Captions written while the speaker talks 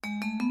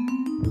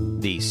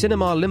The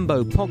Cinema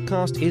Limbo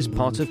podcast is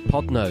part of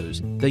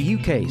Podnose, the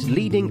UK's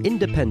leading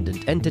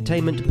independent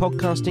entertainment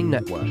podcasting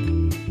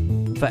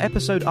network. For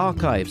episode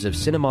archives of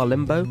Cinema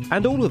Limbo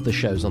and all of the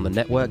shows on the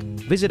network,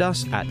 visit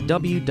us at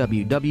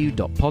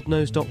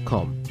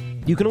www.podnose.com.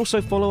 You can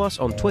also follow us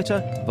on Twitter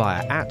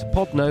via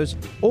 @Podnose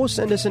or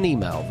send us an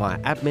email via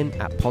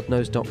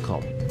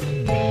admin@podnose.com.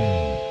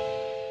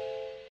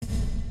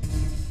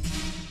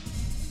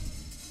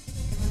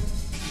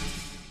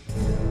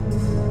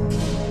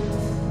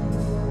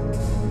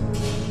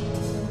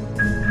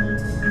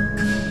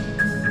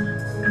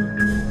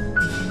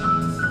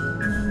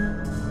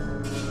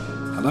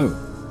 Hello.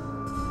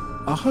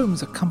 Our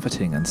homes are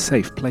comforting and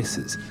safe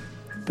places,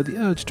 but the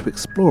urge to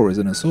explore is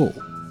in us all.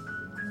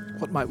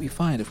 What might we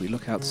find if we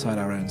look outside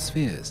our own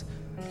spheres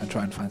and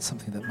try and find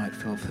something that might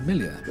feel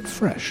familiar but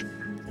fresh,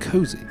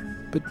 cosy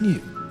but new?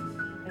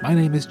 My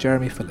name is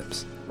Jeremy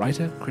Phillips,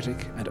 writer,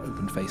 critic and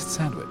open-faced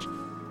sandwich,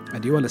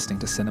 and you are listening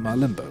to Cinema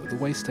Limbo, the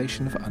way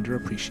station for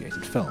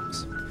underappreciated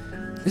films.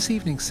 This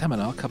evening's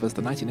seminar covers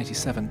the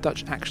 1987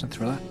 Dutch action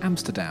thriller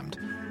Amsterdamned,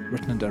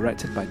 written and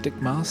directed by Dick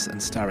Maas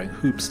and starring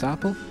Huub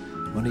Stapel,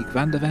 Monique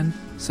van der Ven,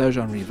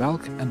 Serge-Henri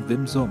Valk and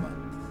Wim Zomer.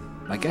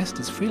 My guest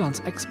is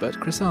freelance expert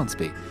Chris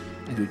Arnsby,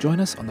 and you'll join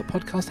us on the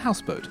podcast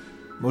Houseboat,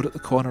 moored at the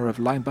corner of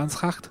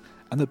Lijnbaansgracht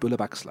and the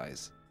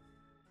Bullebakslijs.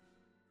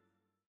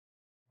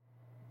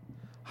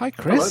 Hi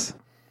Chris. Hello.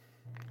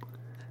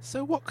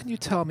 So what can you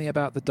tell me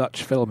about the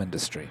Dutch film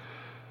industry?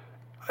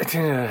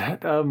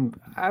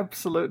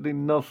 Absolutely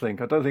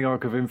nothing. I don't think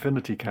Arc of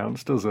Infinity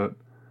counts, does it?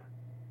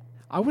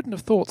 I wouldn't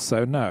have thought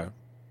so, no.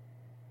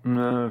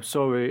 No,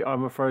 sorry.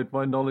 I'm afraid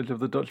my knowledge of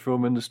the Dutch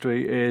film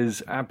industry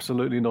is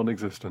absolutely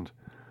non-existent.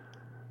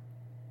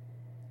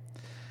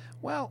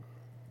 Well,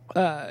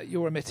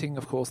 you're omitting,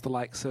 of course, the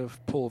likes of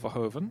Paul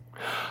Verhoeven.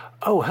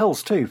 Oh,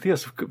 Hell's Teeth,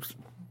 yes, of course.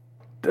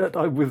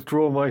 I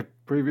withdraw my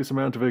previous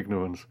amount of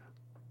ignorance.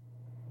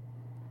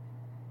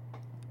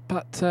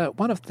 But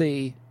one of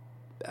the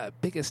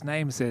biggest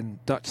names in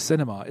Dutch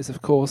cinema is,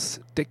 of course,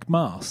 Dick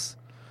Maas,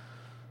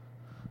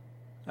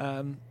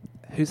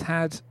 who's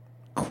had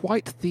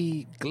quite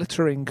the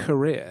glittering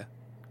career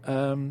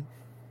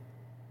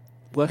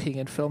working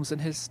in films in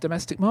his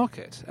domestic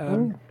market.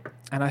 And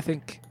I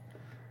think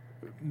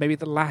maybe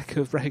the lack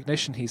of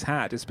recognition he's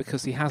had is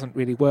because he hasn't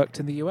really worked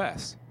in the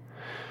US.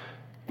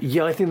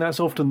 Yeah, I think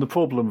that's often the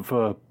problem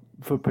for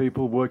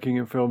people working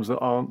in films that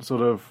aren't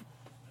sort of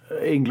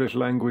English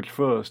language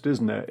first,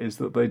 isn't it? Is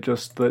that they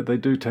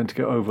do tend to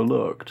get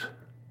overlooked.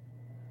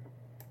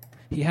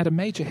 He had a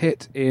major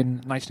hit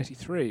in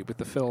 1983 with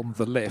the film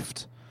The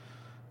Lift,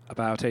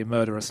 about a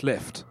murderous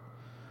lift.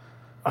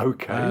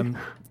 Okay.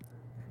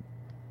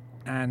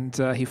 And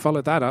he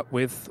followed that up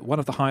with one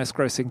of the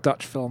highest-grossing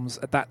Dutch films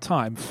at that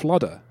time,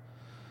 Flodder.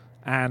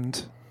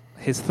 And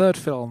his third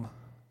film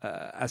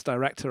as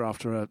director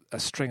after a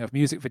string of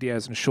music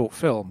videos and short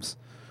films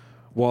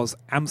was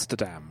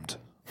Amsterdamned.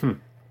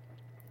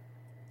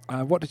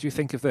 What did you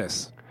think of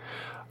this?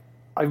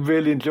 I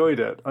really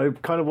enjoyed it. I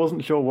kind of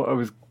wasn't sure what I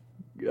was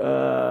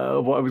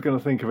going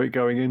to think of it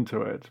going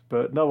into it,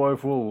 but no,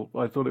 overall,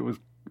 I thought it was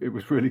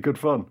really good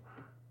fun.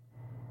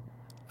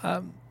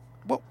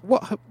 What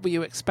were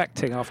you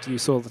expecting after you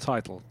saw the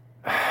title?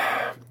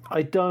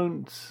 I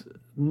don't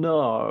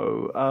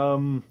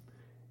know.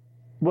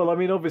 Well, I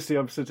mean, obviously,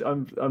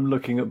 I'm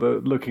looking at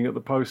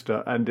the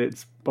poster, and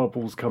it's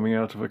bubbles coming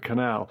out of a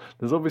canal.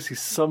 There's obviously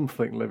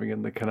something living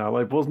in the canal.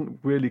 I wasn't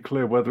really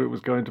clear whether it was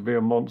going to be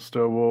a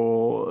monster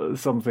or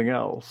something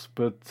else,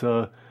 but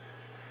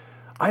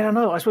I don't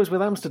know. I suppose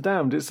with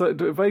Amsterdam, it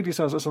vaguely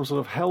sounds like some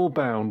sort of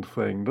hellbound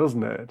thing,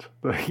 doesn't it?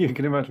 You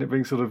can imagine it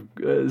being sort of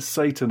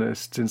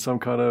Satanists in some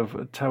kind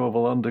of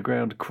terrible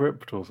underground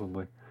crypt or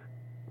something.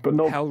 But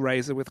not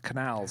Hellraiser with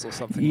canals or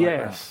something like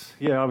that. Yes.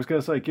 Yeah, I was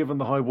going to say, given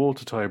the high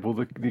water table,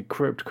 the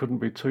crypt couldn't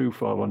be too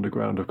far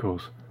underground, of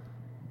course.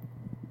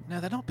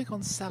 No, they're not big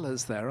on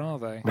cellars there, are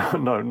they?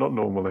 No, not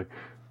normally.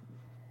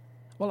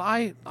 Well,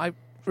 I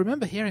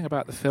remember hearing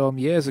about the film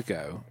years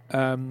ago.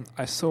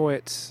 I saw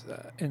it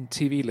in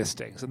TV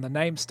listings, and the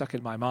name stuck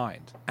in my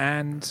mind.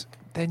 And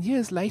then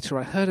years later,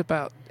 I heard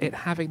about it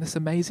having this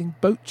amazing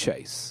boat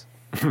chase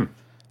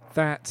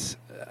that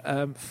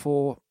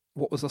for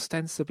what was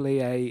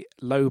ostensibly a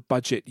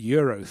low-budget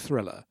Euro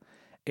thriller,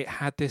 it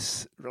had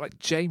this like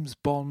James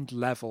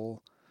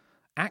Bond-level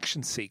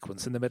action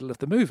sequence in the middle of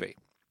the movie.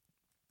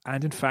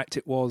 And in fact,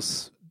 it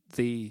was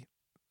the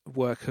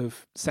work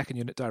of second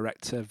unit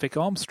director Vic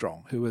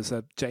Armstrong, who was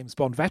a James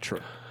Bond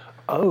veteran.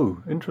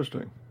 Oh,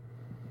 interesting.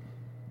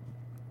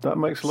 That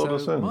makes a lot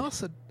of sense.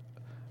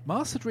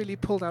 Maas had really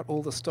pulled out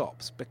all the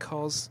stops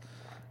because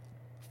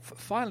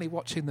finally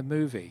watching the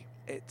movie,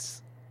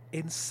 it's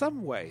in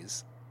some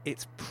ways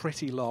it's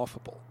pretty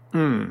laughable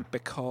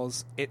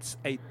because it's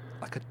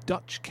like a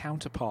Dutch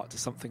counterpart to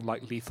something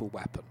like Lethal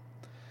Weapon.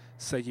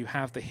 So you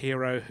have the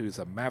hero who's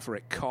a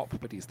maverick cop,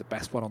 but he's the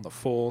best one on the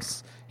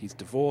force. He's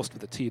divorced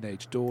with a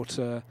teenage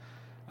daughter.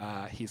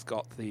 He's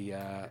got the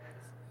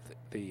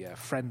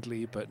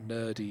friendly but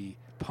nerdy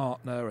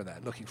partner and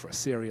they're looking for a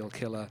serial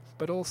killer,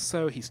 but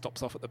also he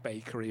stops off at the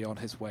bakery on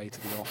his way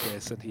to the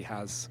office and he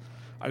has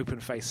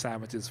open-faced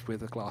sandwiches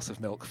with a glass of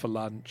milk for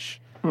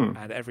lunch,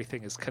 and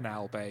everything is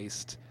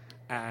canal-based,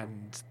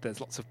 and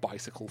there's lots of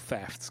bicycle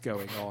thefts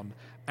going on,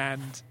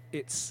 and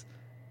it's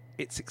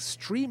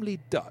extremely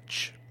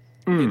Dutch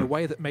in a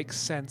way that makes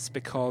sense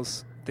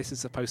because this is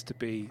supposed to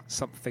be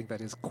something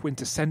that is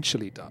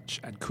quintessentially Dutch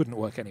and couldn't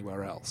work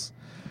anywhere else.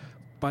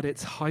 But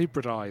it's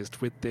hybridized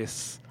with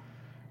this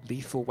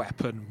Lethal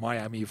Weapon,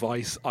 Miami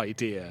Vice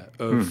idea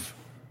of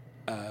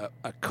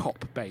a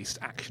cop-based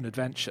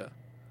action-adventure.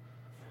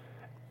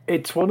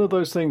 It's one of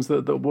those things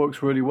that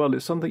works really well.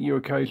 It's something you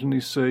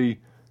occasionally see.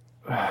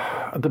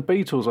 The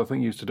Beatles, I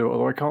think, used to do it,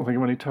 although I can't think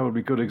of any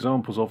terribly good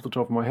examples off the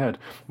top of my head,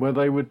 where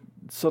they would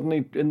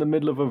suddenly, in the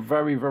middle of a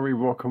very, very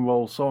rock and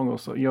roll song, or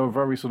so, a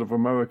very sort of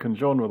American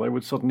genre, they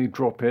would suddenly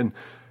drop in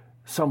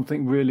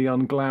something really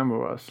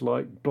unglamorous,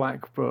 like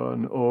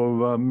Blackburn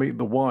or Meet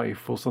the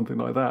Wife or something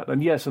like that.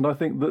 And yes, and I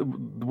think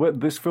that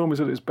this film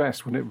is at its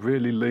best when it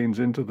really leans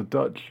into the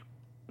Dutch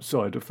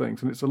side of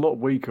things, and it's a lot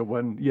weaker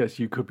when, yes,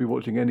 you could be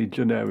watching any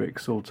generic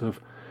sort of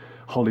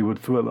Hollywood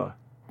thriller.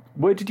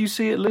 Where did you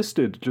see it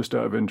listed, just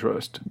out of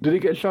interest? Did it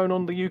get shown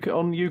on the UK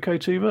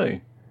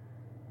TV?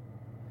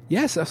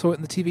 Yes, I saw it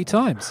in the TV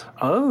Times.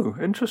 Oh,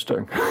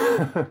 interesting.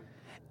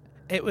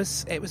 It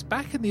was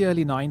back in the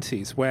early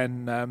 90s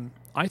when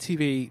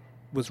ITV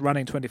was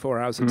running 24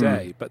 hours a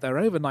day, but their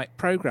overnight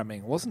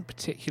programming wasn't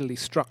particularly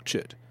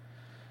structured.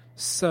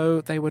 So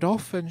they would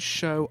often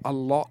show a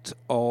lot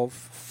of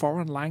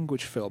foreign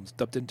language films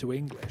dubbed into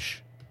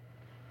English.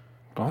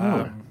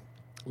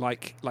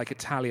 Like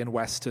Italian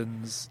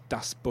westerns.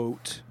 Das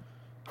Boot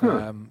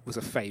was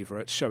a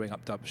favourite, showing it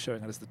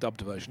as the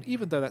dubbed version.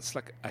 Even though that's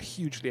like a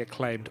hugely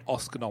acclaimed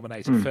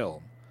Oscar-nominated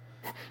film,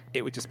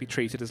 it would just be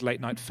treated as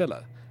late-night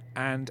filler.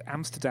 And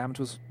Amsterdamned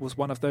was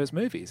one of those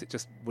movies. It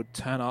just would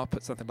turn up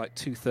at something like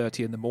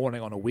 2:30 in the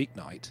morning on a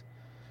weeknight,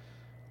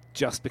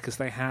 just because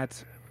they had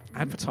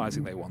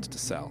advertising they wanted to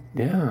sell.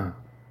 Yeah.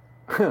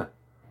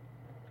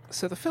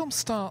 So the film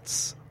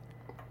starts,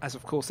 as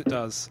of course it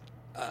does,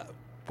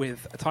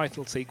 with a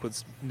title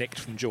sequence nicked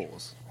from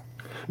Jaws.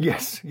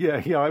 Yes,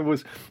 yeah. I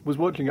was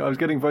watching it. I was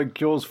getting very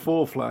Jaws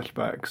 4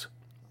 flashbacks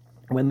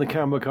when the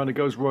camera kind of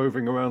goes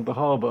roving around the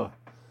harbour.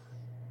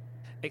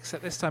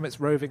 Except this time it's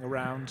roving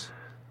around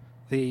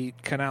the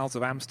canals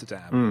of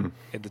Amsterdam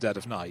in the dead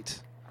of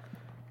night.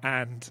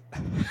 And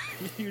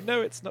you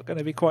know it's not going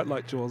to be quite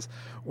like Jaws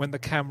when the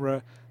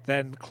camera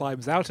then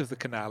climbs out of the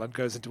canal and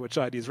goes into a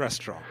Chinese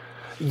restaurant.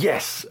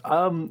 Yes,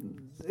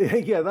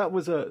 yeah, that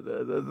was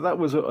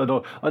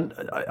and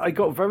I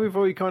got very,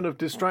 very kind of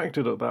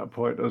distracted at that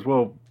point as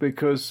well,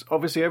 because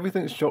obviously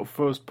everything's shot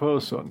first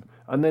person,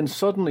 and then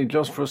suddenly,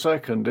 just for a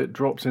second, it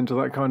drops into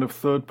that kind of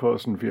third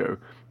person view,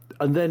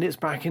 and then it's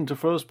back into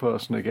first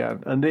person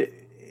again, and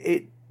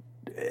it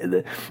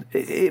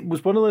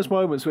was one of those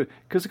moments where,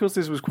 because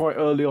this was quite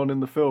early on in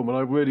the film, and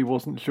I really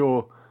wasn't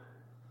sure,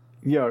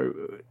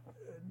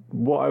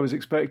 what I was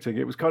expecting.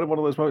 It was kind of one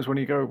of those moments when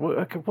you go, well,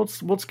 okay,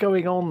 what's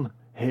going on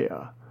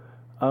here?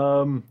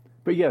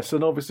 But yes,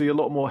 and obviously a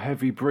lot more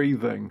heavy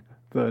breathing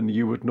than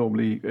you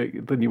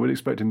would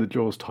expect in the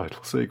Jaws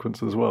title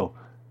sequence as well.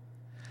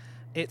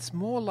 It's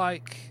more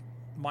like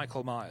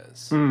Michael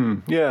Myers,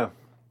 yeah,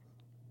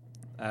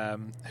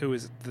 who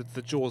is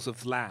the Jaws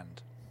of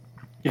land.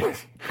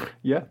 Yes,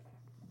 yeah,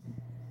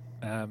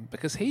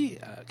 because he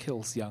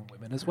kills young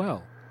women as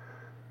well,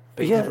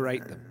 but he never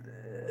ate them.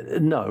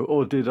 No,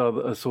 or did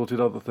assorted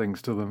other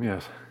things to them.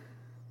 Yes.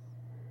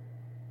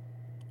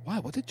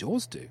 Wow, what did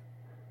Jaws do?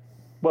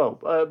 Well,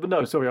 but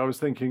no, sorry, I was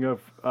thinking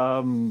of,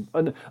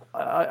 and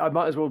I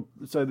might as well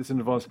say this in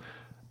advance.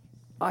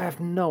 I have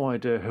no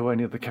idea who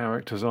any of the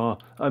characters are.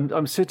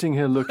 I'm sitting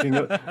here looking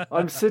at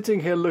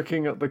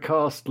the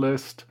cast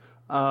list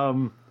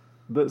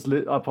that's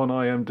lit up on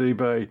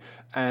IMDb,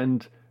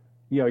 and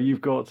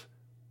you've got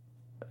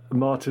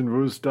Martin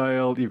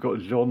Roosdale, you've got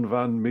John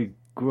van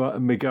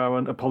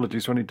Meegeren.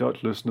 Apologies to any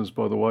Dutch listeners,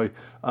 by the way.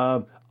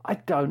 I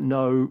don't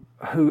know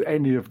who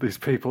any of these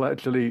people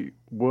actually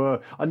were.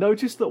 I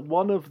noticed that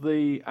one of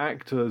the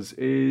actors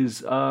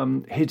is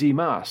Hiddy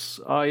Maas,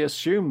 I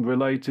assume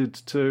related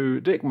to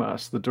Dick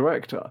Maas, the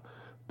director.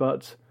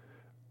 But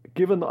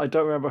given that I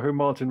don't remember who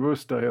Martin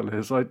Roosdale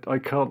is, I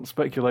can't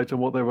speculate on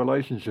what their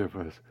relationship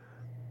is.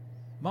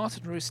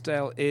 Martin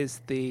Roosdale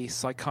is the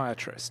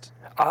psychiatrist.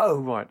 Oh,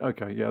 right.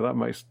 Okay, yeah, that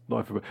makes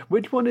life a bit...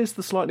 Which one is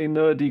the slightly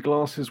nerdy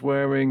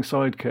glasses-wearing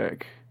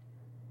sidekick?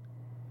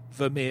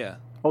 Vermeer.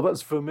 Oh,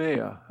 that's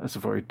Vermeer. That's a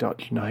very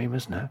Dutch name,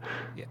 isn't it?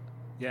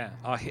 Yeah.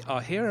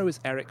 Our hero is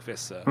Eric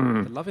Visser.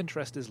 The love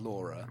interest is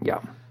Laura. Yeah.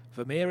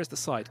 Vermeer is the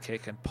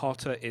sidekick, and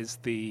Potter is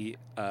the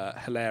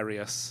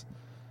hilarious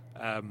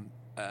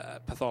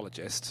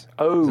pathologist.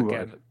 Oh,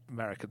 again,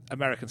 right.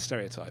 American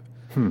stereotype.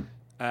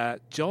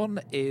 John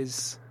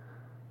is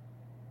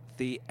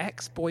the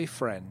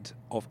ex-boyfriend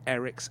of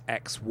Eric's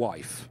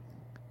ex-wife,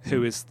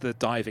 who is the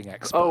diving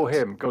expert. Oh,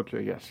 him.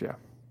 Gotcha. Yes, yeah.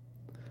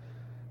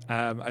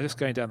 I'm just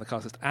going down the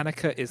cast list.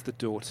 Annika is the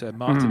daughter.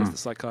 Martin is the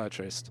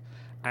psychiatrist.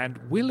 And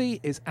Willie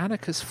is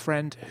Annika's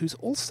friend who's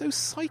also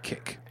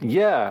psychic.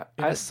 Yeah.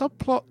 In a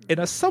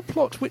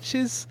subplot which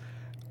is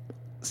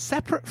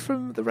separate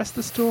from the rest of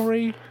the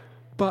story,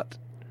 but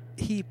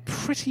he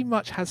pretty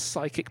much has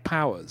psychic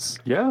powers.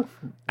 Yeah.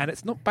 And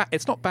it's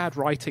not bad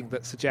writing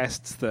that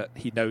suggests that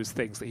he knows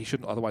things that he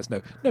shouldn't otherwise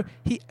know. No,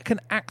 he can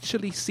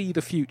actually see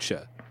the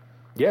future.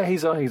 Yeah,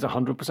 he's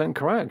 100%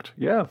 correct.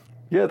 Yeah.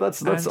 Yeah,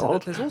 that's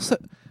odd.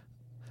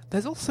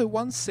 There's also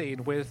one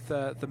scene with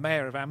the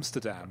mayor of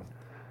Amsterdam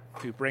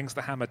who brings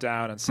the hammer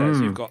down and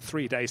says, "You've got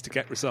 3 days to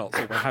get results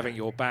or we're having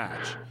your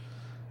badge."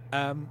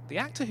 The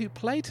actor who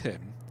played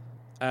him,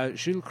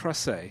 Jules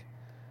Croisset,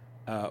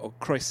 or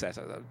Croisset,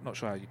 I'm not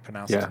sure how you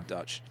pronounce it in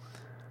Dutch,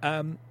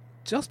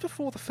 just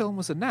before the film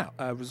was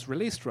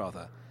released,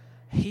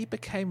 he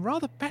became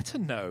rather better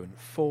known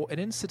for an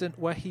incident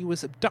where he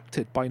was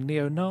abducted by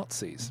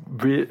neo-Nazis.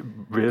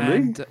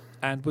 Really?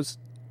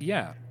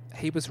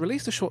 He was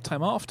released a short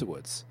time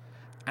afterwards,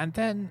 and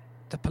then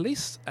the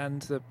police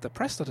and the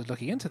press started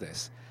looking into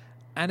this,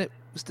 and it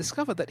was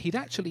discovered that he'd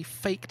actually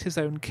faked his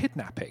own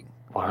kidnapping.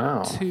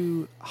 Wow.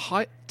 To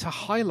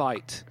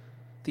highlight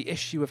the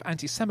issue of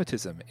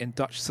anti-Semitism in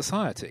Dutch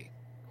society.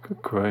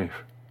 Good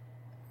grief.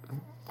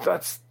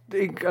 That's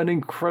an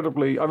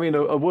incredibly, a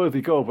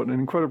worthy goal, but an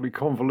incredibly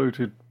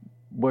convoluted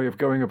way of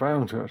going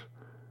about it.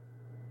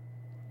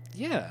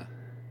 Yeah.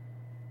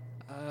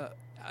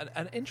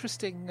 An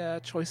interesting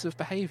choice of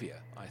behaviour,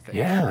 I think.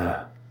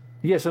 Yeah.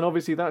 Yes, and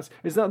obviously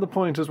is that the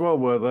point as well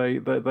where they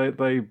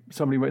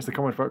somebody makes the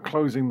comment about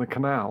closing the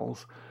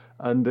canals,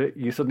 and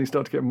you suddenly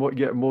start to get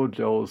more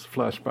Joel's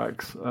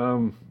flashbacks.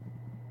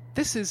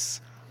 This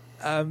is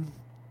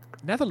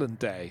Netherlands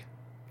Day.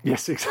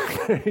 Yes,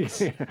 exactly.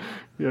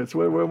 Yeah, it's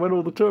when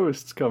all the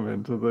tourists come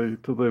into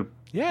the.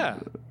 Yeah.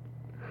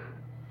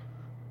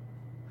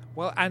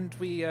 Well, and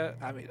we,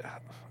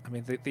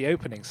 the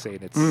opening scene.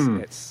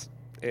 It's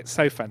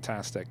so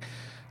fantastic.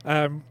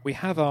 We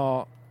have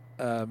our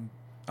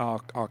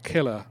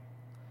killer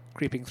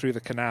creeping through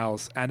the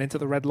canals and into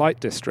the red light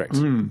district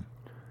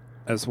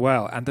as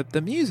well. And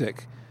the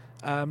music,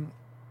 the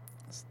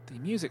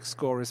music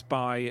score is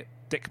by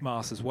Dick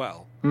Maas as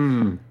well,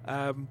 who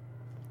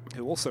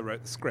also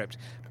wrote the script.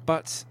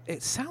 But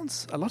it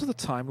sounds a lot of the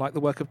time like the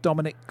work of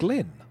Dominic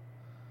Glynn,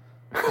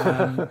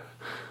 the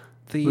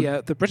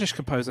British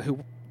composer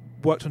who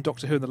worked on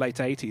Doctor Who in the late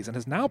 80s and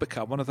has now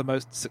become one of the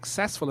most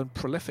successful and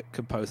prolific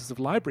composers of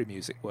library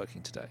music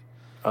working today.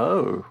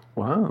 Oh,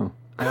 wow.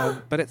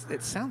 But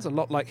it sounds a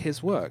lot like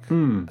his work.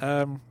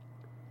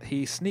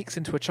 He sneaks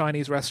into a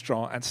Chinese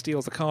restaurant and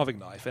steals a carving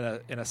knife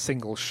in a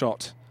single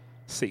shot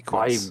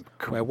sequence,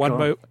 where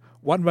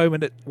one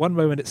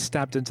moment it's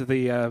stabbed into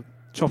the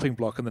chopping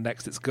block and the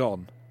next it's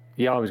gone.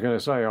 Yeah, I was going to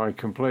say,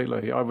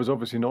 I was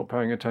obviously not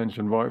paying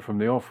attention right from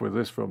the off with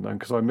this film then,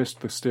 because I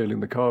missed the stealing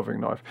the carving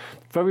knife.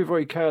 Very,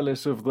 very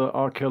careless of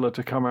our killer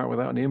to come out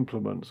without any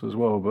implements as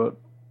well, but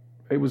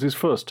it was his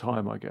first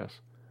time, I guess.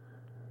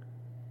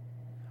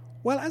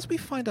 Well, as we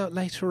find out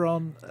later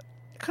on,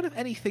 kind of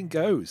anything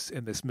goes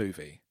in this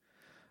movie.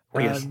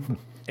 Yes.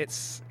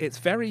 It's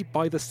very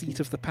by the seat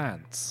of the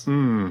pants.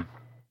 And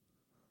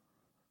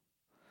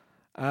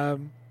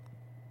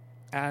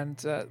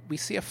we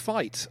see a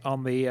fight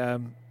on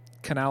the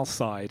canal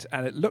side,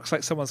 and it looks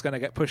like someone's going to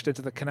get pushed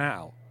into the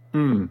canal.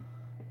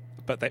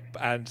 But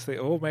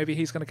maybe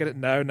he's going to get it.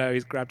 No,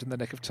 he's grabbed in the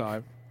nick of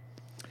time.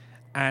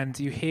 And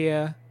you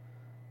hear,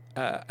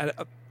 I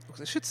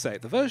should say,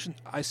 the version.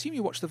 I assume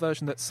you watched the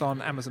version that's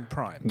on Amazon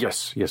Prime.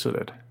 Yes, I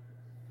did.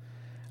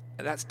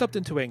 That's dubbed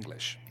into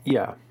English.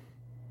 Yeah.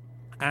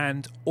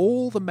 And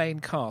all the main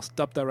cast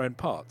dubbed their own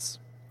parts.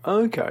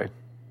 Okay.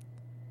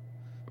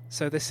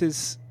 So this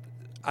is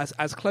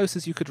as close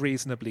as you could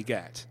reasonably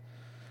get.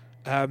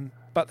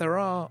 But there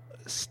are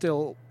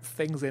still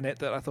things in it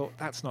that I thought,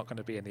 that's not going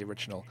to be in the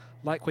original.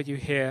 Like when you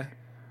hear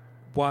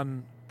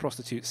one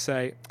prostitute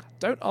say,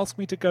 "Don't ask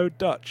me to go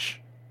Dutch."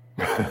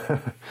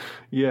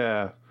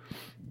 Yeah.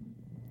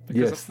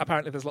 Because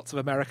apparently there's lots of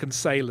American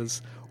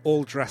sailors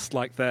all dressed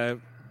like they're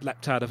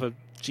leapt out of a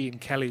Gene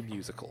Kelly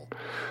musical.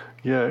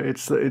 Yeah,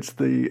 it's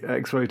the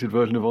X-rated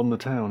version of On the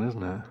Town,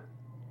 isn't it?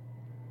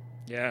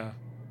 Yeah.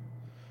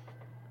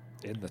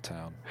 In the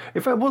town.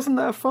 In fact, wasn't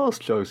that a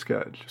Fast Show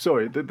sketch?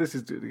 Sorry, this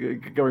is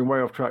going way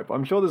off track, but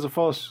I'm sure there's a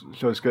Fast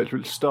Show sketch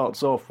which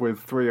starts off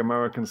with 3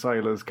 American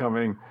sailors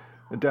coming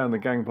down the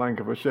gangplank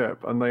of a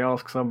ship, and they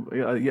ask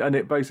and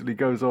it basically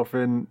goes off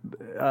in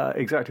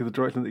exactly the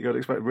direction that you'd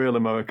expect real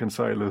American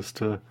sailors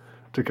to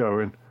go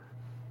in.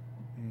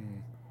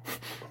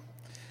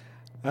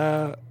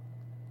 And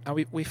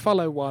we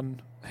follow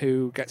one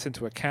who gets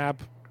into a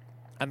cab,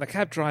 and the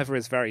cab driver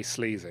is very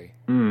sleazy.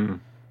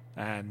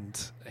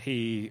 And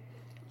he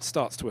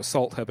starts to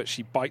assault her, but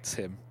she bites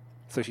him,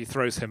 so she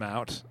throws him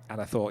out.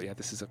 And I thought, yeah,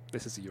 this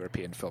is a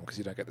European film, because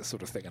you don't get this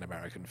sort of thing in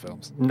American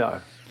films.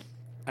 No.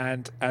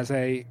 And as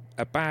a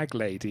bag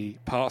lady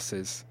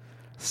passes,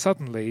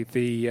 suddenly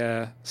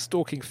the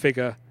stalking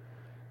figure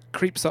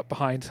creeps up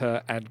behind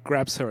her and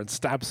grabs her and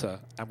stabs her,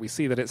 and we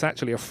see that it's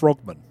actually a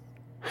frogman.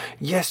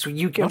 Yes,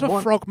 you get not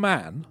a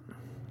frogman.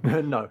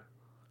 No.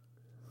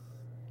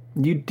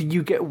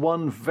 You get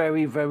one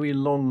very, very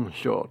long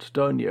shot,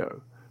 don't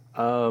you?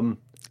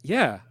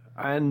 Yeah.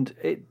 And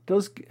it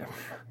does.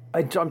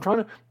 I'm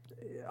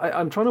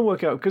trying to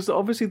work out, because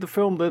obviously the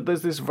film,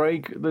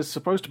 there's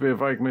supposed to be a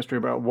vague mystery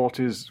about what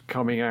is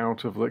coming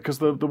out of it, because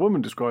the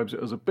woman describes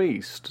it as a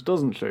beast,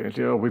 doesn't she?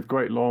 With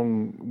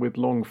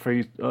long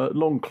feet,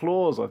 long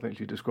claws, I think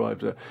she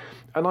describes it.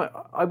 And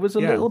I was a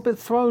little bit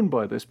thrown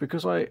by this,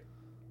 because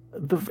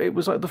it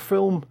was like the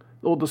film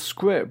or the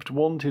script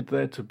wanted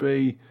there to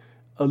be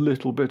a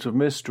little bit of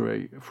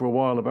mystery for a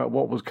while about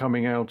what was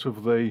coming out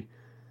of the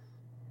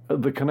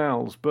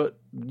canals, but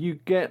you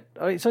get,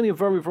 it's only a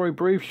very, very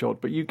brief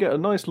shot, but you get a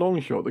nice long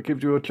shot that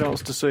gives you a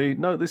chance to see,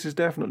 no, this is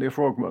definitely a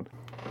frogman.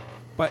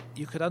 But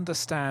you could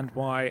understand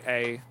why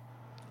a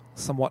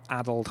somewhat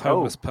addled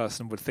homeless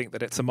person would think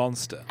that it's a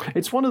monster.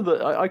 It's one of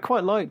the, I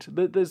quite liked,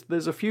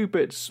 there's a few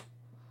bits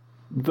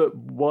that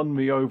won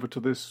me over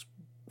to this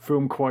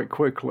film quite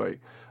quickly.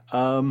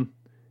 And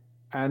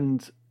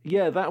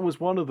yeah, that was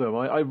one of them.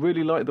 I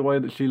really like the way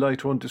that she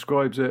later on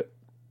describes it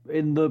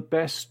in the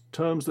best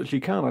terms that she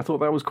can. I thought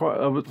that was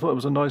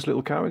a nice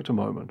little character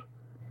moment.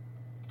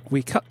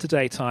 We cut to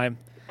daytime,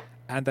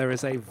 and there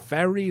is a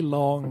very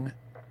long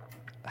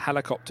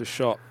helicopter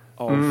shot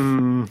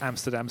of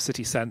Amsterdam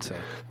city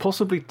centre.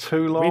 Possibly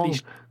too long.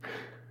 Really,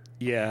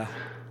 yeah.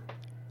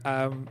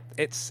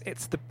 It's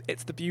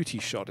the beauty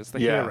shot. It's the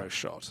hero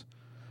shot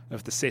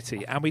of the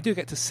city, and we do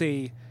get to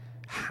see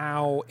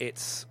how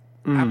it's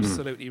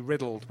absolutely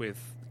riddled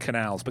with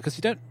canals, because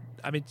you don't.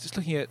 I mean, just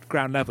looking at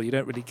ground level, you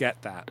don't really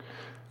get that.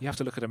 You have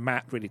to look at a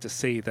map really to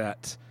see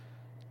that.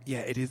 Yeah,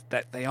 it is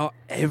that they are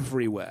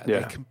everywhere. Yeah.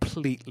 They're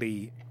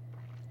completely,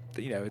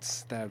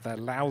 they're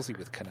lousy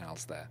with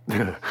canals there.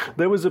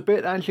 There was a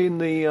bit actually in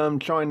the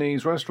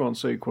Chinese restaurant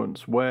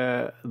sequence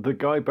where the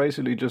guy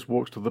basically just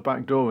walks to the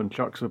back door and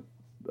chucks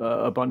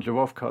a bunch of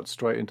offcuts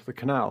straight into the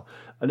canal.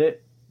 And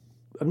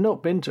I've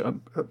not been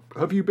to.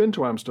 Have you been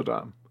to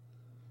Amsterdam?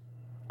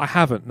 I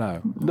haven't,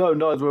 no. No,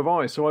 neither have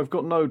I. So I've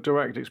got no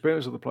direct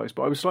experience of the place,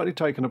 but I was slightly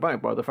taken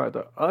aback by the fact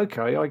that,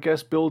 okay, I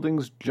guess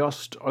buildings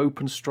just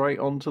open straight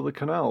onto the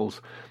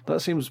canals. That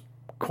seems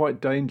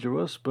quite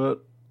dangerous,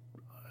 but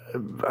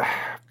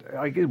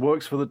it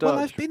works for the Dutch. Well,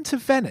 I've been to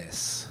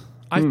Venice.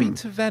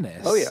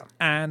 Oh, yeah.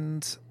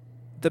 And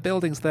the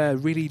buildings there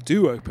really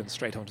do open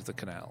straight onto the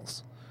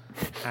canals.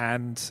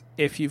 And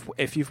if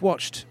you've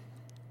watched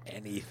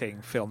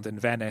anything filmed in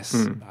Venice,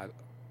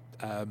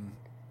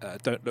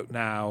 Don't Look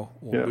Now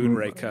or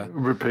Moonraker.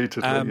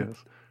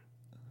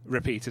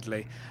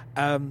 Repeatedly.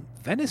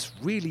 Venice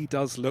really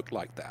does look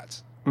like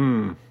that.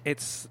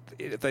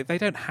 They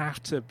don't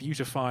have to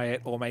beautify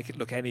it or make it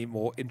look any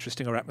more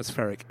interesting or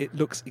atmospheric. It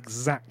looks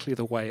exactly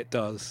the way it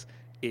does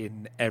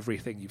in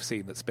everything you've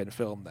seen that's been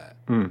filmed there.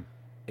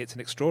 It's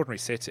an extraordinary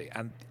city,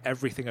 and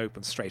everything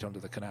opens straight onto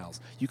the canals.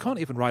 You can't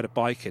even ride a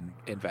bike in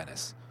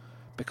Venice,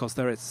 because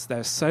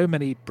there's so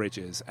many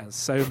bridges and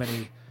so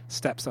many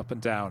steps up and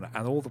down,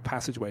 and all the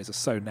passageways are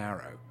so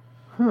narrow.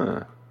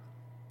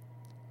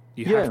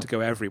 You have to go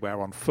everywhere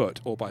on foot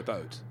or by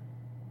boat.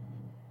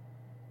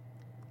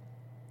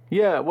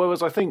 Yeah,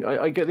 whereas I think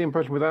I get the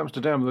impression with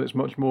Amsterdam that it's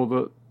much more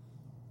that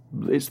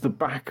it's the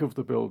back of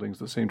the buildings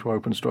that seem to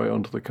open straight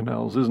onto the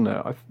canals, isn't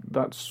it?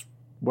 That's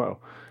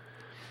how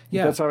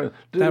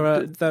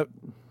the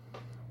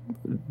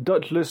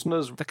Dutch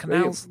listeners, the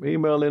canals,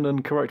 email in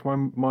and correct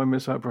my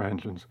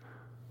misapprehensions.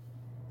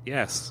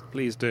 Yes,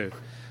 please do.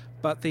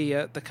 But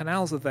the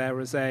canals are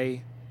there as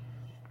a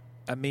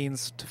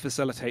means to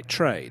facilitate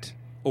trade,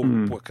 or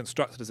were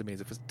constructed as a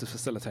means to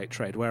facilitate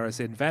trade, whereas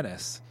in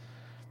Venice,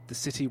 the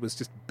city was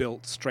just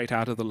built straight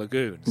out of the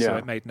lagoon, so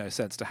it made no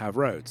sense to have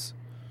roads.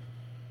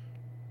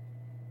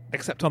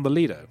 Except on the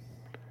Lido,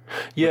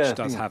 which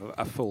does have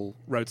a full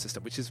road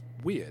system, which is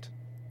weird.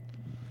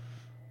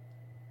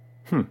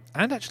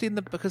 And actually,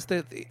 because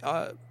the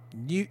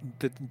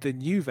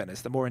new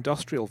Venice, the more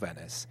industrial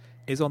Venice,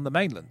 is on the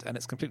mainland, and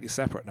it's completely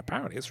separate, and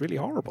apparently it's really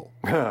horrible.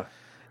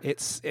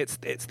 It's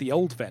the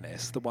old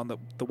Venice, the one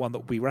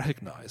that we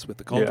recognise with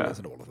the gondolas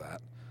and all of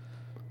that.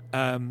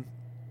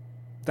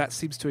 That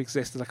seems to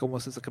exist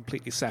almost as a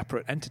completely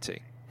separate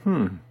entity.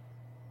 A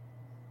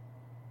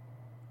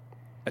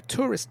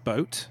tourist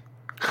boat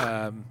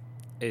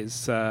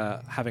is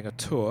having a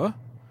tour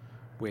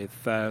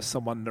with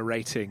someone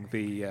narrating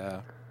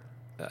the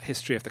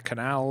history of the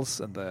canals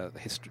and the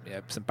history,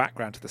 some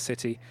background to the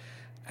city,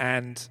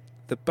 and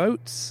the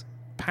boat's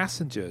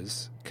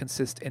passengers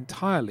consist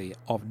entirely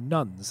of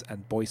nuns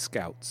and Boy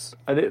Scouts.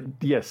 And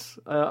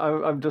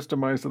I'm just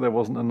amazed that there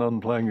wasn't a nun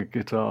playing a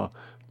guitar.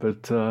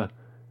 But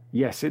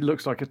yes, it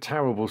looks like a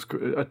terrible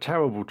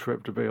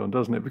trip to be on,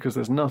 doesn't it? Because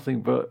there's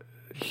nothing but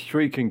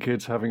shrieking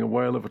kids having a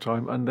whale of a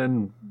time, and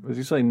then, as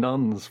you say,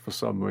 nuns for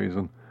some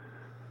reason.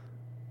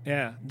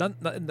 Yeah,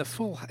 in the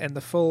full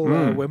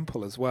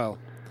wimple as well.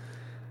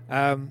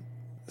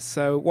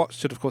 So what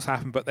should, of course,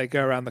 happen? But they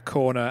go around the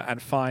corner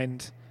and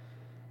find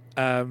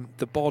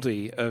the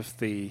body of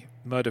the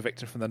murder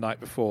victim from the night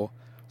before,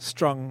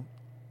 strung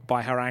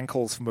by her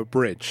ankles from a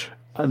bridge.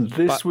 And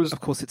this was,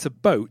 of course, it's a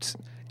boat.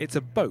 it's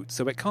a boat,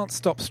 so it can't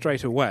stop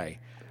straight away.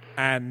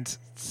 And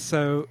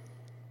so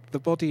the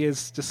body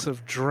is just sort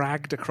of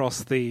dragged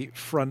across the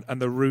front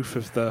and the roof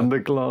of the... And the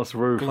glass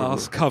roof.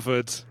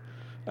 Glass-covered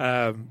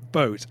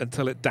boat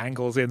until it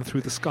dangles in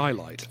through the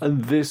skylight.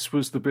 And this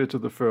was the bit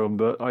of the film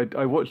that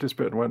I watched this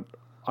bit and went,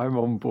 I'm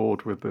on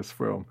board with this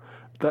film.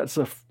 That's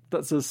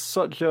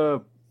such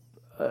a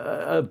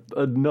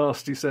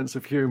nasty sense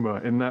of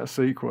humour in that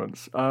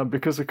sequence.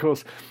 Because, of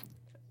course,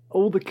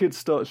 all the kids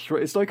start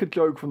shrieking. It's like a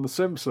joke from The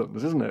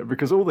Simpsons, isn't it?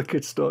 Because all the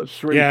kids start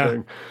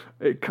shrieking.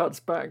 Yeah. It cuts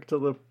back to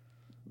the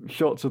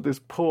shots of this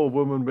poor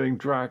woman being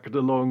dragged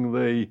along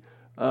the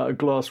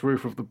glass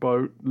roof of the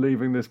boat,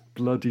 leaving this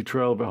bloody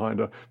trail behind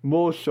her.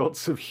 More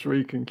shots of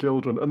shrieking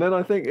children. And then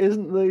I think,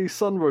 isn't the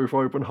sunroof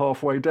open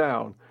halfway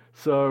down?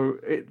 So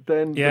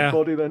the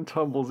body then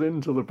tumbles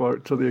into the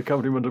boat to the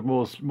accompaniment of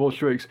more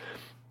shrieks.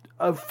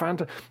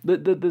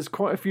 There's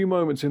quite a few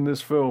moments in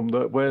this film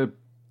where,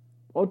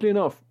 oddly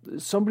enough,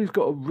 somebody's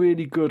got a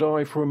really good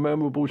eye for a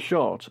memorable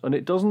shot, and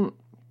it doesn't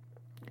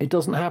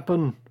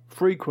happen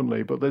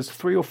frequently, but there's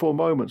 3 or 4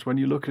 moments when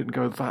you look at it and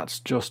go, that's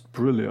just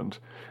brilliant.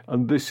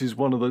 And this is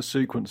one of those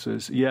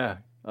sequences. Yeah.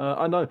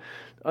 I know.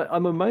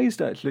 I'm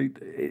amazed, actually.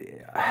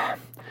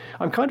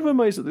 I'm kind of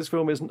amazed that this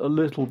film isn't a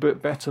little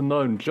bit better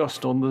known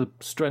just on the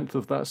strength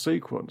of that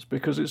sequence,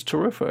 because it's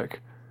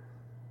terrific.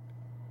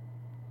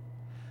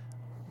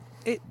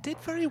 It did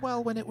very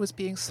well when it was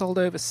being sold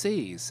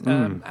overseas.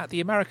 At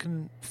the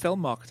American film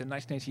market in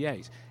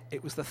 1988,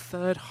 it was the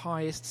 3rd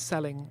highest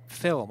selling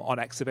film on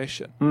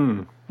exhibition.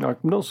 I'm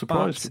not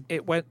surprised.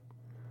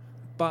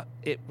 But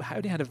it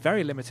only had a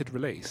very limited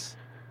release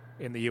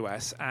in the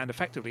US and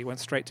effectively went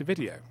straight to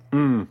video.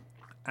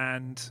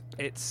 And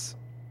it's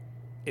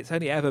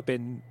only ever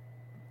been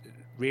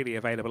really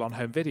available on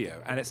home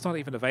video, and it's not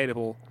even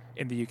available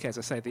in the UK. As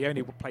I say, the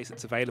only place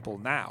it's available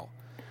now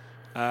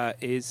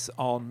is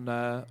on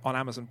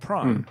Amazon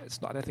Prime.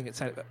 It's not. I don't think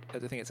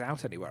it's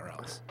out anywhere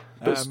else.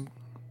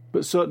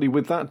 But certainly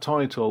with that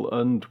title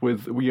and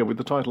with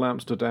the title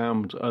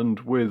Amsterdamned,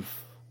 and with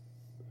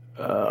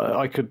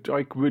I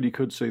really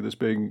could see this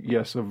being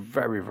a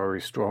very,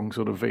 very strong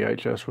sort of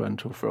VHS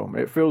rental film.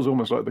 It feels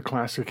almost like the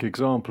classic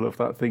example of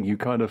that thing you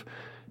kind of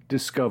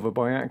discover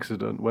by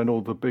accident when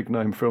all the big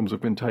name films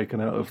have been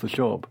taken out of the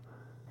shop.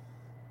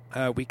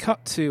 We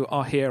cut to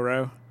our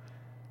hero,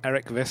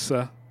 Eric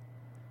Visser,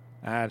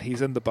 and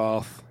he's in the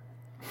bath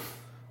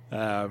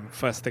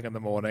first thing in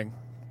the morning,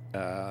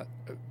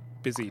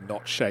 busy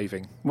not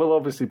shaving. Well,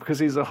 obviously, because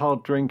he's a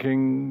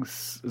hard-drinking,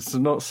 it's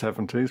not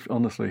 70s,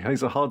 honestly.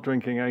 He's a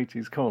hard-drinking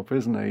 80s cop,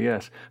 isn't he?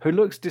 Yes. Who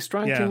looks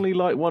distractingly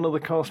like one of the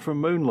cast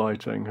from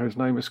Moonlighting, whose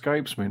name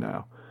escapes me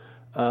now.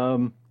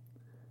 I'll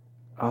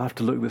have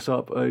to look this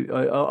up.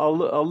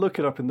 I'll look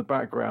it up in the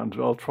background.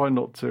 I'll try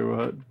not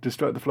to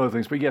distract the flow of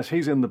things. But yes,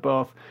 he's in the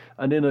bath,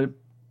 and in a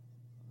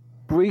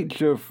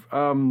breach of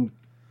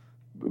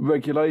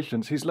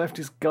regulations, he's left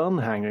his gun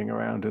hanging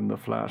around in the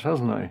flat,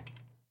 hasn't he?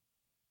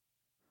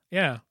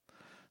 Yeah.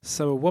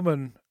 So a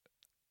woman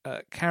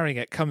carrying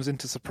it comes in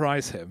to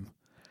surprise him,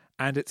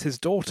 and it's his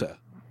daughter.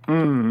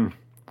 And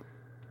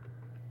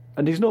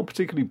he's not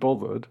particularly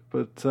bothered,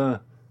 but...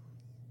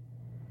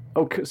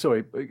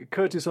 sorry,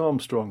 Curtis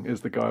Armstrong is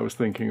the guy I was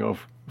thinking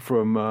of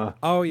from...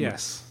 oh,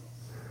 yes.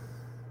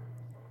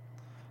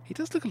 He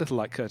does look a little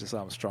like Curtis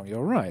Armstrong,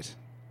 you're right.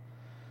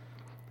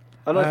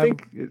 And I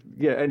think...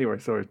 Yeah, anyway,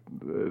 sorry.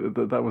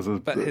 That was a...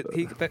 But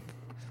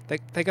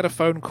they get a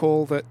phone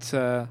call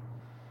that...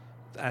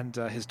 and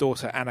his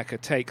daughter Annika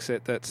takes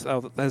it that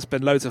there's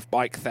been loads of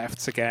bike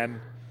thefts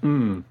again,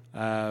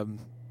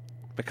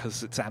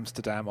 because it's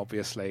Amsterdam,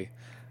 obviously.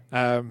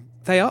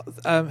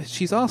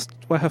 She's asked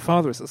where her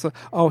father is.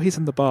 So, he's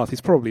in the bath.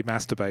 He's probably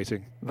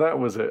masturbating. That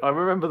was it. I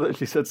remember that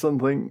she said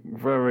something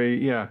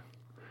very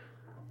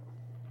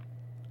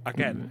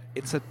Again,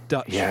 it's a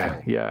Dutch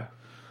film. Yeah.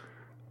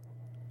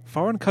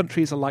 Foreign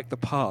countries are like the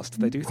past.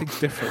 They do things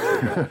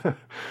differently.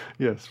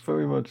 Yes,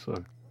 very much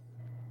so.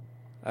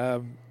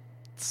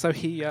 So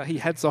he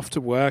heads off to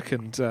work,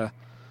 and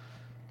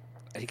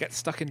he gets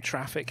stuck in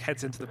traffic,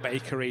 heads into the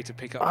bakery to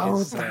pick up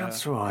his...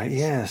 that's right,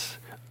 yes.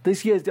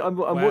 This year, I'm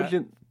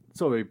watching...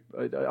 Sorry,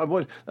 I'm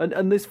watching...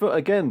 And this,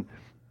 again,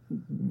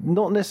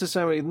 not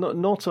necessarily...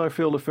 Not I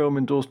feel, a film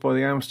endorsed by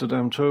the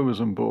Amsterdam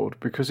Tourism Board,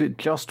 because it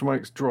just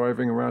makes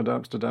driving around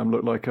Amsterdam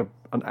look like an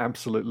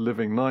absolute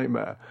living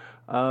nightmare.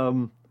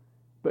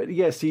 But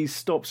yes, he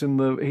stops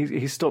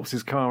he stops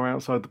his car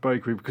outside the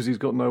bakery because he's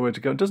got nowhere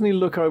to go. Doesn't he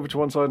look over to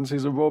one side and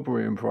sees a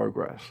robbery in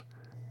progress?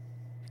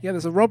 Yeah,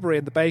 there's a robbery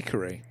in the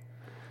bakery.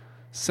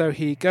 So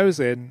he goes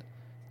in,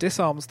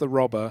 disarms the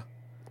robber,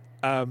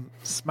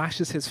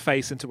 smashes his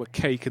face into a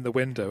cake in the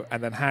window,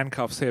 and then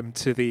handcuffs him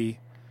to the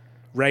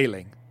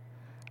railing.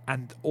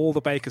 And all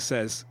the baker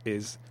says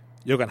is,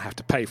 "You're going to have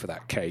to pay for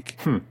that cake."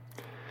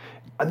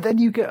 And then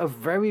you get a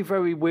very,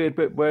 very weird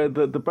bit where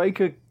the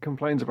baker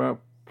complains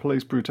about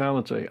police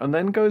brutality, and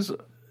then goes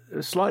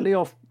slightly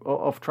off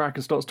track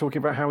and starts talking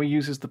about how he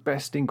uses the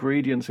best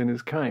ingredients in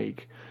his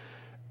cake.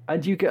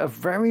 And you get a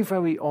very,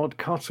 very odd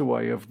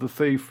cutaway of the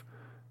thief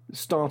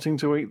starting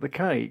to eat the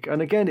cake.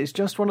 And again, it's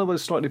just one of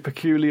those slightly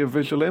peculiar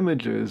visual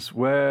images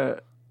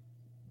where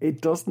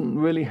it doesn't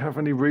really have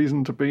any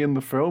reason to be in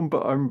the film,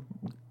 but I'm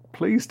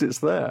pleased it's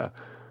there.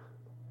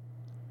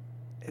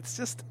 It's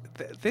just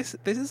this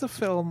is a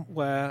film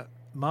where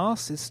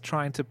Mars is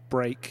trying to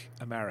break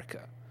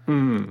America,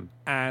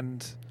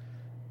 and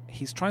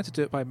he's trying to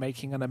do it by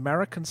making an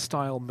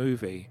American-style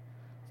movie,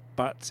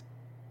 but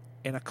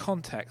in a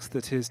context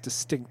that is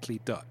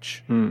distinctly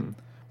Dutch.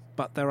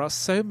 But there are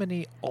so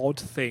many odd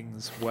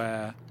things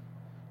where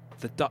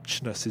the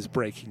Dutchness is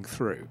breaking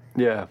through.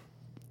 Yeah.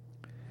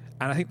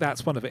 And I think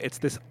that's one of it. It's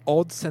this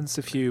odd sense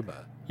of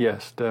humour.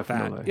 Yes,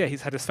 definitely. That,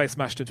 he's had his face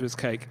smashed into his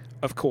cake.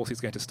 Of course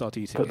he's going to start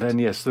eating it. But then,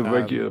 yes, the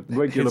regular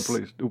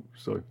police... Oh,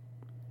 sorry.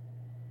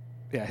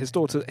 Yeah, his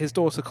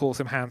daughter calls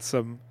him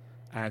handsome,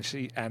 and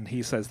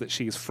he says that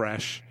she's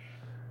fresh.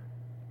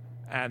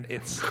 And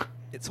it's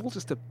all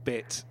just a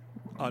bit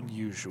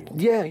unusual.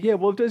 Yeah.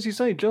 Well, as you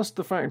say, just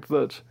the fact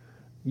that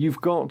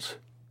you've got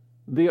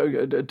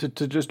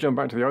to just jump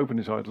back to the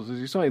opening titles, as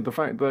you say, the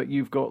fact that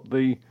you've got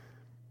the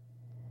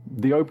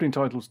opening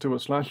titles to a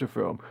slasher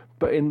film,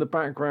 but in the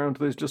background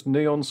there's just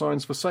neon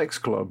signs for sex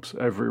clubs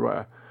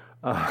everywhere.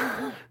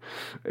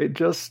 It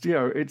just,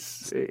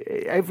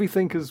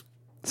 everything is...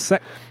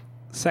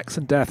 Sex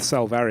and death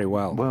sell very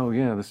well. Well,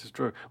 yeah, this is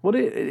true. Well,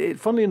 it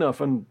funnily enough,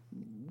 and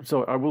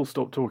so I will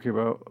stop talking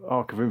about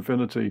Arc of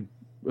Infinity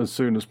as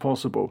soon as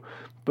possible,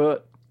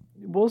 but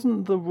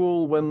wasn't the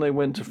rule when they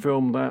went to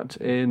film that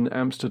in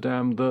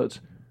Amsterdam that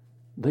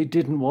they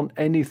didn't want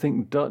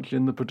anything Dutch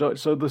in the production,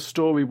 so the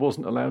story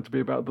wasn't allowed to be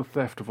about the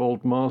theft of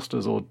old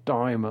masters or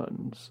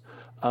diamonds.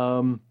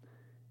 And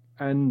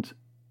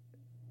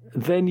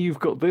then you've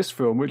got this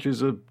film, which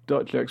is a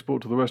Dutch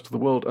export to the rest of the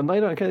world, and they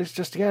don't care. It's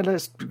just,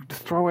 let's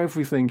throw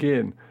everything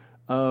in.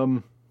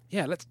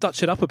 Let's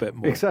Dutch it up a bit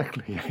more.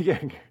 Exactly. Yeah.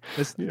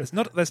 There's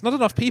not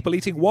enough people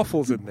eating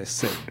waffles in this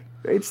scene.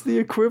 It's the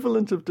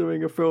equivalent of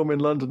doing a film in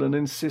London and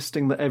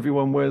insisting that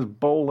everyone wears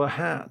bowler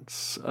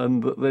hats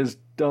and that there's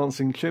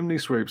dancing chimney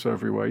sweeps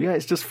everywhere. Yeah,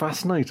 it's just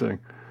fascinating.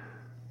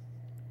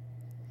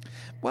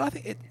 Well, I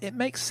think it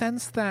makes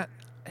sense that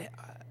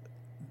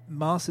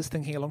Mars is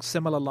thinking along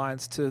similar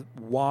lines to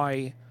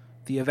why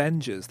The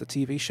Avengers, the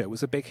TV show,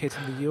 was a big hit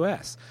in the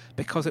US,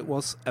 because it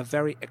was a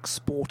very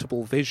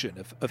exportable vision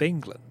of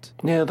England.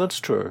 Yeah, that's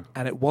true.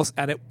 And it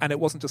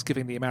wasn't just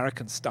giving the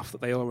Americans stuff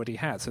that they already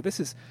had. So this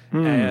is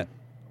an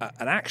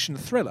action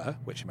thriller,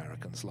 which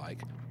Americans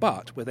like,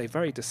 but with a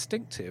very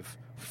distinctive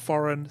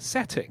foreign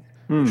setting,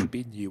 which would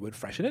be new and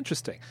fresh and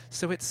interesting.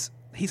 So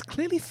he's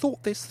clearly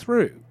thought this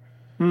through.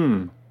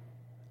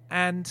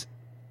 And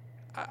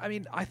I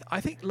mean,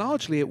 I think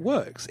largely it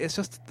works. It's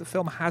just the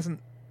film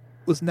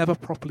was never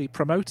properly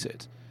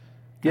promoted.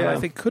 Yeah, and I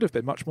think could have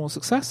been much more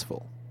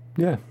successful.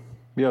 Yeah,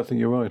 I think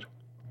you're right.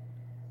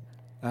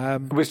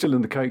 We're still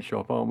in the cake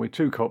shop, aren't we?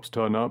 2 cops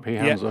turn up. He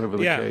hands over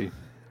the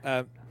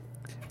key.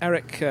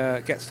 Eric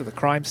gets to the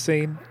crime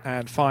scene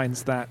and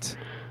finds that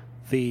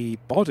the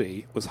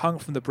body was hung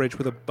from the bridge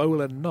with a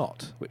bowline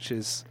knot, which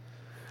is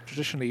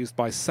traditionally used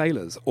by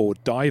sailors or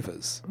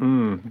divers.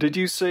 Did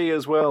you see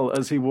as well,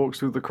 as he walks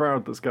through the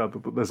crowd that's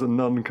gathered, that there's a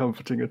nun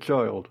comforting a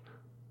child?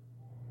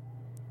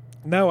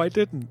 No, I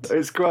didn't.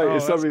 It's great. Oh,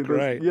 it's something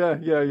great. Yeah.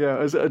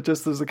 As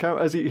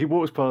he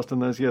walks past,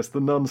 and there's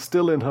the nun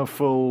still in her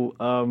full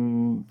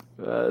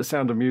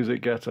Sound of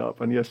Music get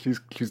up, and yes,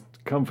 she's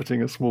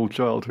comforting a small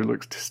child who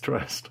looks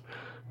distressed.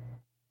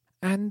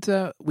 And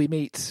we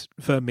meet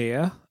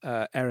Vermeer,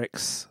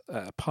 Eric's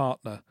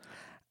partner,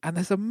 and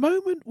there's a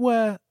moment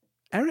where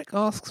Eric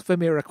asks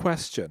Vermeer a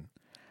question,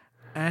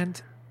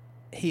 and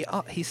he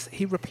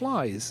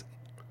replies,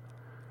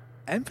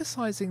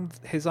 emphasizing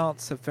his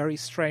answer very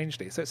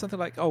strangely. So it's something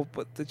like, "Oh,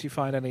 but did you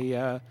find any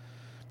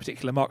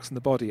particular marks in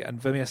the body?"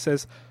 And Vermeer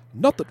says,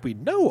 "Not that we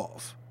know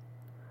of."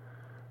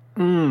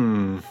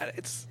 And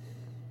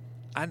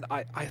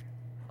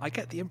I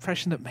get the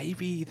impression that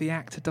maybe the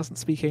actor doesn't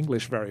speak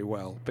English very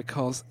well,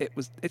 because it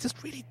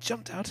just really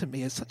jumped out at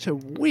me as such a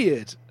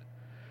weird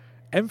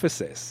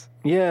emphasis.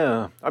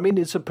 Yeah, I mean,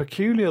 it's a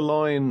peculiar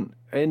line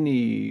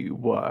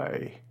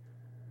anyway,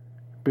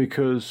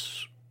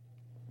 because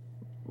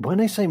when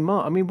they say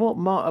mark, I mean, what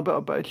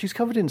mark? But she's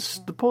covered in,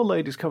 the poor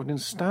lady's covered in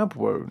stab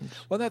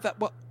wounds. I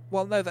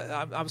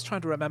was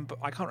trying to remember.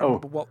 I can't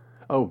remember what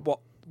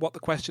the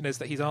question is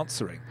that he's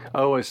answering.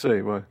 Oh, I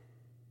see. Well,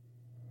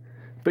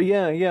 but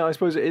yeah, I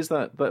suppose it is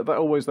that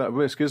always that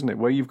risk, isn't it?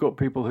 Where you've got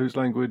people whose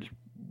language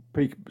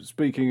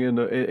speaking in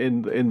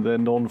their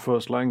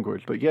non-first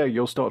language, but yeah,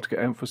 you'll start to get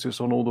emphasis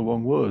on all the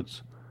wrong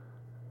words.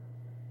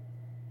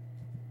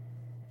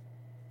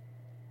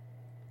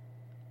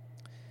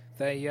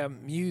 They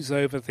muse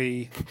over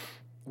the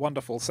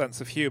wonderful sense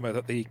of humour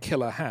that the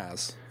killer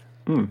has,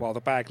 while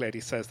the bag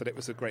lady says that it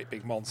was a great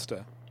big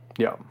monster.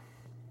 Yeah.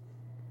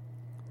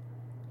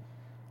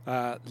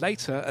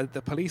 Later, at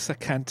the police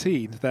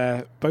canteen,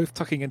 they're both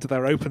tucking into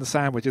their open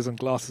sandwiches and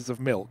glasses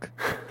of milk.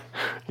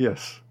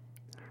 Yes.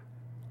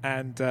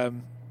 And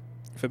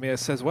Vermeer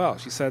says, well,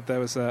 she said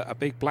there was a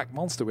big black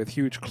monster with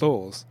huge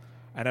claws.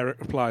 And Eric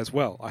replies,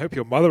 well, I hope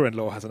your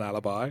mother-in-law has an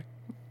alibi.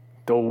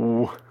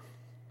 Oh.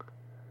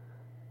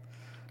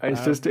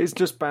 It's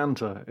just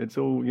banter. It's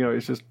all,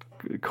 it's just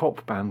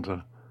cop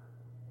banter.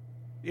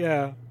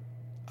 Yeah.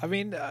 I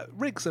mean,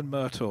 Riggs and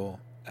Murtaugh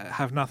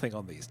have nothing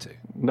on these two.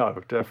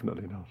 No,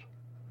 definitely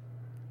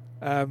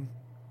not.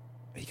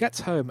 He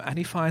gets home and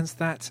he finds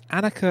that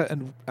Annika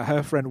and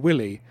her friend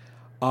Willie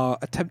are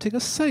attempting a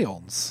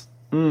séance.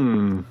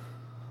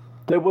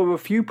 There were a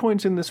few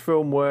points in this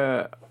film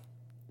where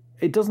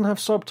it doesn't have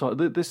subtitles.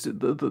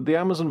 The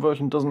Amazon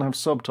version doesn't have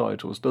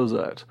subtitles, does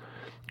it?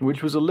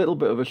 Which was a little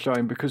bit of a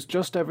shame, because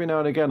just every now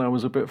and again I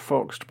was a bit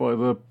foxed by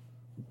the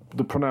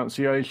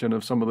pronunciation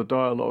of some of the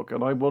dialogue,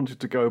 and I wanted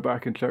to go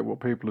back and check what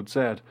people had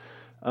said.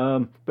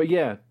 But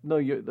yeah,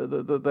 no,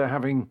 they're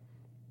having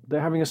a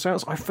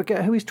séance. I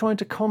forget who he's trying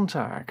to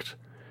contact.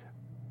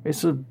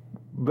 It's a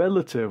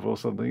relative or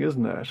something,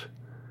 isn't it?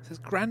 It's his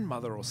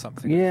grandmother or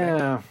something.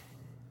 Yeah.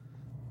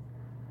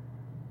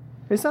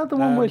 Is that the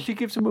one where she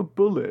gives him a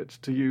bullet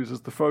to use as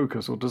the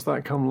focus, or does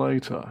that come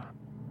later?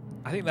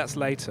 I think that's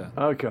later.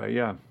 Okay,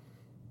 yeah.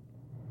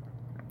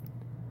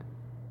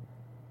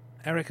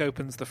 Eric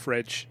opens the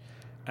fridge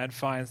and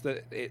finds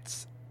that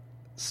it's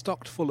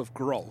stocked full of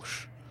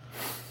Grolsch.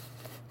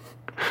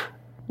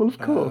 Well, of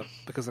course.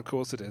 Because of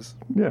course it is.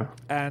 Yeah.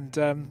 And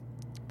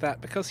that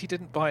because he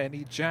didn't buy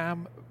any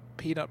jam,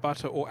 peanut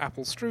butter or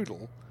apple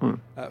strudel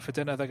for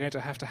dinner, they're going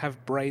to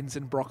have brains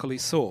in broccoli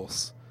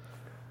sauce.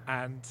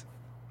 And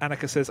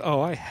Annika says,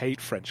 oh, I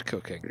hate French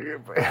cooking.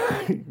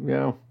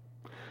 Yeah.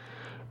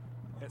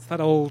 It's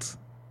that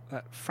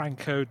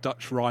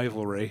Franco-Dutch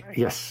rivalry.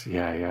 Yes,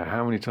 yeah.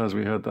 How many times have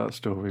we heard that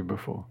story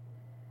before?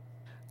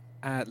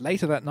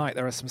 Later that night,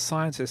 there are some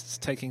scientists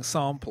taking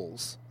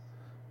samples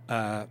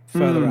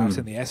further out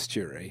in the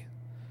estuary.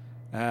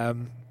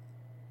 I'm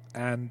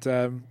trying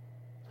to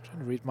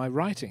read my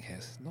writing here.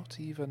 It's not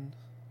even...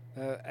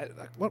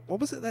 what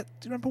was it? Do you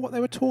remember what they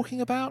were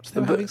talking about?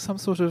 They were having some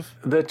sort of...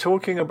 They're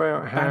talking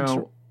about how...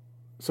 banter.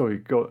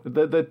 Sorry,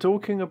 they're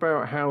talking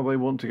about how they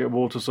want to get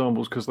water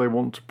samples because they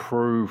want to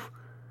prove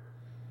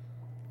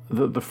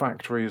that the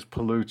factory is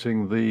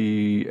polluting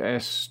the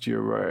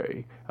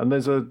estuary. And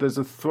there's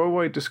a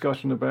throwaway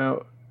discussion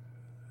about...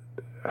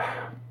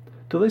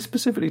 Do they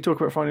specifically talk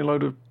about finding a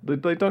load of...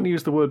 They don't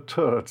use the word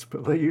turds,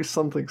 but they use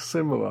something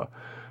similar.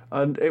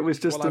 And it was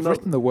just... Well, I've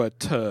written the word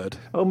turd.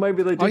 Oh,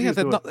 maybe they did use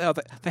the word...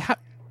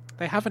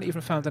 They haven't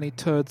even found any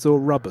turds or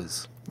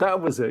rubbers. That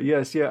was it,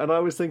 yes, yeah. And I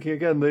was thinking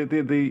again,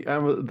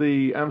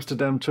 the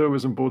Amsterdam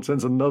Tourism Board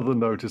sends another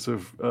notice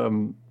of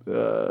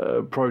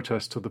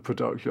protest to the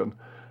production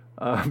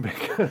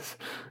because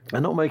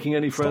they're not making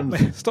any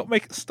friends. Stop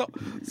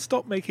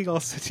making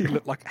our city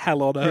look like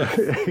hell on earth.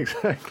 Yeah,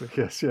 exactly.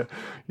 Yes, yeah.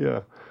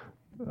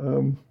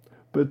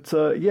 But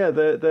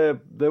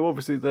they're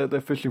obviously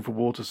they're fishing for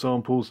water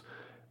samples,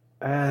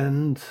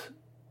 and.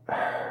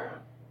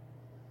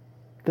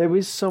 There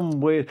is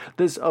some weird...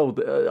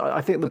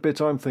 I think the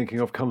bit I'm thinking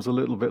of comes a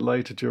little bit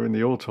later during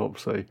the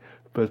autopsy,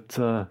 but...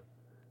 the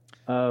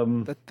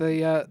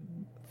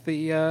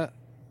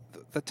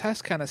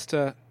test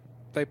canister,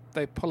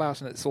 they pull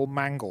out and it's all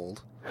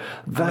mangled.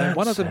 And then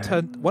one of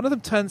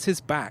them turns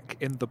his back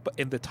in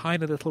the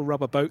tiny little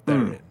rubber boat they're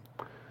in.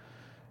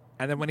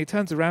 And then when he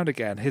turns around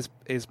again, his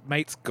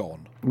mate's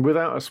gone.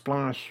 Without a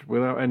splash,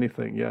 without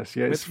anything, yes.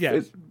 It's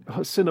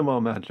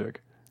cinema magic.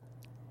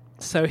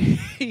 So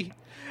he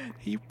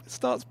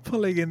starts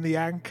pulling in the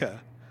anchor,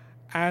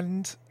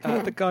 and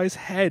the guy's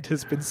head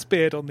has been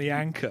speared on the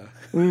anchor.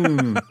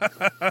 And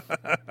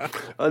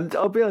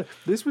I'll be honest,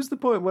 this was the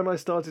point when I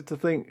started to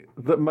think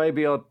that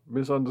maybe I'd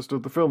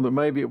misunderstood the film, that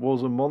maybe it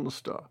was a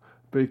monster,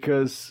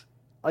 because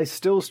I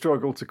still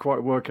struggle to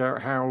quite work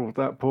out how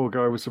that poor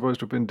guy was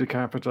supposed to have been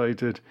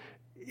decapitated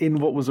in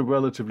what was a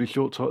relatively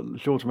short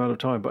amount of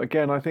time. But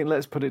again, I think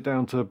let's put it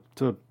down to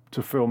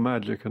film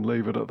magic and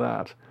leave it at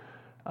that.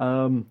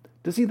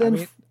 Does he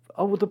then...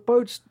 the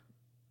boats...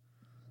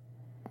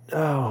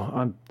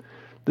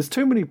 There's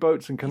too many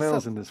boats and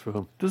canals in this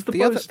film. Does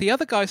the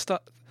other guy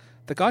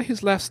the guy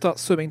who's left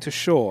starts swimming to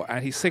shore,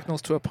 and he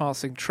signals to a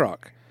passing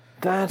truck.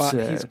 But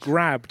he's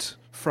grabbed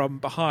from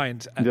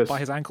behind by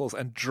his ankles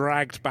and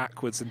dragged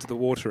backwards into the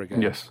water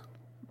again. Yes.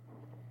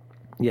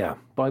 Yeah,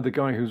 by the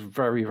guy who's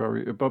very,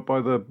 very... But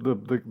by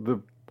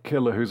the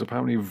killer who's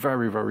apparently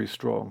very, very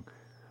strong.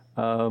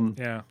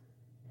 Yeah.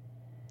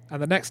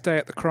 And the next day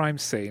at the crime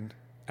scene,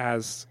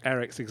 as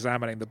Eric's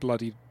examining the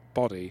bloody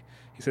body,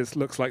 he says,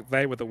 looks like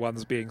they were the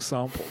ones being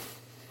sampled.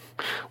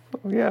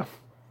 Yeah.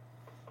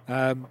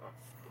 There's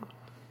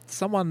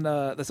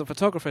a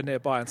photographer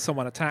nearby and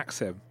someone attacks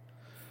him.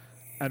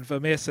 And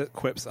Vermeer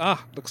quips,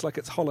 looks like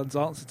it's Holland's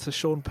answer to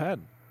Sean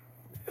Penn.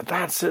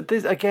 That's it.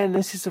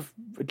 This is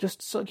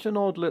just such an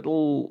odd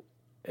little...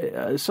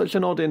 such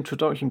an odd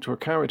introduction to a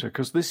character,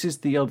 because this is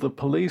the other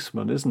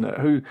policeman, isn't it?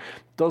 Who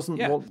doesn't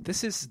want...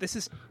 This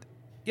is...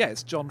 Yeah,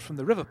 it's John from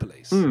the River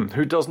Police.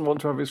 Who doesn't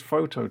want to have his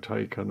photo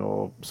taken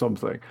or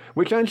something.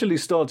 Which actually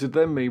started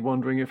then me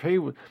wondering if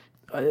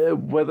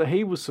whether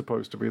he was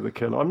supposed to be the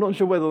killer. I'm not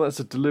sure whether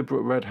that's a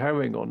deliberate red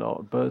herring or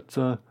not, but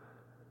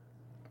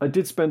I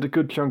did spend a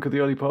good chunk of the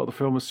early part of the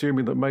film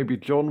assuming that maybe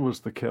John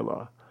was the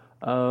killer.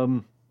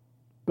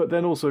 But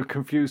then also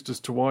confused as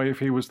to why, if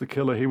he was the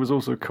killer, he was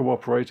also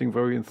cooperating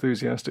very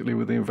enthusiastically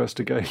with the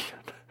investigation.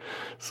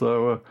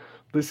 So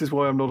this is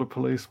why I'm not a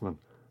policeman.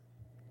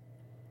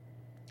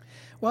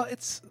 Well,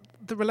 it's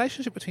the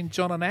relationship between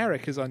John and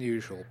Eric is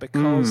unusual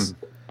because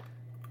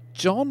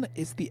John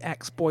is the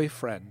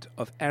ex-boyfriend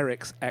of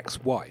Eric's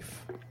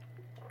ex-wife.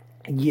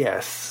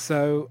 Yes.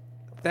 So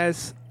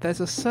there's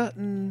a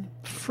certain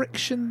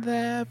friction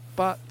there,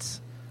 but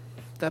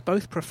they're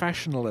both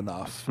professional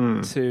enough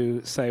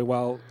to say,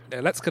 well,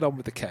 let's get on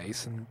with the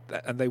case, and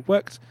they're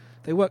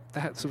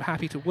sort of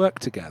happy to work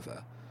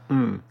together.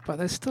 But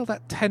there's still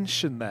that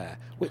tension there,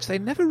 which they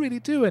never really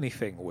do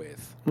anything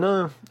with.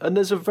 No, and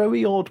there's a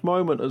very odd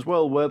moment as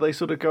well where they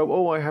sort of go,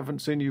 oh, I haven't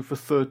seen you for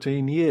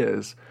 13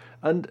 years.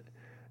 And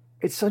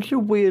it's such a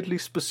weirdly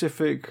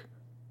specific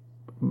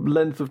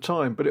length of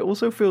time, but it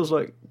also feels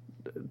like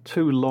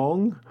too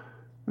long.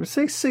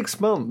 Say 6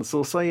 months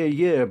or say a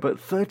year, but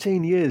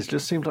 13 years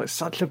just seems like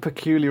such a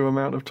peculiar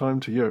amount of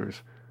time to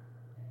use.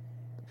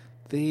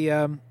 They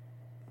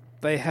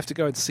have to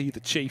go and see the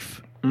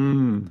chief,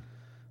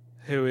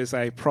 who is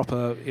a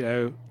proper,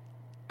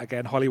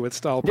 again,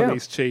 Hollywood-style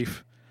police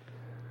chief.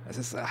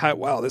 This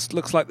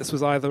looks like this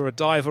was either a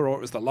diver or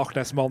it was the Loch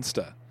Ness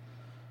Monster.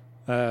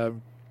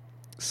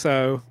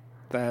 So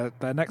their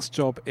next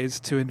job is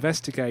to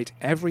investigate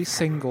every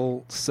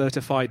single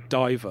certified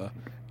diver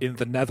in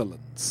the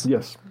Netherlands.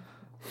 Yes.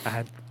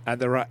 And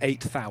there are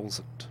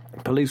 8,000.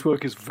 Police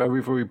work is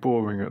very, very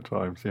boring at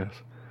times, yes.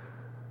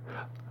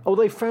 Oh,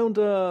 they found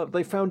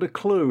a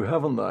clue,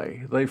 haven't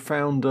they? They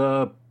found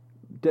a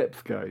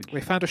depth gauge.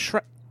 They found a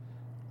shred,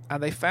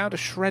 and they found a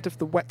shred of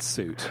the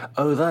wetsuit.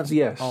 Oh, that's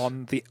yes.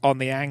 On the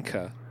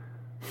anchor,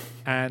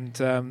 and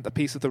the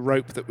piece of the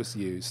rope that was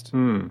used.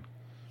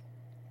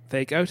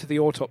 They go to the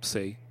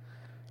autopsy,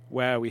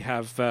 where we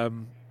have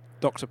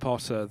Dr.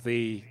 Potter,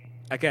 the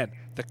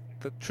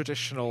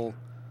traditional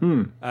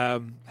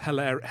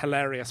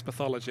hilarious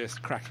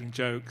pathologist, cracking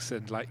jokes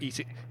and like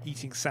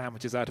eating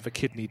sandwiches out of a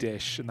kidney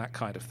dish and that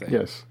kind of thing.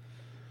 Yes.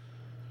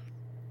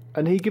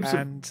 And he gives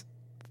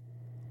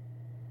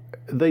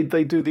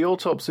They do the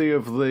autopsy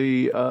of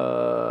the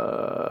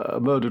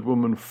murdered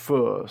woman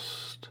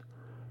first,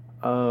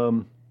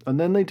 and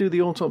then they do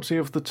the autopsy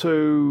of the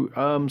two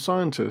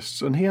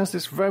scientists. And he has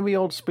this very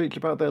odd speech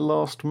about their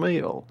last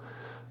meal,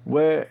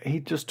 where he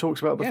just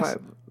talks about the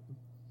fact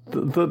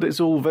that it's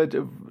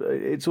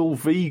all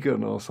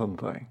vegan or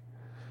something.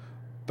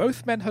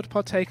 Both men had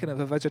partaken of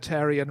a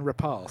vegetarian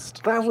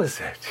repast. That was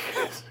it.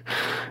 Yes.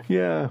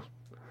 Yeah.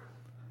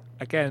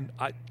 Again,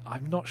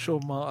 I'm not sure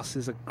Mars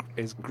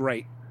is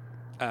great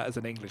as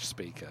an English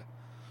speaker,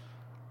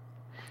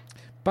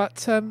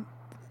 but in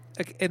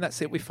that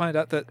scene we find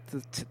out that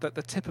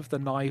the tip of the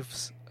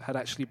knives had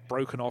actually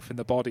broken off in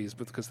the bodies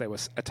because they were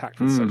attacked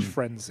with such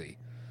frenzy.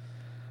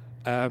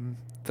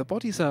 The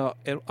bodies are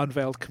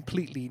unveiled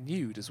completely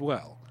nude as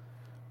well,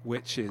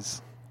 which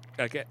is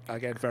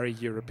again very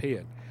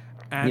European.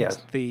 And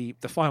the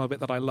final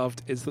bit that I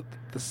loved is that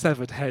the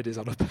severed head is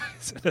on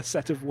a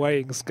set of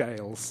weighing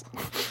scales.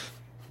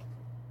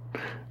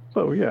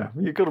 Well, yeah,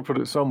 you've got to put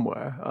it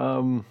somewhere.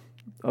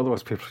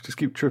 Otherwise, people just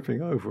keep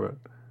tripping over it.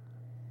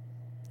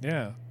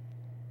 Yeah.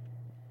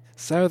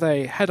 So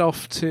they head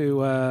off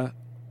to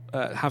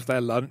have their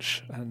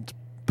lunch and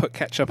put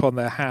ketchup on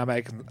their ham,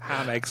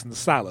 eggs, and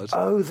salad.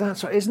 Oh,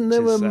 that's right. Isn't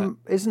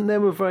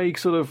there a very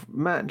sort of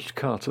matched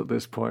cut at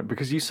this point?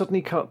 Because you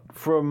suddenly cut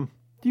from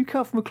a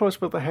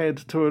close-up of the head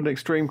to an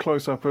extreme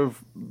close-up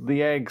of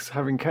the eggs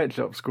having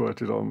ketchup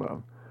squirted on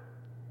them.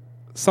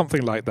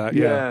 Something like that,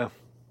 yeah.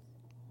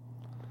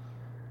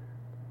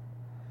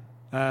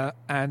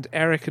 And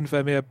Eric and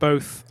Vermeer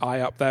both eye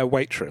up their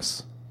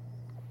waitress.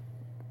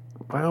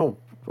 Well,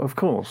 of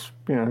course,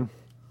 yeah.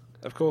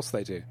 Of course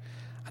they do.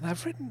 And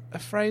I've written a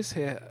phrase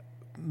here,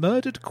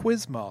 murdered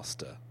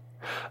quizmaster.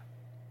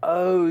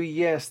 Oh,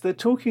 yes, they're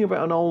talking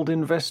about an old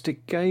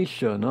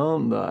investigation,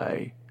 aren't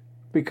they?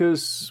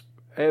 Because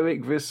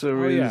Eric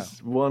Visser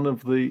is one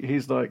of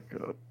he's like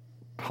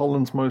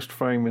Holland's most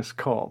famous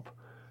cop.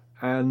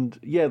 And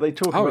they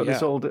talk about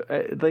this old.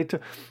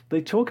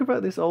 They talk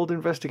about this old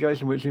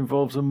investigation which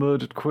involves a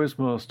murdered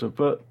quizmaster,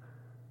 but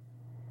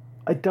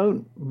I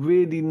don't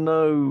really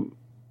know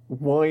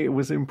why it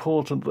was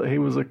important that he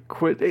was a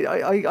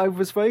I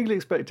was vaguely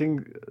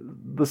expecting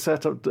the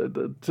setup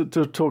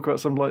to talk about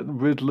some like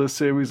Riddler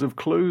series of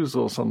clues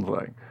or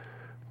something,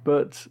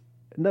 but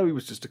no, he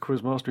was just a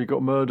quizmaster. He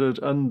got murdered,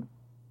 and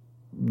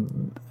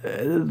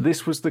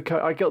this was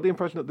the. I got the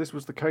impression that this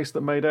was the case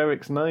that made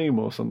Eric's name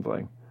or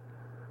something.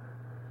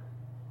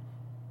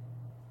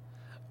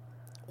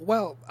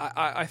 Well,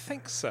 I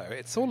think so.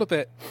 It's all a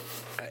bit...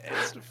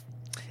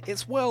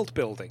 It's world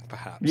building,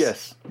 perhaps.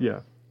 Yes,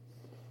 yeah.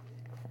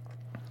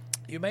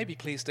 You may be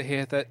pleased to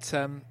hear that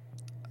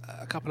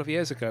a couple of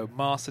years ago,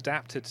 Mars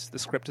adapted the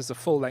script as a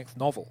full-length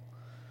novel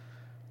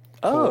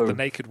called The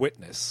Naked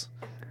Witness,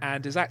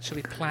 and is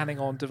actually planning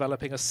on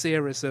developing a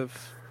series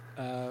of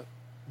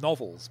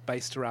novels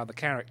based around the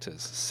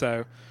characters.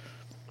 So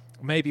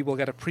maybe we'll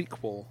get a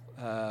prequel.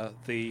 I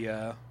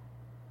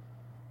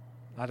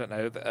don't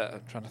know.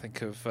 I'm trying to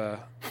think of a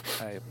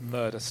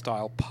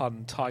murder-style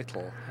pun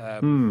title.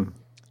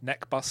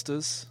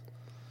 Neckbusters.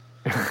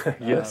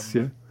 Yes,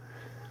 yeah.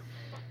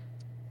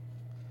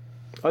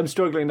 I'm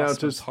struggling now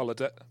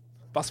to...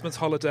 Busman's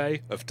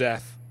Holiday of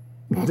Death.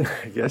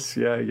 Yes,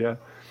 yeah.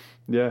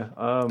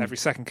 Every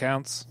second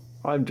counts.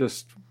 I'm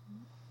just...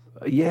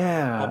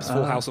 Yeah. Bob's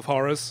Full House of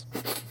Horrors.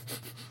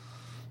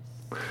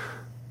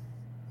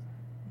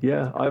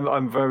 Yeah,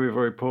 I'm very,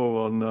 very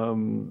poor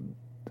on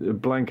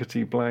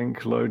blankety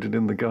blank loaded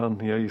in the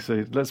gun. Yeah, you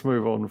see. Let's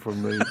move on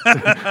from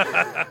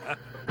the...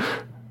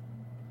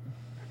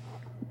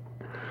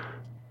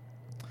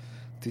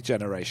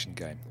 Degeneration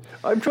game.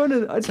 I'm trying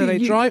to... So they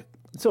drive...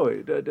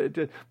 Sorry,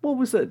 what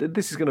was that?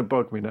 This is going to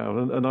bug me now,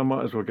 and I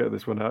might as well get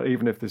this one out,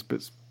 even if this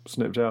bit's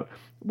snipped out.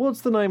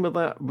 What's the name of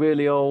that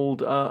really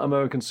old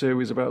American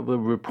series about the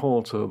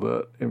reporter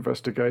that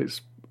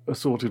investigates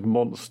assorted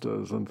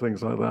monsters and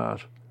things like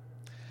that?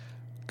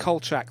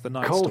 Kolchak, the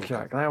Night Stalker.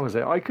 Kolchak, that was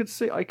it. I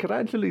could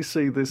actually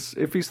see this,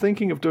 if he's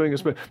thinking of doing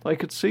I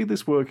could see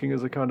this working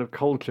as a kind of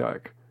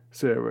Kolchak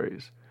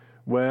series,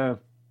 where...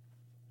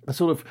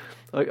 sort of,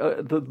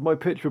 my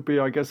pitch would be,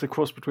 I guess, a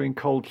cross between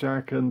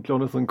Kolchak and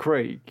Jonathan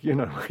Craig. You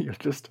know, you're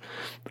just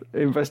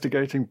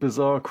investigating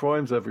bizarre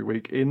crimes every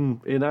week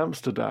in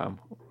Amsterdam.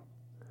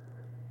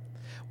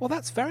 Well,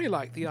 that's very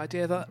like the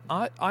idea that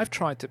I've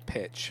tried to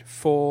pitch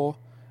for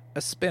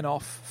a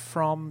spin-off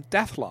from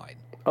Deathline.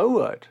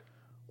 Oh, right.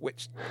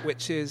 Which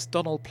is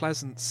Donald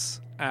Pleasance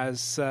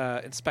as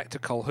Inspector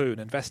Colquhoun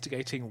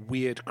investigating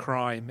weird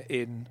crime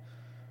in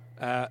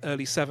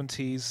early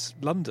 70s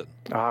London.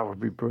 It would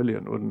be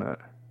brilliant, wouldn't it?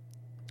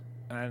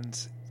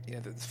 And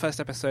the first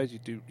episode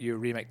you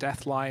remake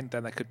Deathline,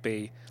 then there could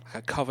be like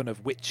a coven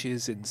of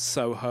witches in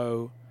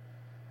Soho.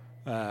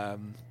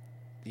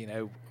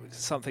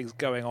 Something's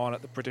going on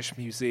at the British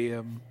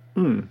Museum.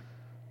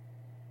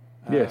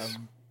 Yes.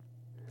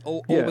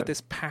 All with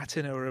this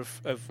patina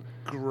of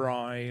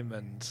grime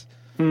and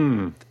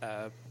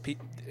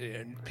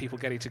people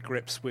getting to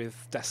grips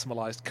with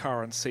decimalised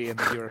currency in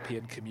the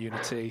European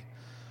community.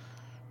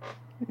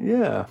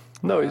 Yeah.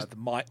 No, it's...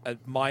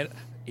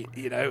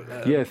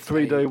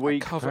 3-day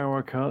week,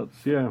 power cuts,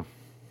 yeah.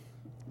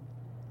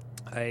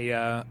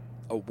 A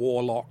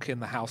warlock in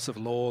the House of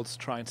Lords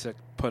trying to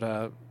put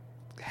a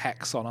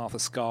hex on Arthur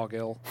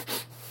Scargill.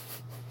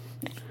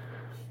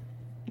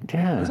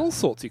 Yeah. There's all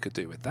sorts you could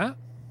do with that.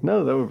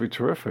 No, that would be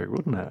terrific,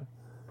 wouldn't it?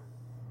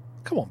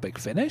 Come on, Big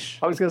Finish.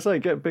 I was going to say,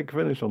 get Big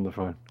Finish on the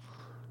phone.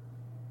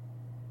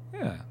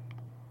 Yeah.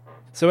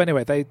 So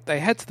anyway, they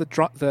head to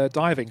the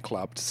diving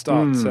club to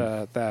start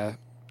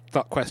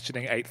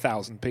questioning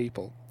 8,000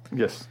 people.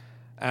 Yes.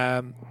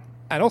 And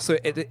also,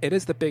 it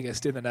is the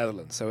biggest in the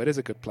Netherlands, so it is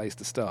a good place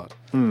to start.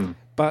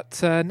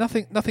 But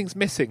nothing's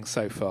missing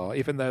so far,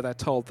 even though they're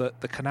told that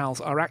the canals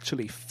are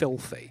actually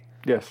filthy.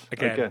 Yes.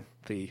 Again.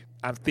 The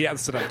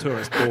Amsterdam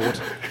Tourist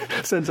Board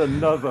sends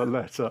another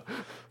letter.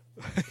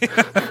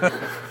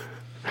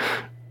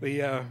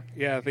 The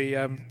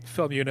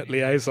film unit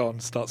liaison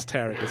starts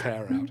tearing his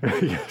hair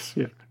out. Yes,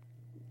 yeah.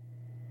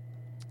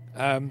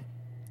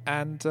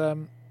 And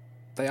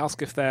they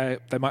ask if there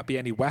might be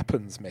any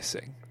weapons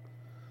missing,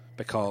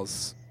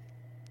 because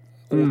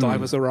all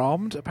divers are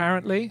armed,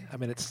 apparently. I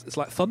mean, it's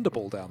like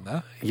Thunderball down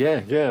there. Yeah.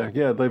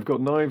 They've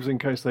got knives in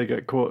case they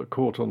get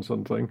caught on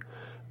something.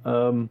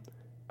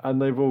 And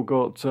they've all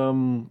got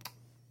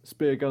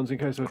spear guns in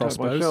case they're attacked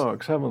by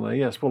sharks, haven't they?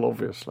 Yes, well,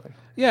 obviously.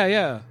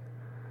 Yeah.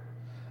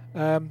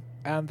 And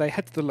they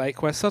head to the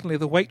lake, where suddenly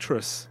the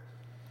waitress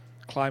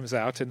climbs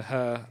out in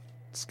her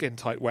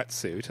skin-tight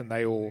wetsuit, and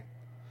they all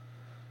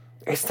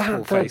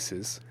pull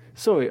faces.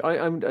 Sorry,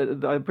 I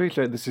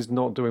appreciate this is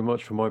not doing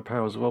much for my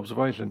powers of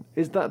observation.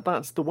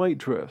 That's the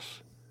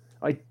waitress?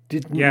 I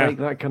didn't make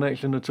that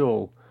connection at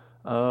all.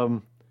 I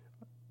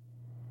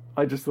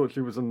just thought she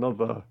was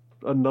another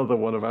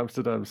one of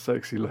Amsterdam's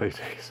sexy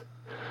ladies.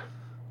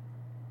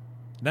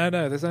 No,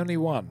 there's only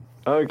one.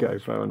 Okay,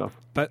 fair enough.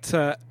 But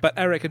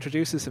Eric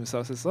introduces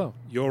himself and says, "Oh,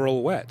 you're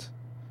all wet,"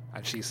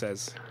 and she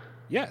says,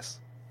 "Yes."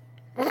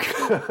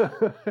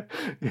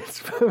 It's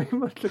very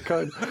much a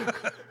kind of...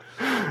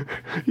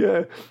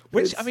 Yeah.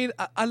 Which, I mean,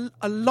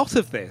 a lot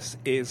of this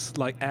is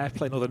like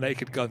Airplane or The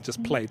Naked Gun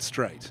just played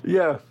straight.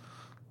 Yeah.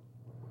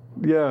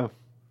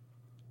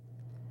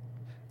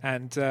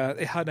 And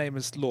her name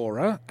is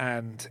Laura,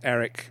 and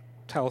Eric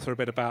tells her a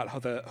bit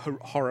about the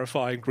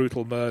horrifying,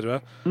 brutal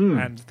murder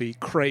and the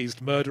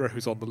crazed murderer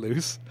who's on the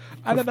loose,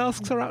 and then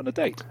asks her out on a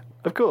date.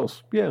 Of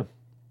course, yeah.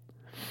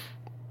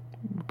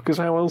 Because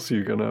how else are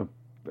you gonna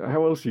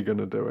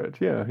do it?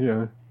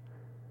 Yeah.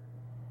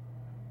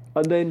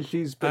 And then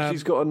she's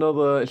got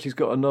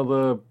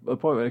another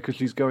appointment because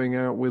she's going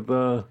out with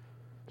her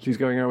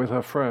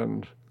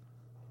friend.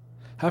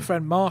 Her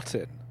friend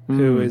Martin,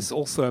 who is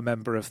also a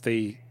member of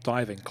the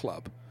diving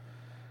club.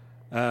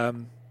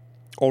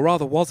 Or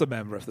rather was a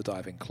member of the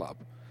diving club.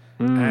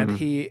 And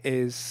he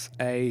is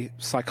a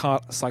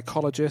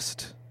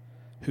psychologist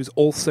who's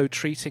also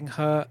treating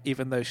her,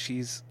 even though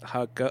she's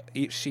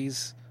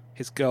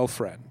his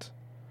girlfriend.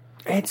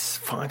 It's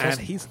fine.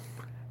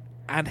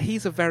 And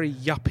he's a very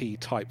yuppie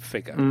type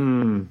figure.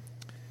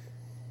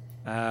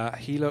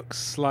 He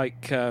looks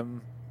like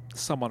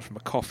someone from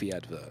a coffee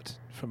advert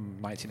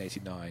from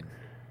 1989.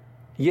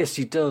 Yes,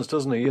 he does,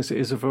 doesn't he? Yes, it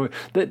is a very.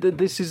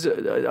 This is.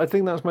 I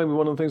think that's maybe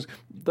one of the things.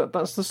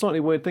 That's the slightly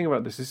weird thing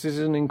about this. This is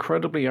an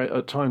incredibly,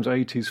 at times,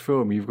 80s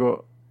film. You've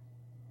got.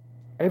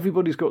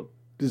 Everybody's got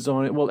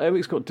design. Well,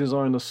 Eric's got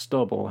designer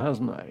stubble,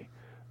 hasn't he?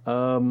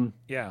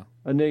 Yeah.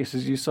 And yes,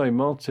 as you say,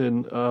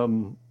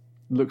 Martin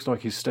looks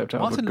like he's stepped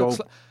out of a gold.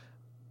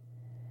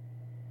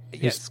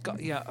 Yes,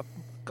 a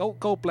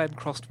gold blend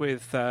crossed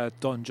with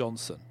Don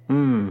Johnson.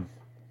 I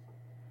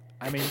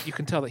mean, you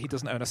can tell that he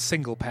doesn't own a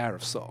single pair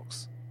of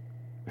socks.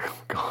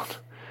 Oh, God.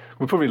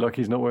 We're probably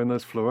lucky he's not wearing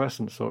those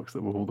fluorescent socks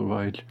that were all the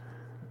rage.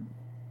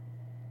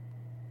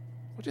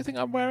 What do you think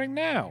I'm wearing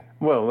now?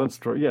 Well, that's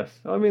true, yes.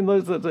 I mean,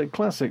 the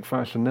classic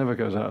fashion never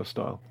goes out of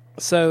style.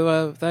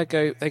 So they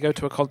go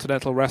to a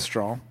continental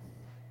restaurant.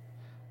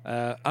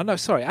 At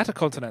a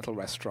continental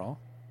restaurant.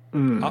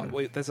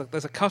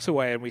 There's a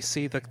cutaway, and we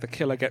see the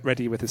killer get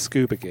ready with his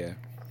scuba gear.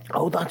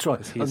 Oh, that's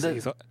right.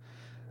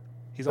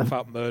 He's off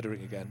out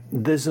murdering again.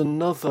 There's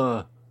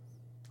another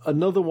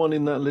one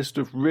in that list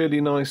of really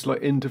nice,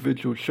 like,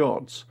 individual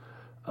shots.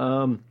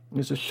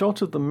 There's a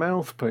shot of the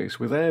mouthpiece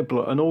with air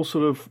blow, and all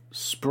sort of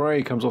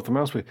spray comes off the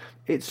mouthpiece.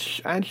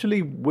 It's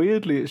actually,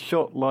 weirdly, it's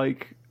shot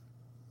like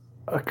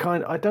a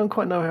kind. I don't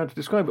quite know how to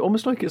describe it.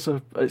 Almost like it's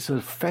a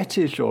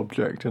fetish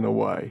object in a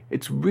way.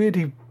 It's a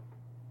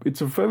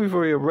very,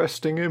 very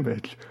arresting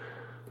image.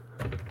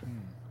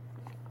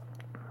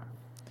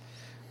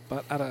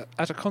 But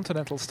at a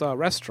continental star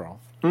restaurant,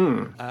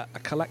 a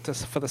collector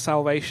for the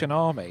Salvation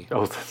Army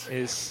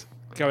is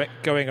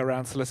going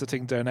around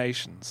soliciting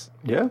donations.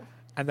 Yeah.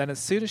 And then as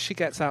soon as she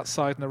gets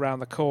outside and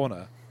around the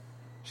corner,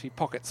 she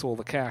pockets all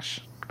the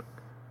cash.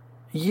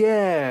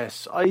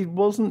 Yes, I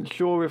wasn't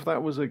sure if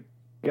that was a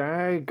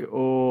gag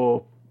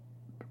or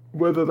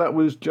whether that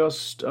was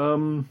just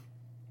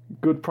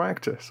good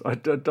practice. I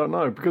don't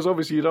know, because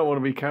obviously you don't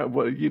want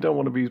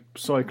to be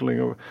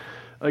cycling.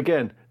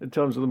 Again, in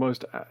terms of the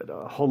most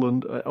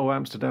Holland or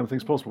Amsterdam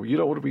things possible, you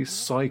don't want to be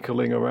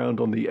cycling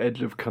around on the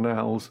edge of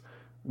canals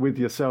with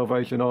your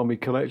Salvation Army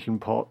collection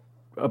pot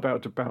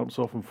about to bounce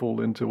off and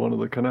fall into one of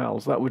the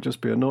canals. That would just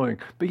be annoying.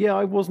 But yeah,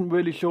 I wasn't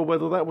really sure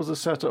whether that was a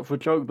setup for a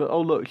joke that,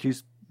 oh look,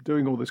 she's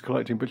doing all this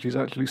collecting, but she's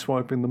actually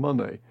swiping the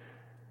money.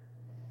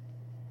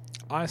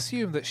 I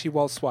assume that she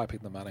was swiping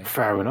the money.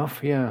 Fair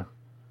enough, yeah.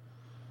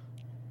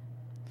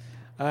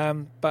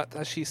 But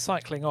as she's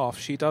cycling off,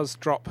 she does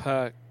drop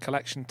her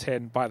collection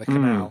tin by the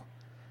canal.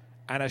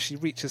 And as she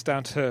reaches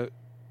down to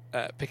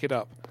pick it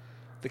up,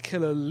 the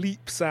killer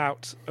leaps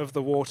out of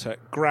the water,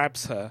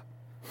 grabs her,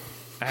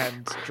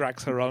 and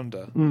drags her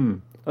under.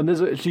 And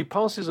she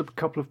passes a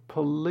couple of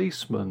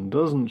policemen,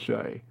 doesn't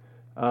she?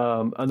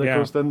 And of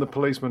course, then the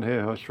policemen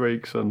hear her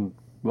shrieks and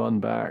run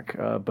back,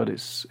 but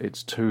it's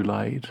too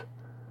late.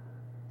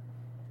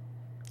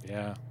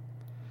 Yeah.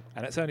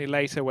 And it's only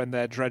later, when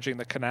they're dredging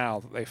the canal,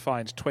 that they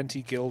find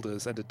 20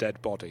 guilders and a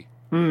dead body.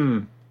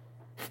 Eric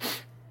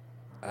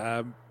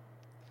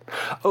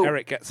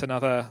gets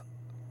another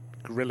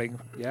grilling,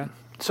 yeah?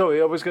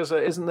 Sorry, I was going to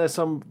say, isn't there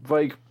some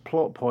vague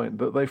plot point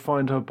that they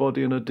find her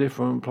body in a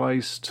different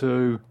place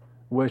to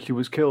where she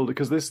was killed?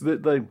 Because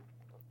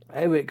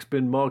Eric's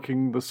been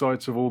marking the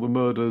sites of all the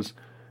murders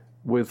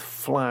with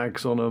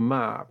flags on a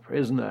map,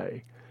 isn't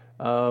he?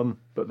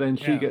 But then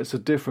she gets a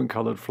different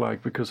coloured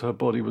flag because her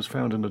body was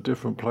found in a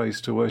different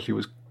place to where she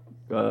was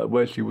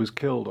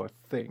killed, I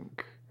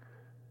think.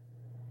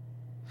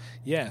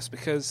 Yes,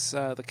 because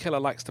the killer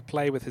likes to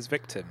play with his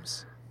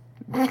victims.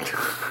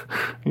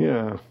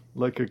 Yeah,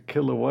 like a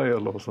killer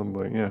whale or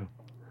something, yeah.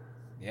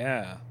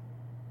 Yeah.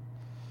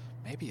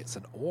 Maybe it's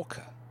an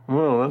orca.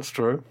 Well, that's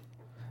true.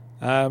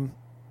 They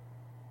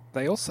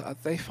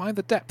find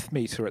the depth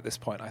meter at this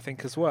point, I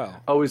think, as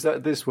well. Oh, is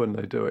that this when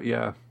they do it?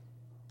 Yeah.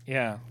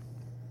 Yeah.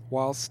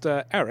 Whilst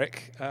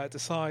Eric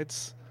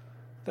decides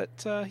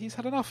that he's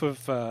had enough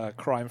of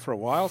crime for a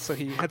while, so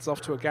he heads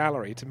off to a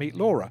gallery to meet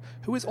Laura,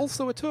 who is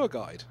also a tour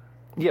guide.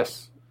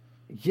 Yes.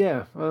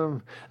 Yeah.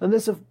 And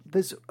there's a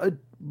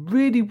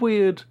really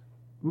weird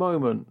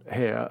moment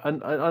here,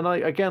 and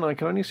I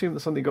can only assume that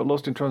something got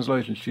lost in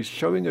translation. She's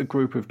showing a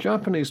group of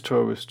Japanese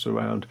tourists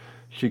around.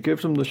 She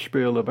gives them the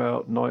spiel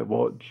about Night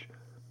Watch,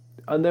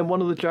 and then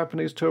one of the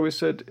Japanese tourists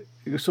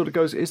sort of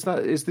goes, "Is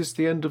this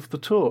the end of the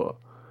tour?"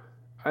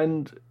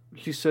 And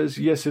she says,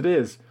 "Yes, it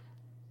is."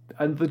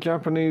 And the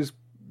Japanese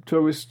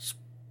tourists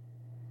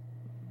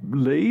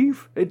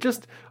leave.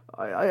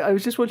 I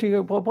was just watching.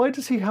 Why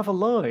does he have a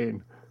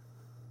line?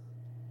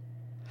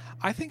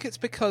 I think it's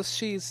because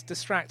she's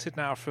distracted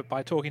now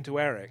by talking to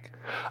Eric.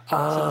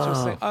 So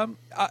she'll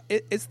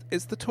say,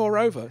 is the tour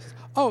over?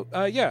 Oh,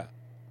 yeah.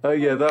 Oh,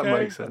 yeah, that okay.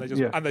 makes sense.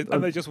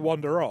 And they just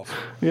wander off.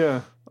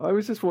 Yeah. I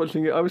was just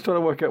watching it. I was trying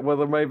to work out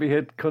whether maybe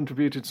he'd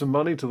contributed some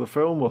money to the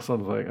film or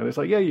something. And it's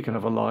like, yeah, you can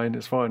have a line.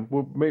 It's fine.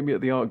 We'll meet me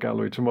at the art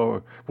gallery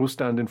tomorrow. We'll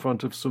stand in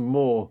front of some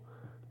more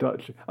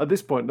Dutch. At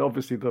this point,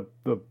 obviously, the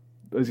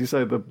as you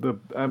say, the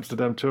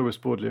Amsterdam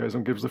Tourist Board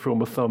liaison gives the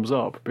film a thumbs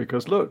up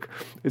because look,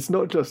 it's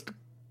not just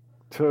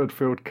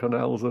turd-filled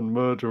canals and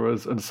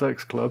murderers and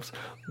sex clubs.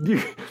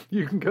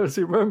 You can go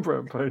see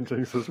Rembrandt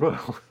paintings as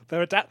well.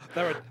 There are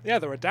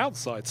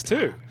downsides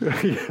too.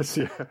 Yes,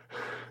 yeah.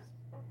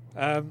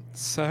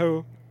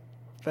 So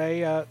they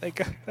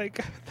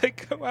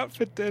go out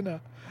for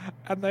dinner,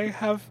 and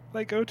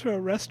they go to a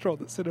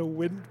restaurant that's in a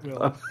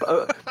windmill.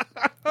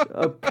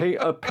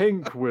 A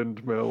pink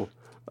windmill.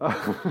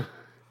 I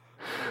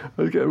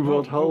was getting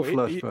Rod Hull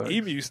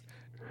flashbacks.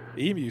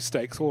 Emu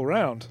steaks all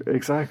round.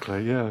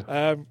 Exactly,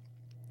 yeah.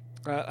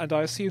 And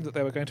I assumed that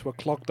they were going to a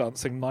clog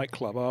dancing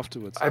nightclub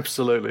afterwards.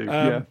 Absolutely,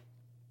 yeah.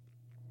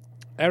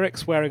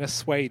 Eric's wearing a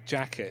suede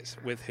jacket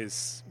with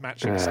his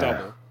matching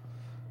stubble.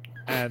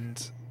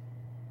 And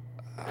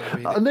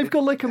they've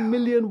got like a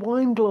million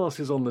wine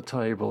glasses on the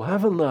table,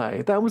 haven't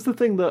they? That was the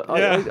thing that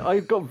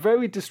I got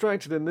very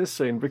distracted in this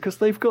scene because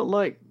they've got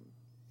like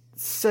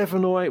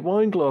 7 or 8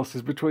 wine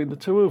glasses between the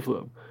two of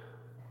them.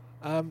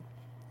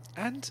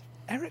 And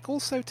Eric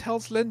also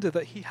tells Linda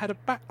that he had a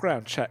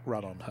background check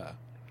run on her.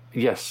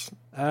 Yes.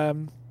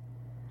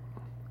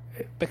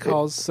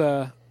 Because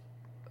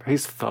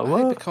he's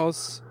thorough.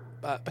 Because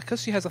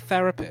she has a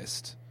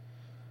therapist.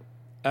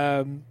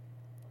 And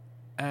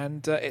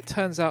it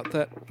turns out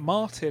that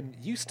Martin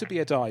used to be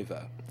a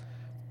diver,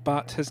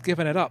 but has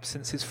given it up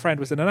since his friend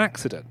was in an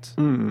accident.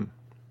 Mm.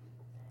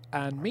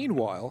 And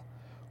meanwhile,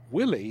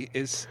 Willie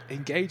is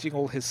engaging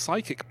all his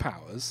psychic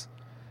powers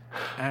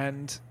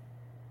and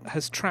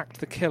has tracked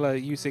the killer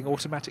using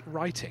automatic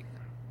writing.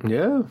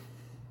 Yeah.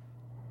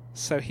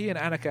 So he and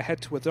Annika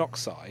head to a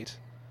dockside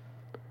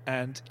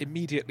and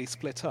immediately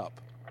split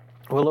up.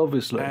 Well,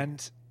 obviously.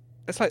 And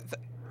it's like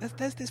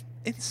there's this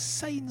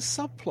insane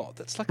subplot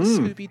that's like a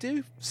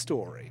Scooby-Doo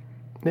story.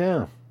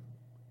 Yeah.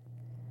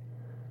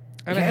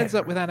 And it ends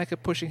up with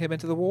Annika pushing him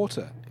into the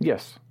water.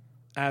 Yes.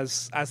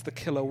 As the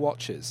killer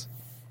watches.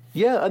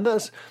 Yeah, and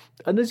as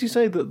you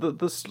say,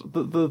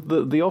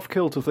 the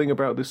off-kilter thing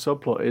about this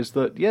subplot is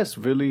that yes,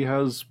 Willy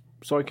has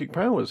psychic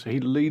powers. He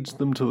leads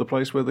them to the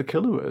place where the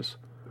killer is.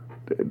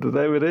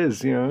 There it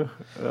is, you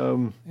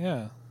know.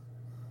 Yeah.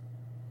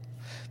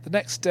 The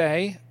next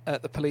day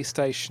at the police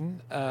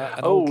station,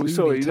 I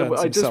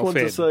just want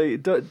to say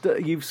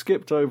you've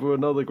skipped over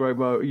another great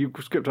moment. You've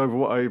skipped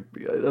over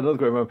another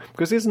great moment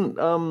because isn't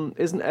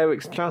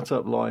Eric's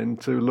chat-up line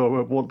to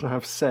Laura want to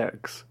have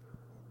sex?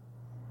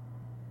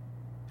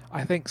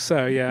 I think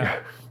so.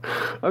 Yeah.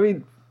 I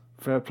mean,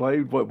 fair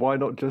play. Why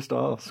not just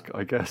ask?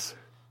 I guess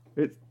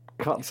it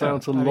cuts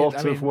out a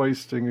lot of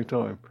wasting your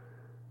time.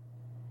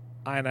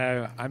 I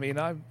know. I mean,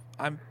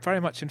 I'm very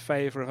much in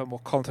favour of a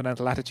more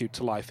continental attitude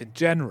to life in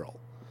general.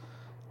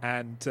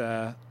 And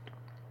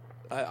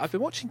I've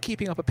been watching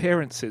Keeping Up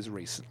Appearances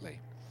recently.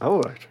 Oh,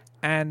 right.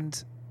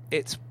 And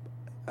it's...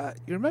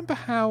 you remember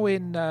how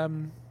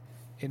in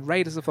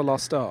Raiders of the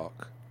Lost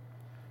Ark,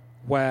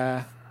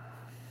 where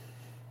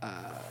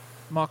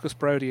Marcus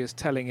Brody is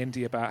telling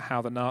Indy about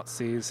how the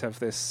Nazis have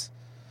this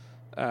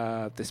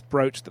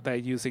brooch that they're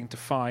using to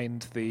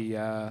find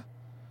the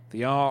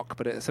Ark,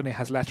 but it only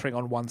has lettering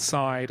on one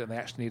side, and they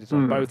actually need it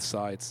on both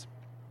sides.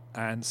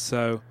 And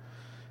so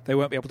they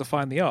won't be able to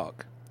find the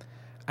Ark.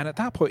 And at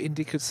that point,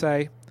 Indy could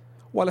say,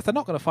 well, if they're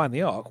not going to find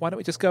the Ark, why don't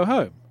we just go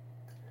home?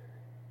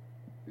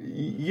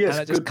 Yes.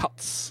 And it just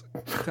cuts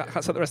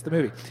out the rest of the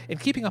movie. In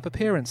Keeping Up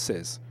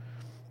Appearances,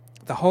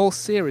 the whole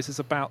series is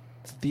about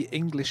the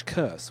English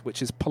curse,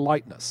 which is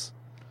politeness.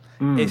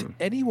 If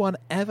anyone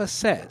ever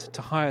said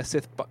to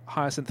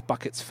Hyacinth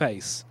Bucket's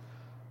face,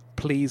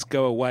 please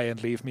go away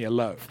and leave me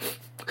alone,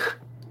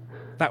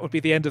 that would be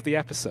the end of the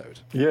episode.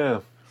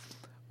 Yeah.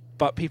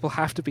 But people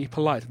have to be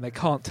polite, and they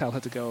can't tell her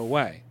to go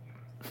away.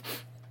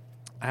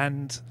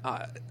 And,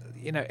 I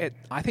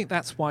think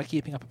that's why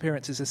Keeping Up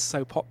Appearances is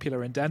so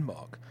popular in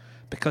Denmark,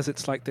 because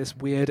it's like this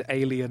weird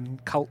alien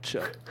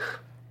culture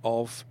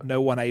of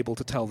no one able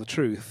to tell the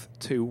truth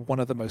to one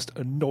of the most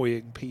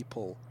annoying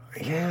people.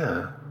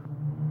 Yeah.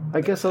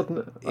 I guess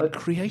in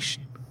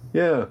creation.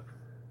 Yeah.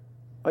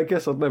 I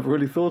guess I'd never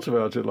really thought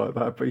about it like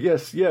that, but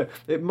yes, yeah,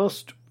 it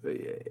must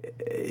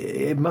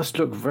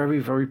look very,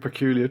 very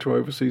peculiar to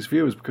overseas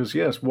viewers because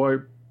yes, why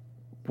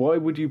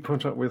would you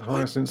put up with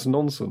Hyacinth's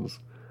nonsense?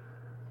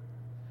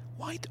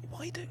 Why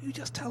don't you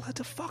just tell her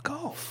to fuck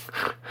off?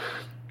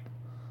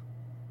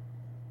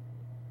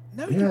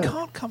 No, you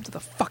can't come to the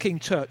fucking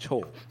church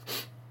hall.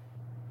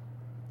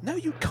 No,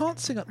 you can't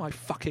sing at my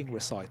fucking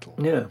recital.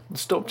 Yeah,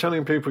 stop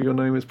telling people your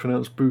name is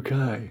pronounced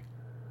bouquet.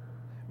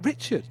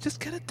 Richard,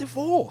 just get a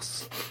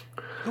divorce.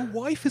 Your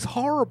wife is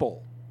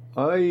horrible.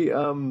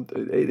 On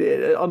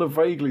a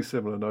vaguely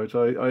similar note,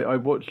 I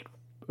watched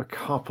a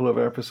couple of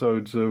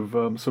episodes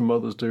of Some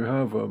Mothers Do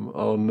Have Them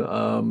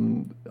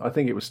on, I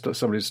think it was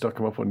somebody stuck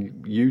them up on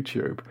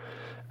YouTube,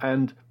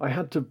 and I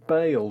had to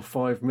bail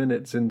 5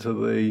 minutes into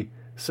the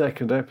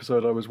second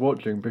episode I was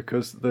watching,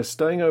 because they're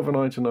staying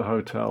overnight in a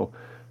hotel,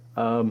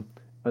 and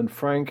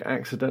Frank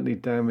accidentally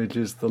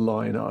damages the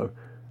lino,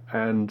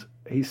 and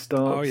he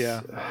starts.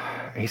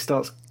 He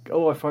starts.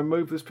 Oh, if I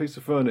move this piece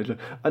of furniture,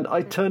 and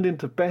I turned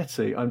into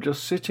Betty. I'm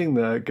just sitting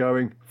there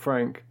going,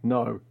 Frank,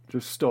 no,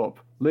 just stop,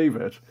 leave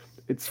it.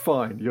 It's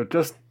fine. You're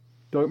just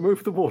don't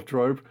move the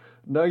wardrobe.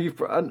 No,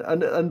 you've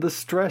and the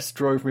stress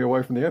drove me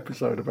away from the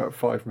episode about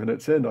 5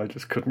 minutes in. I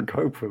just couldn't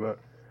cope with it.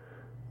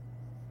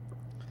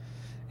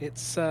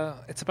 It's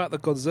about the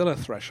Godzilla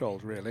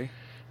threshold, really,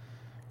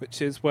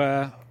 which is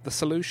where the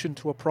solution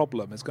to a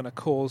problem is going to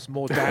cause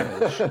more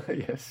damage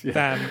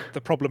than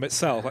the problem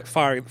itself, like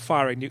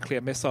firing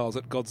nuclear missiles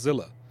at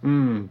Godzilla.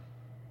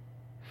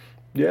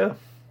 Yeah.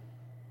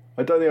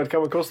 I don't think I'd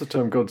come across the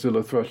term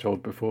Godzilla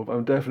threshold before, but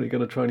I'm definitely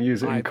going to try and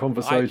use it in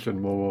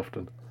conversation more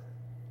often.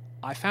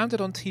 I found it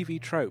on TV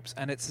Tropes,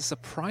 and it's a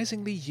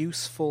surprisingly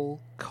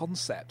useful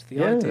concept.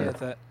 The idea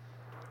that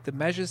the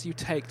measures you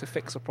take to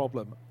fix a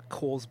problem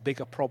cause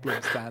bigger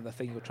problems than the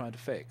thing you're trying to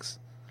fix.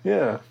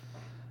 Yeah.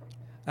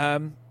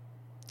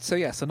 So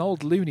yes, an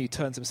old loony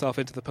turns himself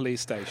into the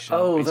police station.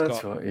 Oh,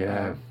 that's right.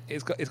 Yeah.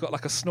 He's got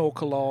like a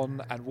snorkel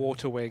on and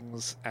water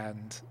wings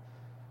and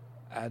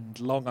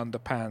long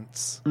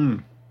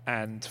underpants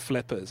and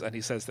flippers, and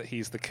he says that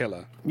he's the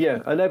killer. Yeah,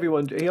 and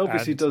everyone. He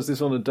obviously does this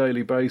on a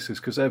daily basis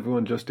because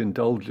everyone just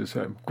indulges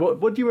him.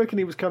 What do you reckon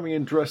he was coming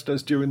in dressed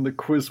as during the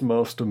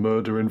Quizmaster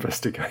murder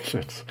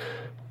investigations?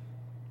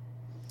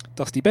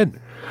 Dusty Bin.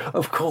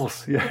 Of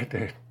course, yeah, he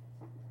did.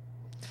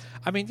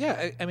 I mean,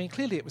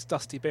 clearly it was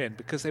Dusty Bin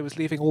because they was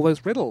leaving all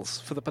those riddles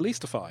for the police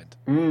to find.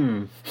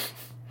 And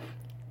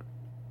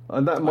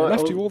that might I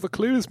left you all the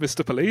clues,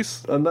 Mr.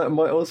 Police. And that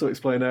might also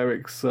explain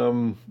Eric's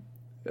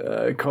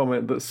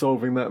comment that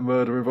solving that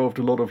murder involved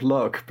a lot of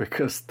luck,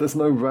 because there's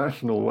no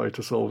rational way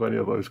to solve any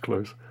of those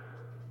clues.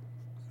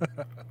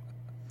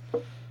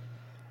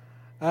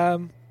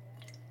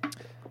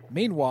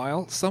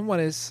 Meanwhile, someone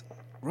is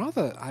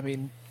rather... I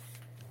mean,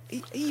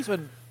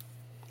 even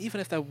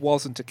if there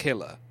wasn't a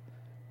killer,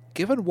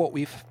 given what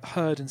we've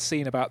heard and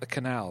seen about the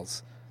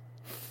canals,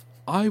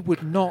 I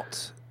would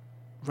not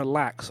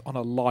relax on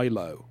a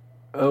lilo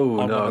on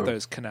one of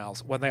those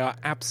canals when they are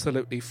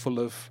absolutely full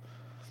of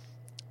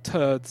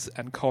turds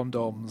and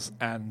condoms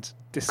and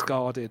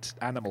discarded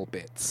animal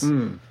bits.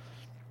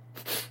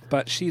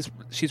 But she's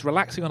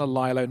relaxing on a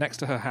lilo next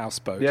to her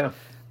houseboat. Yeah.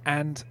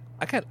 And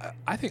again,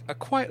 I think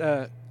quite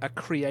a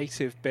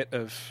creative bit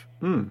of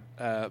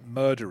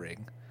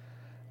murdering.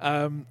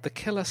 The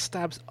killer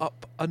stabs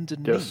up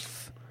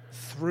underneath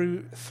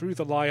through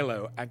the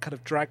lilo and kind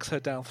of drags her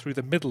down through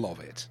the middle of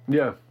it.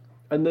 Yeah.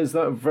 And there's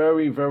that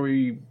very,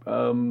 very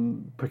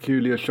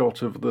peculiar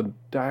shot of the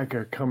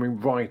dagger coming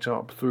right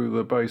up through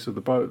the base of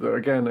the boat. That,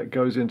 again, it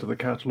goes into the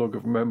catalogue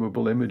of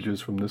memorable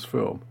images from this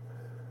film.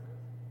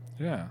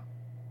 Yeah.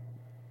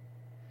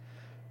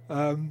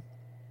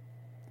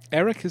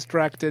 Eric is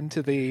dragged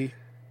into the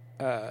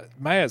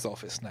mayor's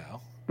office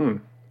now.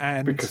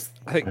 And because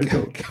I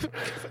think,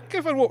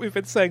 given what we've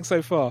been saying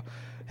so far,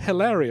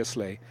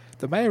 hilariously,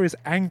 the mayor is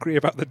angry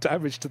about the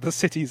damage to the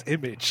city's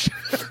image.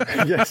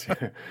 Yes.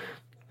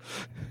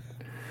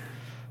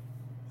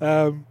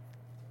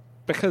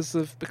 Because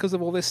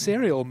of all this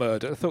serial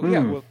murder. I thought,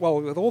 well,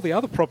 with all the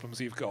other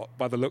problems you've got,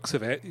 by the looks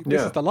of it,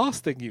 this is the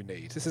last thing you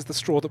need. This is the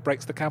straw that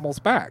breaks the camel's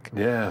back.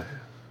 Yeah.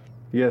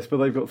 Yes, but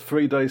they've got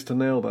 3 days to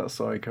nail that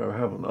psycho,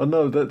 haven't they? Oh,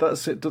 no,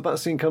 that's it. That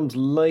scene comes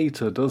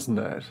later, doesn't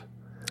it?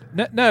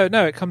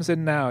 No, it comes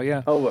in now,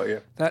 yeah. Oh, well, yeah.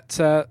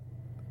 They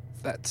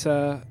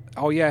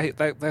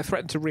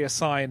threatened to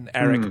reassign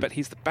Eric, but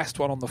he's the best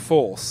one on the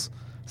force,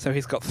 so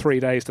he's got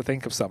 3 days to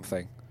think of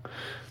something.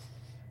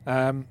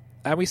 And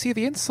we see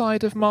the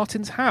inside of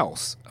Martin's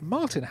house.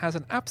 Martin has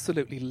an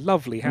absolutely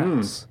lovely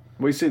house.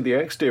 We see the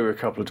exterior a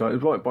couple of times.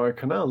 It's right by a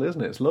canal,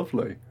 isn't it? It's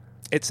lovely.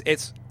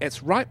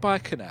 It's right by a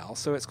canal,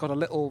 so it's got a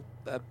little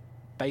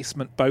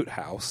basement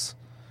boathouse,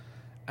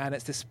 and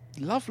it's this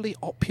lovely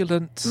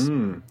opulent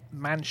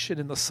mansion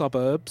in the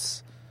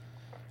suburbs,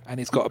 and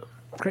he's got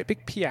a great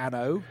big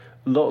piano.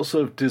 Lots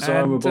of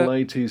desirable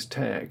 80s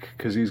tech,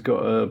 because he's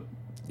got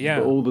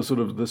all the sort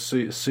of the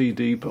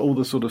CD, all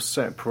the sort of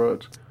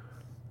separate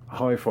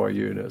hi-fi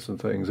units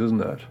and things,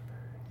 isn't it?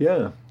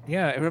 Yeah.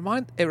 Yeah, it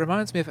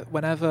reminds me of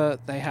whenever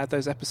they had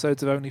those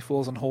episodes of Only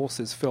Fools and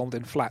Horses filmed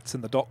in flats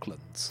in the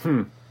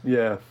Docklands.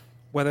 Yeah.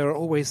 Where there are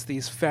always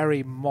these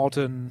very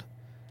modern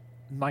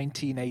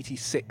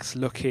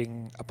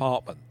 1986-looking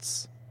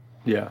apartments.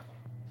 Yeah.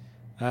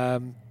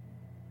 The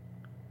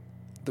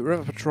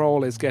River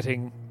Patrol is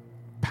getting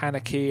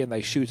panicky and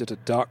they shoot at a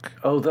duck.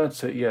 Oh,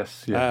 that's it,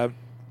 yes. Yeah.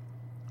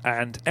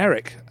 And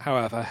Eric,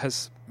 however,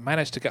 has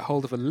managed to get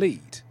hold of a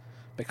lead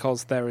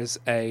because there is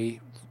a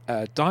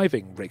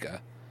diving rigger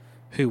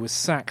who was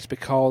sacked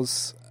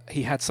because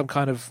he had some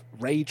kind of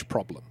rage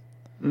problem.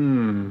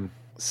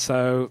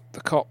 So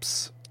the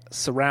cops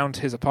surround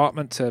his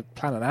apartment to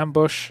plan an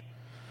ambush,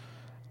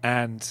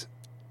 and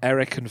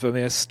Eric and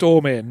Vermeer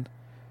storm in,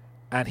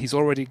 and he's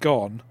already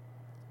gone,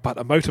 but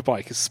a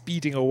motorbike is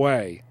speeding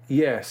away.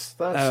 Yes,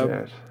 that's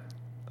it.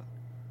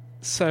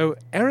 So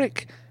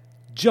Eric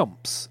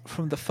jumps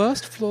from the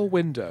first floor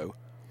window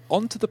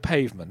onto the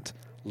pavement,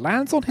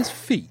 lands on his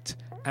feet,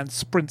 and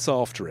sprints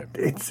after him.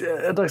 It's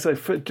like I say,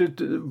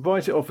 to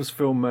write it off as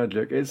film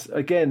magic. It's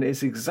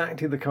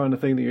exactly the kind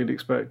of thing that you'd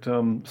expect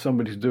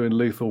somebody to do in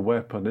Lethal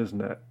Weapon, isn't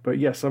it? But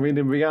yes, I mean,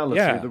 in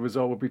reality, the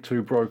result would be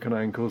 2 broken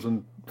ankles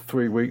and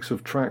 3 weeks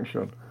of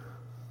traction.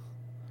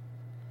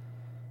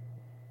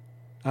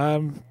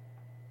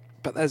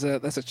 But there's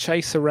a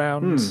chase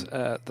around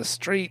the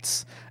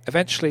streets.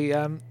 Eventually,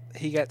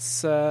 he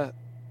gets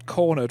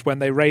cornered when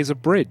they raise a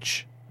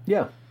bridge.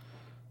 Yeah.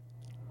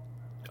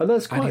 And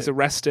he's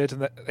arrested,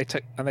 and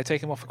they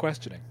take him off for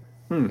questioning.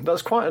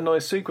 That's quite a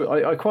nice sequence.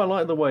 I quite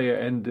like the way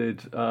it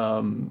ended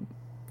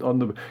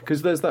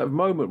because there's that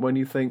moment when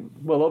you think,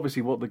 well,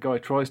 obviously what the guy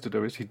tries to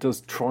do is he does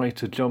try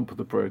to jump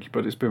the bridge,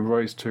 but it's been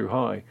raised too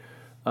high,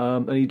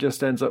 and he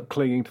just ends up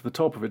clinging to the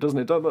top of it, doesn't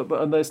it?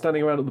 And they're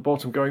standing around at the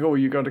bottom going, "Oh, are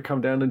you going to come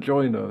down and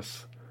join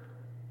us?"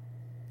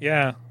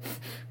 Yeah.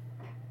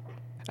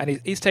 And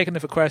he's taken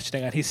him for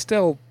questioning, and he's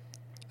still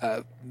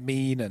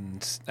mean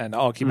and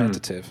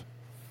argumentative.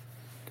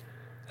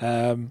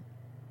 There's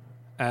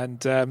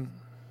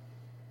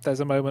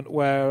a moment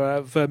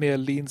where Vermeer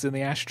leans in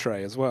the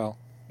ashtray as well.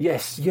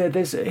 Yes, yeah.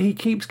 He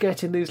keeps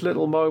getting these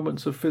little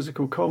moments of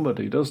physical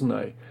comedy, doesn't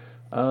he?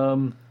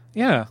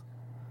 Yeah.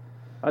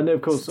 And then,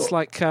 of course, it's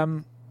like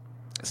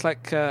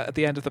at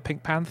the end of the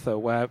Pink Panther,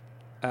 where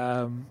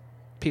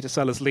Peter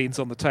Sellers leans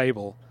on the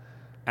table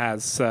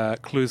as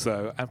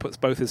Clouseau and puts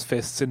both his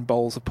fists in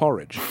bowls of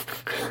porridge.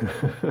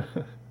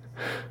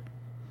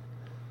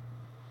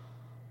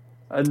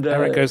 And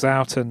Eric goes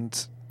out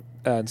and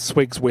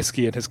swigs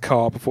whiskey in his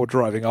car before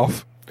driving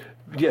off.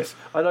 Yes,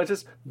 and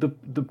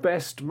the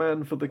best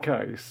man for the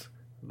case.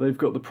 They've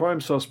got the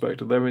prime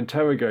suspect and they're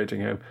interrogating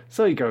him,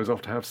 so he goes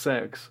off to have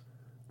sex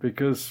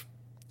because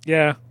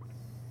and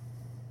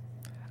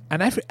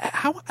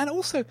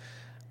also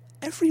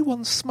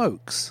everyone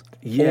smokes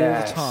all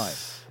the time.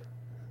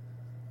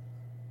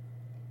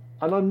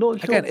 And I'm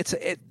not sure. Again,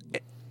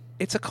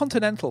 it's a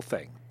continental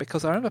thing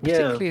because I remember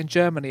particularly in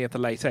Germany in the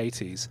late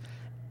 80s.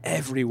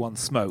 Everyone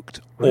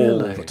smoked all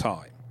the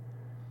time.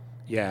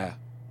 Yeah.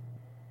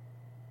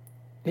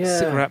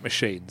 Cigarette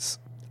machines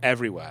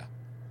everywhere.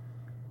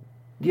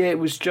 Yeah, it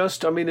was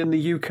just. I mean, in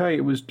the UK,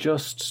 it was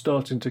just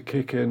starting to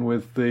kick in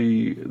with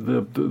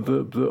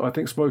the I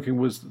think smoking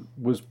was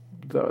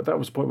that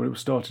was the point when it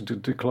was starting to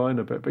decline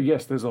a bit. But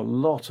yes, there's a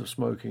lot of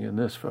smoking in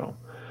this film.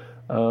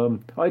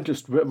 I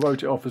just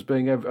wrote it off as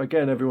being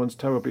everyone's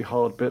terribly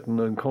hard bitten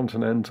and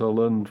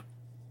continental and.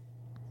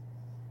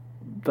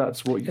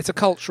 That's what it's a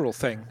cultural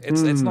thing.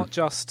 It's not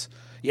just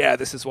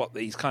this is what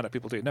these kind of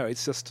people do. No,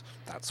 it's just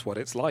that's what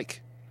it's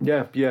like.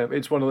 Yeah.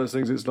 It's one of those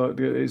things. It's like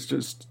it's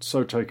just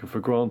so taken for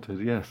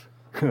granted. Yes.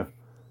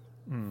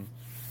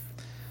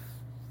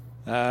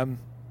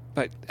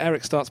 But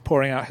Eric starts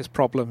pouring out his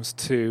problems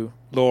to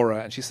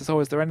Laura, and she says,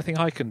 "Oh, is there anything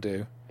I can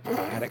do?"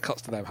 And it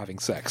cuts to them having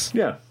sex.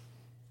 Yeah.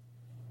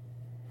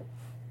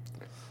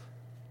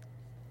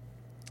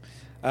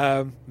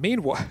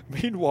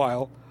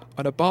 Meanwhile,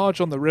 on a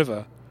barge on the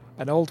river.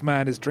 An old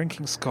man is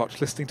drinking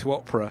scotch, listening to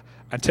opera,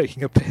 and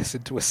taking a piss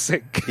into a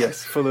sink.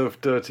 Yes, full of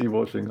dirty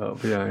washing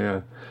up.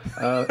 Yeah.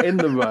 In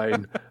the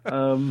rain.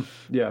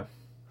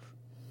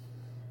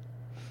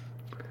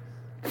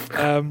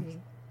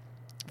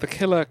 The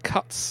killer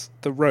cuts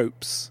the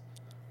ropes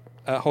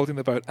holding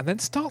the boat and then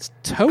starts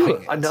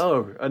towing it. I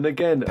know. And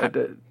again,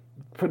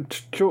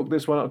 chalk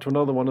this one up to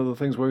another one of the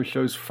things where he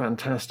shows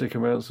fantastic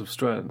amounts of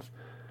strength.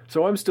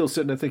 So I'm still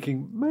sitting there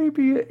thinking,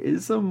 maybe it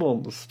is a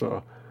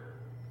monster.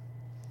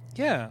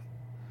 Yeah.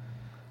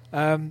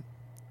 And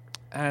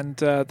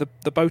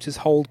the boat is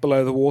hauled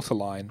below the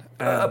waterline.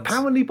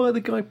 Apparently by the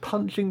guy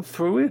punching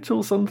through it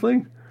or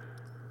something.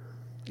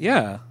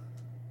 Yeah.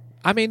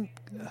 I mean,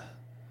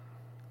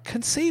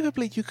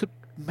 conceivably you could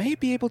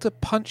maybe able to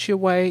punch your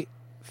way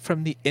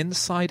from the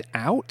inside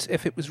out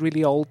if it was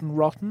really old and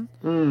rotten.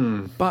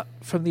 But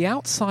from the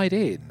outside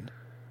in,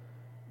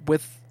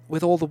 with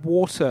all the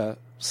water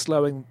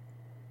slowing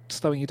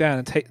you down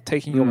and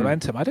taking your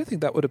momentum, I don't think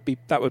that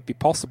would be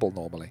possible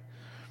normally.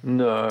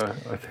 No.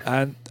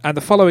 And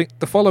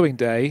the following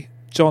day,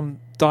 John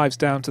dives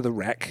down to the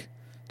wreck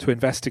to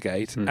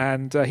investigate,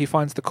 and he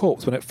finds the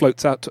corpse when it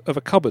floats out of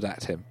a cupboard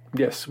at him.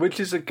 Yes, which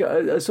is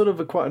a sort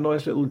of quite a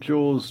nice little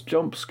Jaws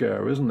jump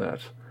scare, isn't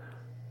it?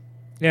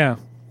 Yeah.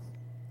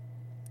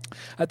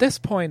 At this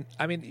point,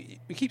 I mean,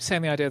 we keep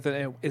saying the idea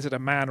that is it a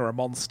man or a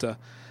monster?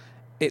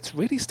 It's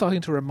really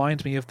starting to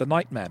remind me of the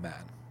Nightmare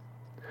Man.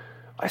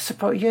 I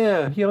suppose,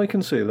 yeah, I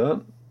can see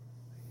that.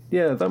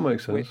 Yeah, that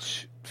makes sense.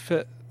 Which,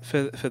 for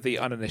the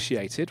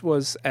uninitiated,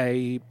 was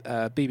a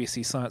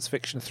BBC science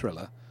fiction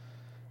thriller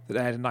that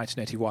aired in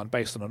 1981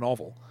 based on a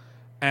novel.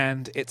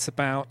 And it's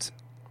about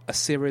a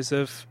series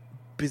of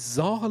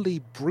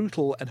bizarrely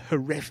brutal and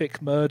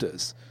horrific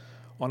murders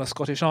on a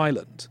Scottish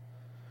island,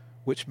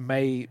 which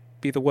may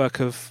be the work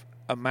of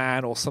a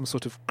man or some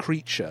sort of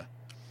creature.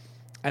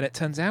 And it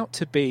turns out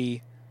to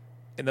be,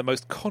 in the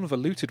most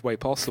convoluted way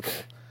possible,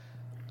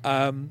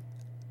 a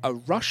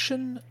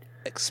Russian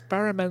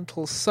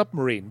experimental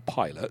submarine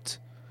pilot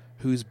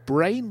whose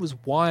brain was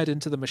wired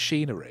into the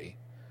machinery,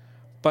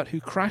 but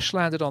who crash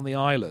landed on the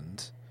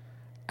island,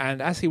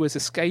 and as he was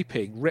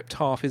escaping, ripped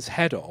half his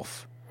head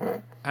off,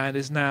 and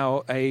is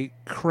now a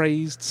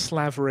crazed,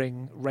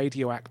 slavering,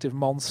 radioactive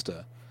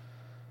monster.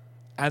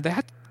 And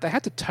they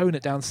had to tone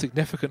it down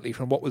significantly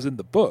from what was in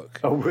the book.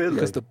 Oh, really?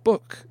 Because the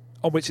book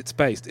on which it's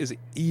based is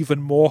even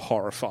more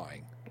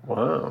horrifying.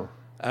 Wow.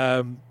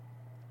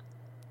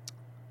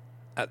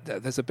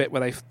 There's a bit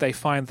where they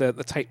find the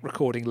tape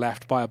recording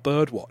left by a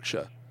bird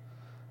watcher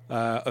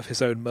of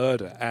his own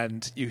murder,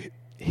 and you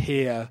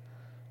hear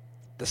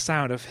the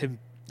sound of him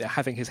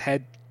having his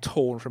head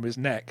torn from his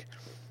neck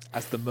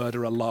as the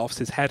murderer laughs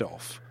his head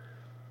off.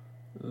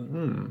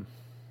 Mm.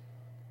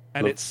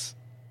 And it's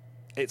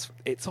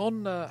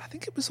on, I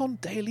think it was on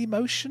Daily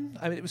Motion.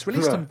 I mean, it was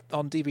released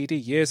on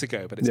DVD years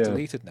ago, but it's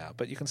deleted now.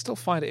 But you can still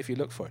find it if you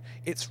look for it.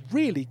 It's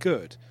really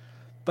good.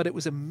 But it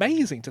was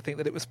amazing to think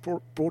that it was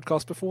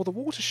broadcast before The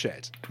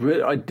Watershed.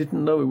 Really? I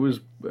didn't know it was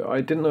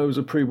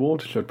a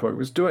pre-Watershed program. It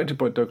was directed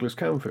by Douglas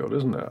Camfield,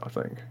 isn't it? I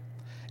think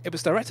it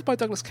was directed by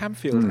Douglas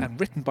Camfield and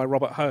written by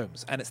Robert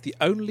Holmes, and it's the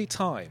only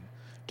time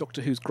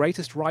Doctor Who's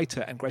greatest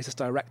writer and greatest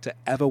director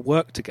ever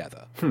worked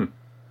together.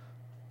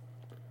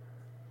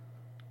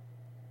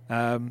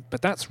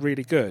 But that's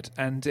really good,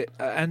 and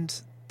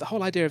the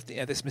whole idea of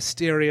this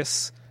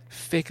mysterious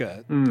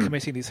figure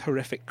committing these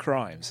horrific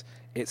crimes.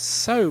 It's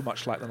so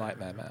much like the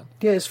Nightmare Man.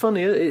 Yeah, it's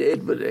funny.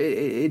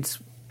 It's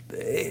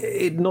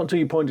not till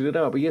you pointed it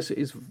out, but yes,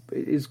 it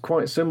is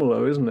quite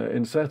similar, isn't it,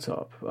 in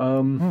setup?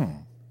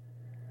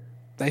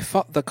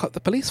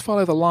 The police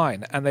follow the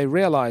line, and they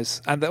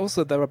realise, and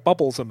also there are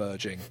bubbles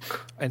emerging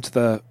onto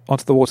the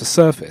water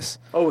surface.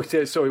 Oh,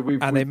 yeah, sorry,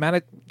 they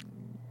manage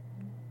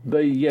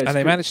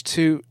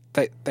to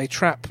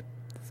trap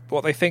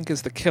what they think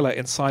is the killer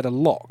inside a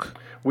lock.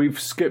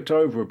 We've skipped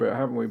over a bit,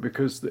 haven't we?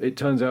 Because it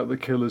turns out the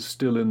killer's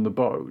still in the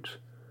boat,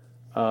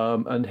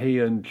 and he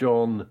and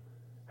John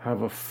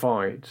have a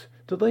fight.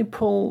 Do they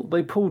pull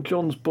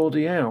John's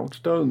body out?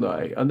 Don't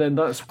they? And then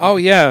that's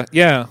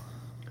yeah.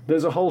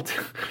 There's a whole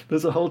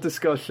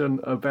discussion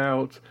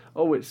about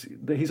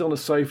he's on a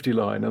safety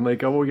line, and they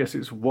go, oh yes,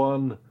 it's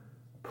one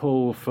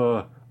pull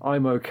for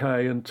I'm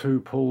okay and two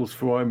pulls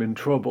for I'm in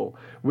trouble,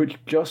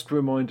 which just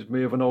reminded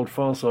me of an old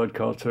Far Side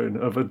cartoon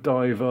of a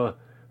diver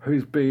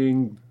who's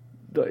being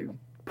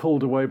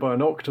pulled away by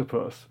an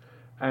octopus,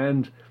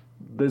 and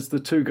there's the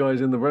two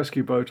guys in the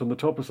rescue boat on the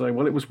top are saying,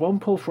 well, it was one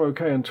pull for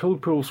okay and two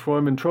pulls for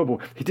I'm in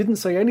trouble. He didn't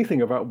say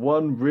anything about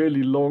one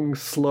really long,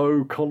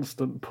 slow,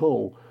 constant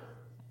pull.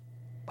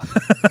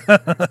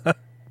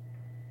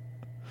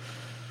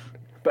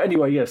 But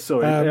anyway, yes,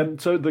 sorry.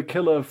 So the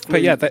killer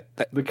flees,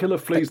 the killer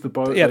flees the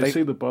boat, they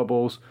see the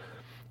bubbles,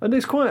 and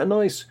it's quite a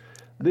nice,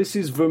 this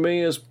is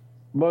Vermeer's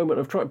moment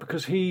of triumph,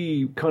 because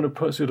he kind of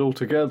puts it all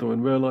together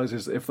and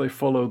realises that if they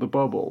follow the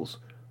bubbles,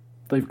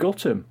 they've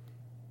got him.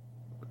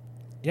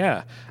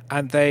 Yeah,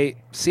 and they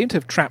seem to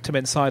have trapped him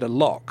inside a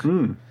lock,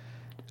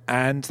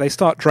 and they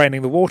start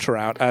draining the water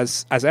out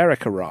as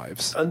Eric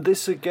arrives. And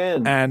this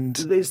again,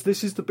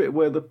 this is the bit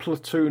where the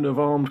platoon of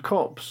armed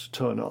cops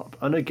turn up,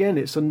 and again,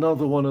 it's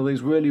another one of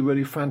these really,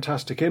 really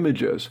fantastic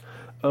images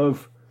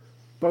of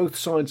both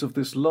sides of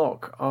this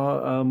lock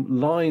are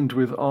lined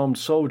with armed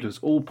soldiers,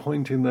 all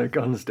pointing their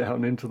guns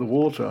down into the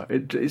water.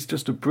 It's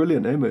just a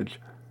brilliant image.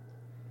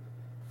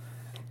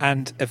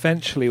 And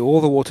eventually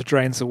all the water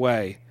drains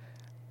away,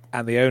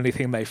 and the only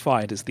thing they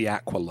find is the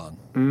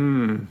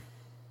aqualung.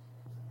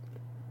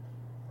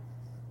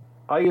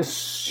 I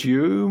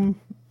assume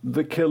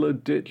the killer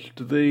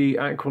ditched the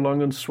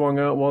aqualung and swam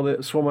out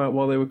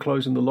while they were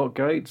closing the lock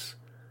gates.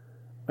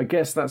 I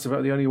guess that's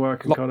about the only way I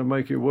can kind of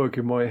make it work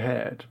in my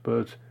head,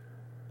 but...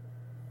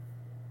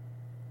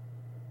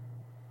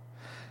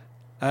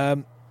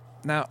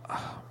 Now,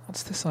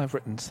 what's this I've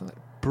written?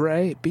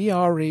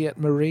 BRE at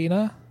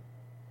Marina?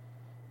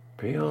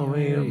 BRE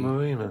at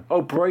Marina.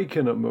 Oh,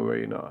 break-in at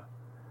Marina.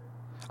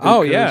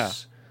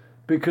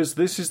 Because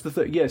this is the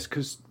thing. Yes,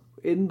 because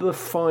in the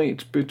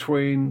fight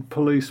between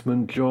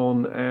policeman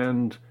John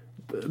and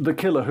the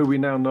killer, who we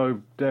now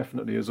know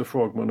definitely is a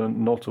frogman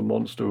and not a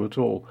monster at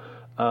all,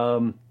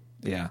 the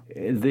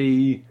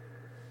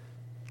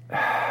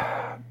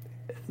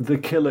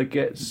killer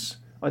gets...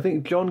 I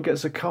think John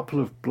gets a couple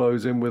of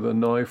blows in with a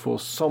knife or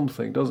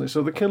something, doesn't he?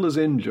 So the killer's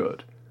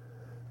injured.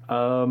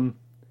 And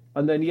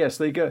then, yes,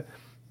 they get...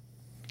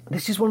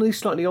 This is one of these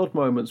slightly odd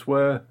moments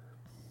where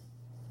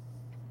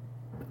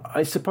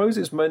I suppose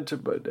it's meant to...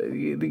 But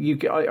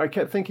I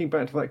kept thinking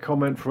back to that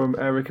comment from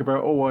Eric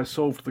about, I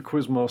solved the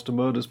Quizmaster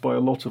murders by a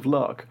lot of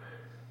luck.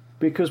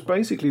 Because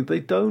basically they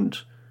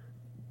don't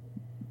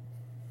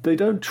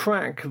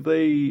track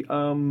the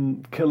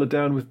killer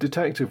down with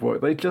detective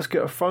work. They just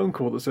get a phone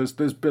call that says,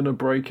 there's been a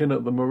break-in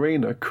at the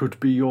marina, could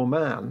be your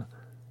man.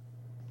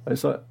 And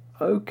it's like,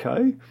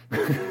 okay.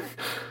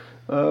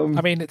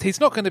 I mean, he's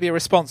not going to be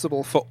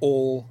responsible for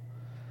all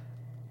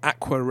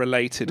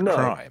aqua-related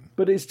crime.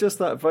 But it's just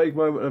that vague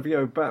moment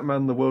of,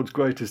 Batman, the world's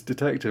greatest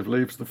detective,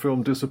 leaves the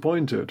film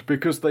disappointed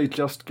because they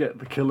just get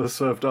the killer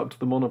served up to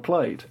them on a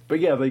plate. But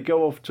yeah, they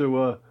go off to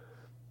a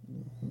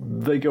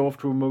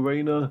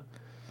marina,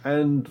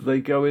 and they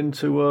go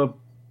into a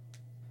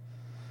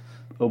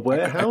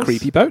warehouse, a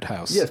creepy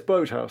boathouse. Yes,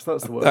 boathouse.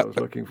 That's the word I was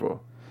looking for.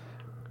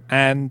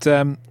 And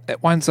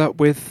it winds up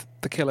with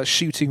the killer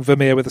shooting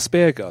Vermeer with a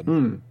spear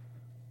gun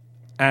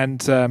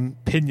and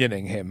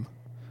pinioning him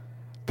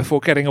before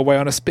getting away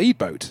on a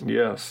speedboat.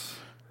 Yes,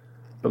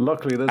 but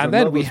luckily there's and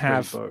another then we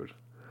have, speedboat.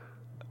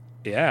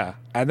 Yeah,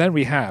 and then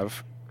we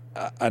have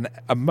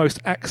a most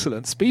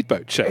excellent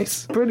speedboat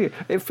chase. It's brilliant.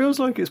 It feels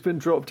like it's been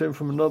dropped in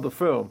from another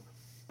film,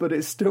 but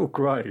it's still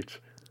great.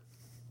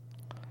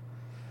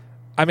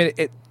 I mean,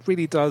 it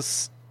really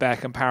does bear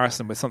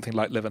comparison with something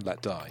like Live and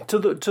Let Die. To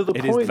the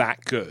it point, is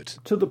that good.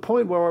 To the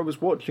point where I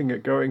was watching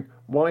it going,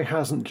 why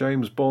hasn't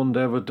James Bond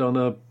ever done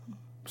a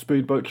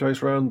speedboat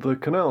chase around the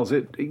canals?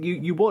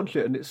 You watch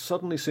it and it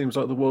suddenly seems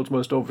like the world's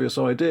most obvious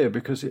idea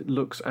because it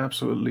looks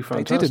absolutely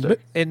fantastic. They did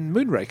in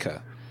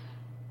Moonraker.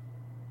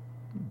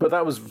 But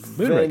that was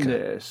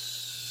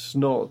Venice,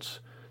 not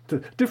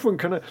different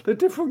canal. They're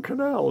different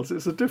canals.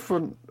 It's a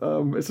different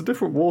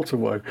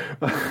waterway.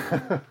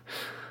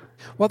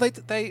 Well, the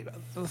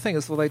thing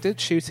is, they did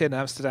shoot in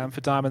Amsterdam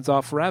for Diamonds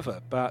Are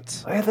Forever,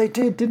 but yeah, they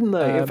did, didn't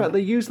they? In fact, they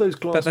used those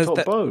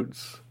glass-top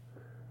boats.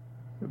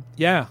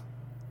 Yeah,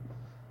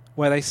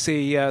 where they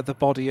see the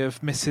body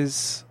of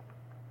Mrs.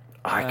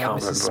 I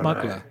can't remember. Mrs.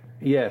 Smuggler.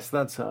 Yes,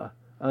 that's her.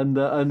 And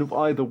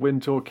either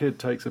Wint or Kidd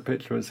takes a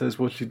picture and says,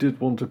 "Well, she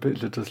did want a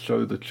picture to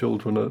show the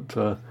children at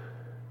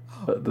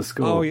the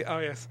school." Oh,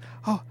 yes.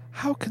 Oh,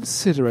 how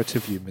considerate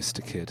of you,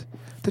 Mr. Kidd.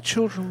 The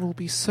children will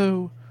be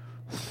so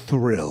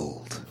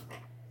thrilled.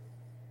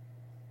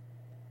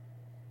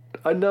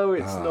 I know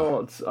it's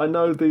not. I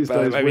know these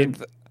days. I mean,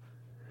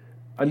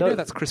 I know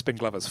that's Crispin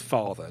Glover's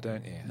father,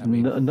 don't you? I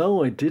mean,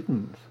 no, I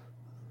didn't.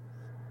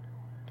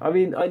 I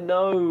mean, I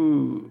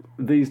know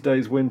these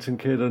days Wint and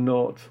Kidd are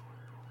not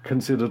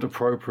considered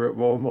appropriate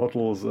role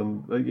models,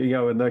 and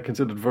and they're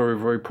considered very,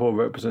 very poor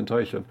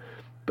representation.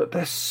 But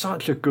they're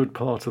such a good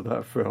part of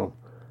that film.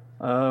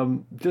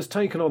 Just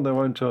taken on their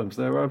own terms,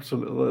 they're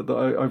absolutely.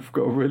 I've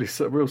got a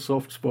real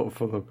soft spot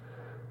for them.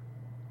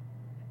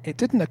 It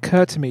didn't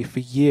occur to me for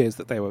years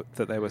that they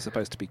were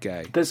supposed to be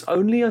gay. There's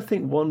only, I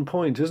think, one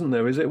point, isn't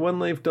there? Is it when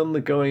they've done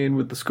the guy in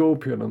with the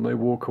scorpion and they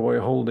walk away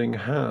holding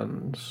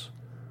hands?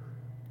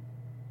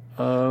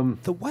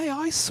 The way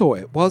I saw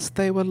it was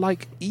they were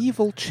like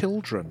evil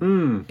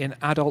children in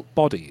adult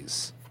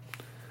bodies.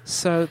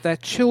 So they're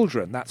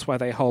children, that's why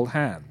they hold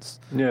hands.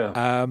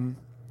 Yeah.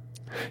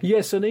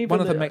 Yes, and even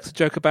one of them makes a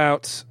joke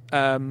about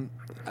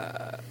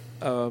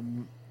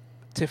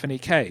Tiffany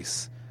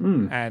Case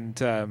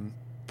and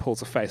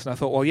pulls a face, and I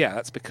thought, well, yeah,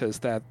 that's because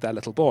they're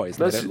little boys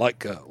and they don't like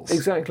girls.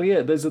 Exactly,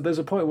 yeah. There's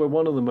a point where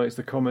one of them makes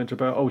the comment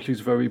about, oh,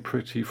 she's very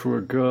pretty for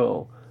a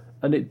girl,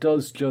 and it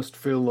does just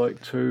feel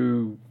like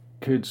two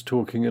kids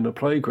talking in a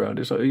playground.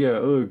 It's like, yeah,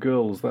 oh,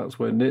 girls, that's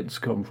where knits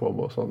come from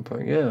or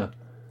something, yeah.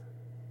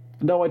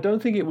 No, I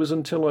don't think it was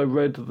until I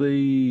read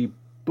the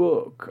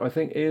book. I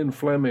think Ian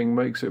Fleming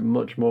makes it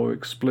much more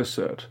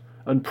explicit,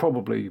 and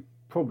probably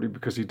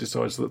because he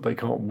decides that they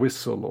can't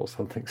whistle or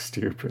something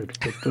stupid.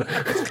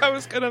 But, I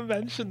was going to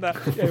mention that.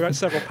 Yeah, he wrote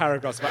several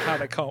paragraphs about how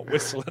they can't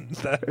whistle, and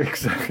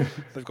exactly.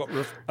 they've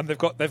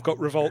got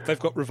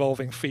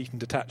revolving feet and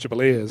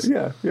detachable ears.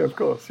 Yeah, of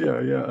course, yeah,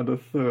 and a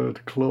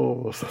third claw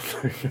or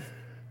something.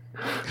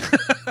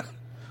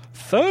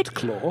 Third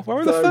claw? Where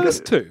were the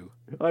first two?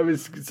 I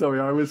was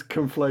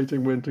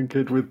conflating Wint and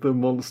Kidd with the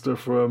monster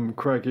from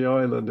Craggy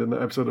Island in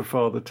the episode of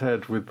Father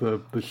Ted with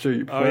the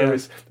sheep. Oh,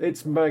 yes.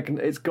 It's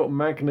got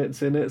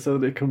magnets in it so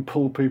that it can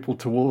pull people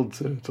towards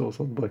it or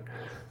something.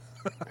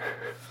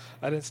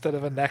 And instead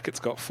of a neck, it's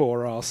got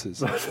four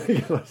arses.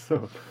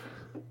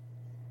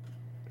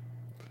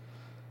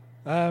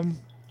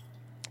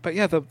 But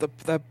yeah,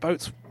 the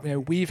boats,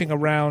 weaving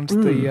around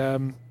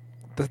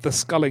the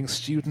sculling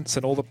students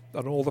and all the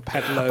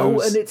pedlos.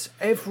 Oh, and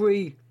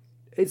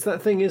it's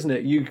that thing, isn't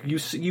it?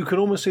 You can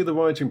almost see the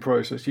writing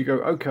process. You go,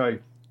 okay,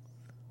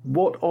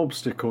 what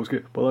obstacles?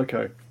 Well,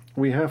 okay,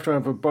 we have to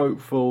have a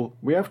boat full.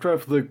 We have to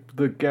have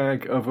the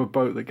gag of a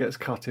boat that gets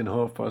cut in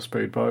half by a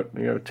speedboat.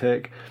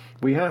 Tick.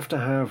 We have to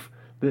have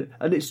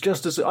and it's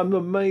just as I'm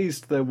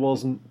amazed there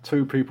wasn't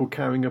two people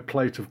carrying a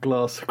plate of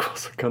glass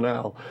across a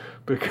canal,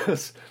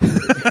 because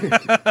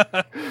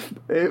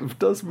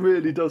it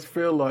really does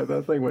feel like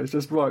that thing where it's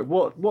just right.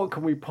 What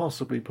can we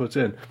possibly put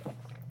in?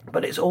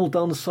 But it's all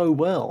done so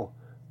well.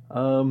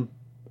 And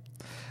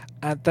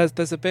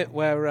there's a bit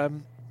where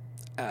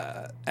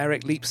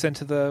Eric leaps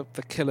into the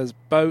killer's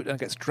boat and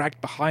gets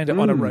dragged behind it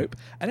on a rope,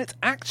 and it's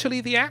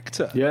actually the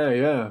actor.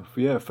 Yeah.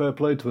 Fair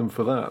play to them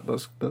for that.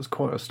 That's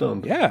quite a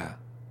stunt. Yeah.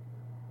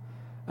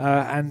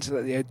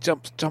 And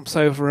jumps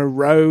over a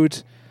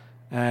road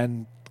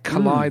and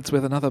collides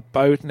with another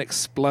boat and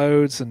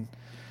explodes, and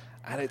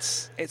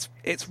it's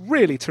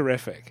really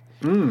terrific.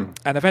 Mm.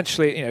 And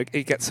eventually,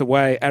 he gets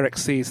away. Eric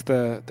sees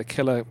the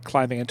killer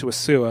climbing into a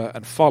sewer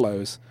and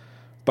follows,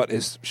 but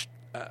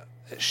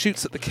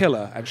shoots at the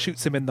killer and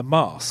shoots him in the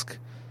mask.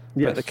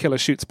 Yes. But the killer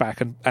shoots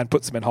back and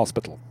puts him in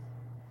hospital.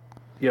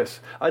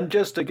 Yes, and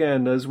just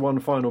again, as one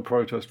final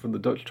protest from the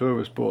Dutch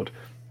Tourist Board,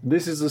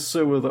 this is a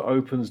sewer that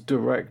opens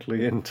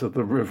directly into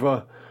the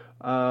river,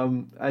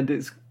 and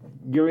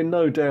you're in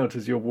no doubt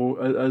as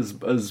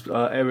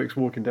Eric's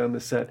walking down the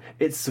set.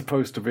 It's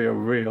supposed to be a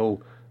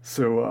real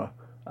sewer,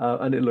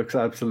 and it looks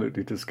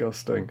absolutely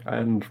disgusting.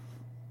 And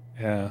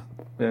yeah.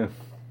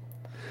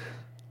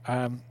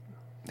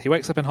 He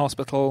wakes up in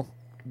hospital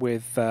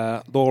with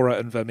Laura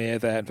and Vermeer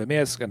there, and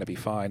Vermeer's going to be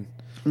fine.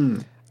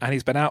 Mm. And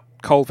he's been out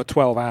cold for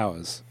 12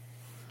 hours.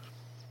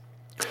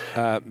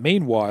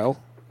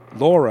 Meanwhile,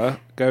 Laura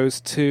goes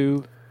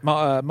to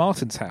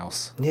Martin's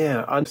house.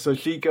 Yeah, and so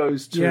she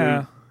goes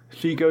to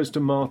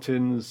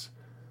Martin's.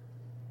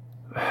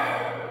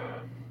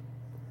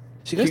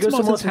 She goes to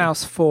Martin's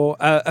house for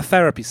a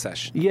therapy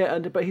session. Yeah,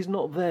 but he's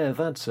not there.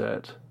 That's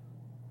it.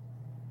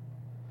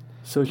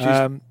 So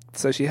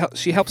she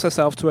helps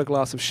herself to a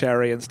glass of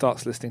sherry and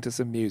starts listening to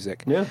some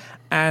music. Yeah,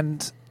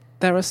 and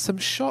there are some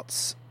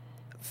shots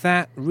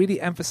that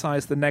really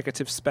emphasize the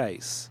negative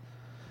space.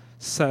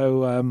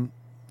 So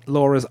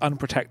Laura's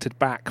unprotected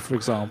back, for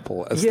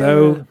example, as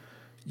though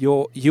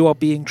you are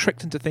being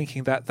tricked into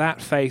thinking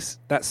that space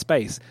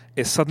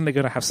is suddenly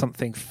going to have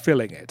something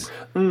filling it,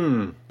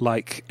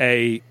 like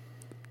a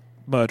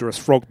murderous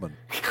frogman.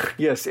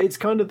 Yes, it's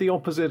kind of the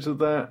opposite of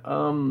that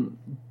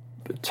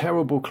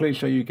terrible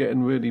cliche you get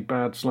in really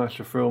bad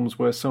slasher films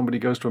where somebody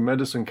goes to a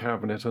medicine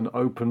cabinet and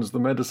opens the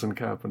medicine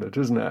cabinet,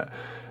 isn't it?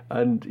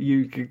 And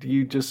you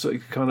just sort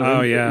of kind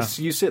of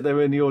you sit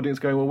there in the audience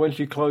going, well, when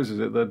she closes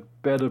it, there'd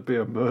better be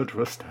a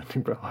murderer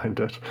standing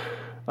behind it.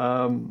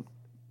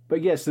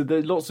 But yes,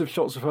 there's lots of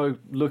shots of her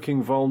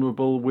looking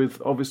vulnerable, with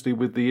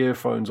the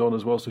earphones on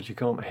as well, so she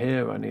can't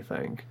hear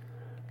anything.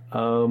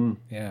 Why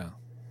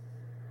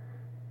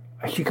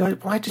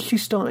did she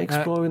start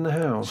exploring the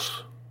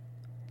house?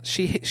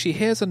 She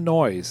hears a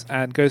noise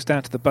and goes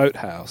down to the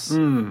boathouse,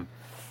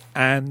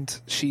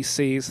 and she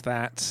sees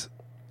that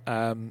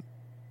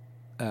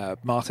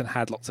Martin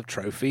had lots of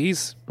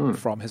trophies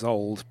from his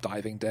old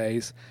diving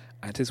days,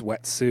 and his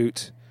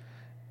wetsuit,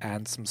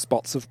 and some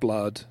spots of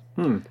blood,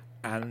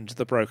 and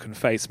the broken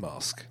face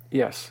mask.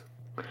 Yes.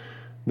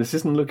 This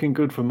isn't looking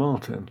good for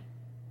Martin.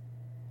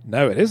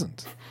 No, it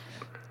isn't.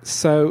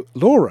 So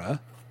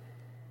Laura,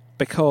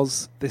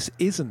 because this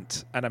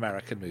isn't an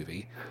American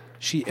movie,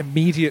 she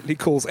immediately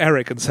calls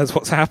Eric and says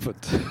what's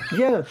happened.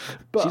 Yeah,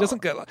 but she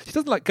doesn't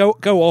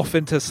go off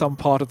into some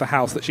part of the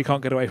house that she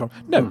can't get away from.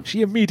 No,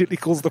 she immediately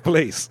calls the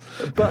police.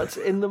 But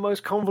in the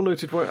most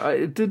convoluted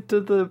way, did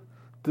the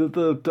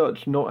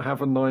Dutch not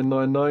have a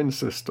 999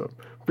 system?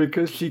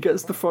 Because she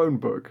gets the phone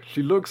book,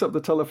 she looks up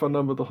the telephone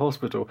number of the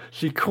hospital,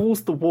 she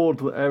calls the ward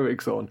that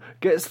Eric's on,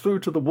 gets through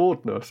to the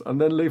ward nurse, and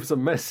then leaves a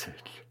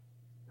message.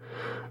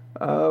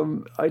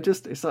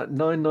 It's like a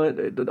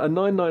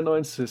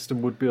 999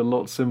 system would be a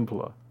lot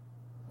simpler.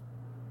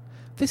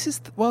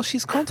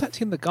 She's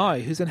contacting the guy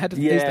who's the head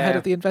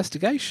of the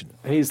investigation.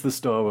 He's the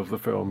star of the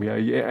film. Yeah,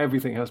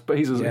 everything has, but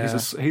he's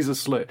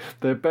asleep.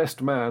 Their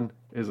best man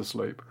is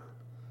asleep.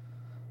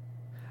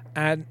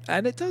 And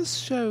it does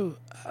show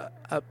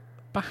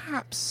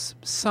perhaps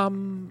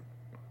some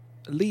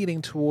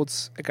leaning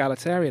towards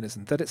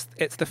egalitarianism, that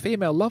it's the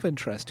female love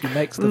interest who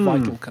makes the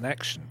vital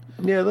connection.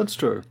 Yeah, that's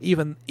true.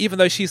 Even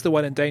though she's the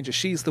one in danger,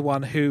 she's the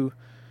one who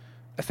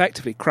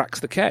effectively cracks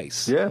the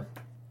case. Yeah,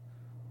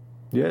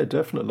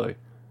 definitely.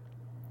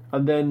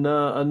 And then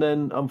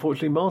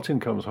unfortunately Martin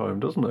comes home,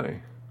 doesn't he?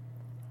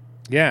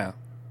 Yeah,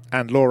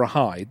 and Laura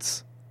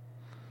hides.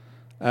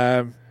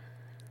 While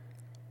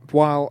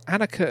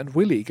Annika and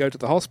Willie go to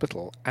the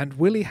hospital, and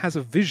Willie has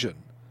a vision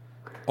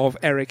of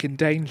Eric in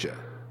danger.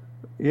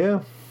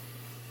 Yeah.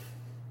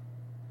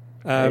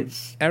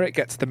 Eric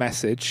gets the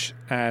message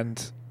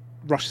and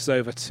rushes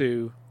over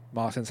to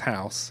Martin's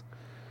house.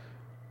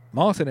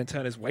 Martin, in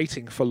turn, is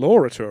waiting for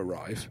Laura to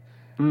arrive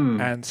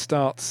and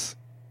starts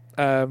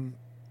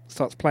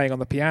playing on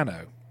the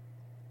piano.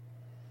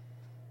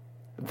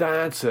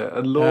 That's it.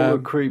 And Laura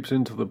creeps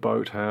into the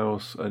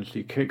boathouse and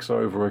she kicks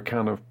over a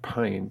can of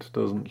paint,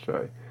 doesn't she?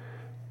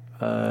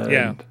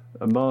 And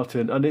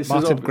Martin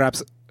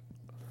grabs a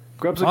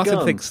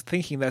gun.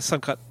 Thinking there's some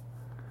kind.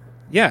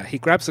 Yeah, he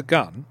grabs a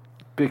gun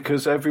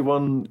because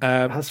everyone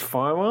has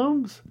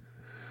firearms.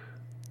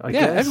 I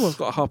guess. Everyone's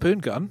got a harpoon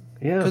gun.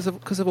 Yeah,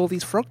 because of all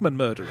these frogman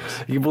murderers.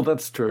 Yeah, well,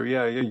 that's true.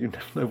 Yeah. You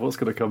never know what's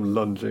going to come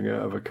lunging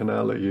out of a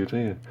canal at you, do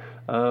you?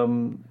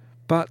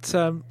 But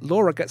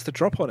Laura gets the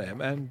drop on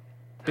him and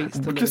beats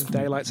the living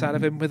daylights out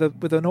of him with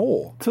an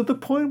oar. To the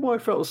point where I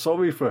felt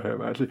sorry for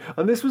him, actually.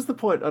 And this was the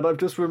point, and I've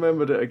just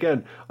remembered it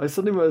again. I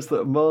suddenly realised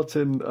that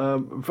Martin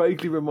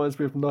vaguely reminds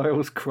me of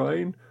Niles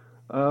Crane.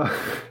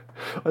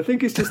 I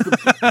think it's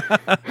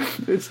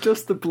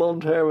just the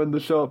blonde hair and the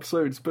sharp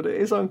suits, but it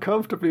is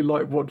uncomfortably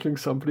like watching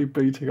somebody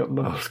beating up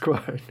Niles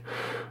Crane.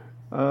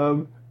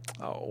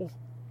 Oh.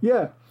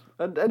 Yeah.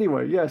 And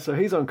anyway, yeah, so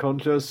he's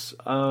unconscious.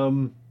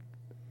 The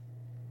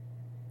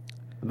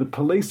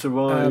police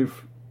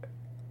arrive.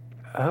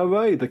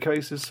 Hooray, the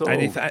case is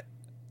solved.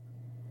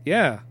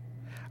 Yeah.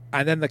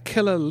 And then the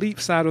killer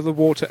leaps out of the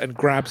water and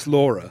grabs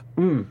Laura.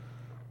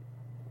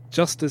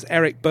 Just as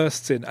Eric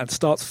bursts in and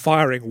starts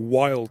firing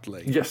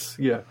wildly. Yes,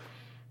 yeah.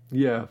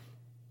 Yeah.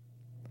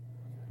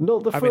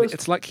 Not the first... I mean,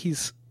 it's like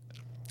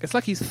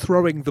he's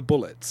throwing the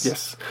bullets.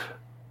 Yes.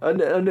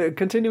 And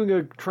continuing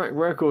a track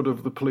record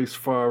of the police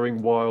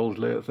firing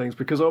wildly at things,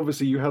 because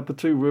obviously you had the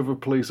two river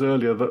police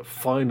earlier that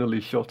finally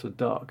shot a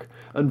duck.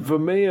 And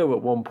Vermeer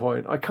at one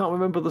point, I can't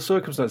remember the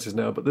circumstances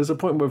now, but there's a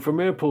point where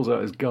Vermeer pulls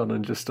out his gun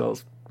and just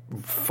starts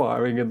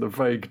firing in the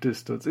vague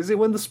distance. Is it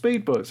when the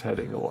speedboat's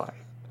heading away?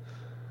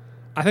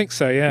 I think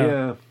so, yeah.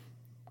 Yeah.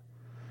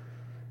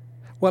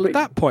 Well, at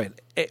that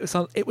point,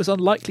 it was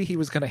unlikely he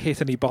was going to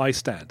hit any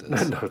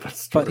bystanders. No,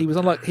 that's true. But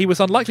he was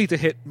unlikely to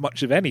hit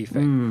much of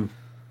anything.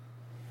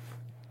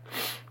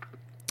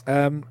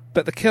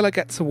 But the killer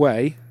gets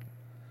away,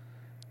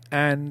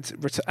 and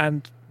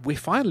we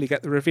finally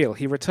get the reveal.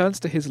 He returns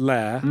to his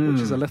lair,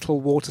 which is a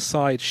little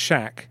waterside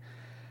shack,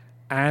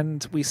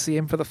 and we see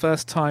him for the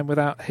first time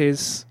without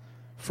his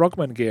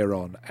frogman gear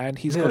on, and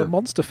he's got a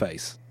monster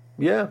face.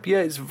 Yeah,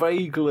 it's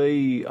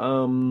vaguely,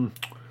 that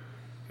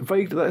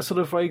sort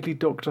of vaguely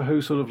Doctor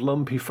Who sort of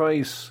lumpy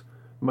face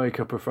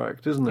makeup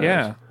effect, isn't it?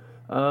 Yeah.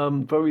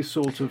 Very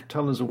sort of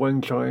Talons of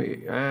Wen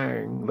Chai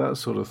Ang, that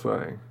sort of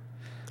thing.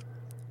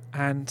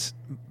 And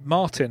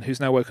Martin, who's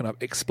now woken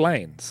up,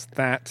 explains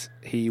that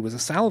he was a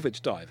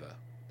salvage diver.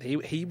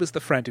 He was the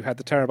friend who had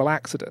the terrible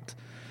accident.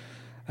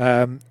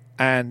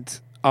 And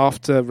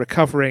after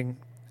recovering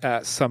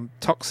some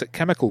toxic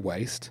chemical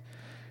waste,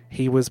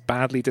 he was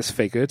badly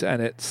disfigured,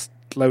 and it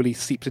slowly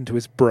seeped into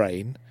his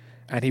brain,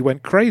 and he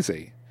went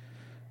crazy.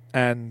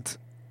 And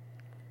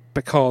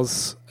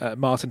because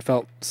Martin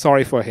felt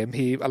sorry for him,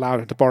 he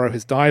allowed him to borrow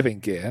his diving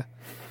gear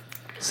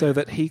so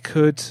that he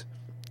could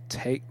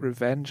take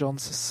revenge on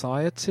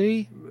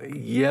society.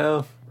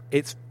 Yeah.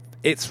 It's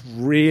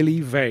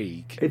really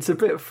vague. It's a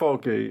bit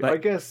foggy. I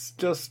guess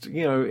just,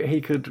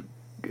 he could...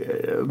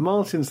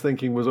 Martin's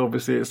thinking was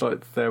obviously it's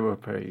like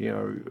therapy.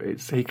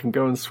 He can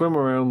go and swim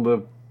around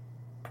the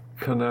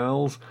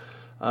canals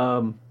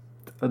and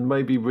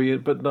maybe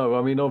but no,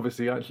 I mean,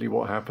 obviously, actually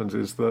what happens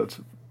is that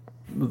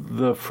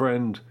the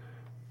friend,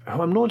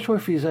 who I'm not sure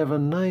if he's ever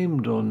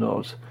named or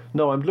not.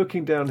 No, I'm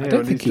looking down here. I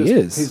don't think he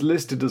is. He's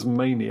listed as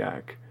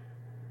Maniac.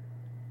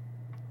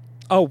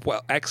 Oh,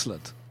 well,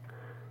 excellent.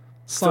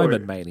 Simon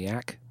Sorry.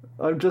 Maniac.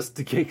 I'm just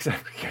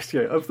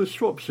exactly of the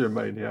Shropshire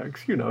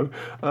Maniacs,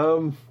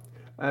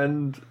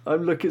 And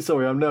I'm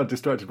now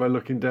distracted by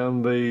looking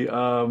down the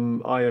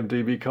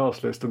IMDb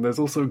cast list, and there's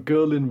also a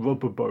girl in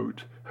Rubber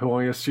Boat, who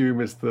I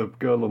assume is the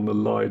girl on the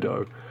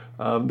Lido.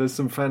 There's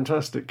some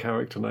fantastic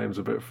character names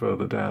a bit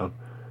further down.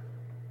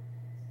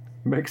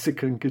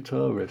 Mexican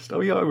guitarist.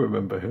 Oh yeah, I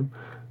remember him.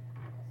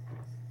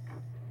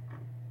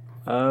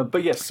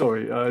 But yes,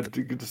 sorry.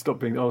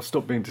 I'll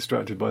stop being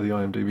distracted by the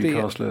IMDb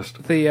cast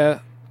list.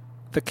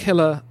 The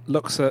killer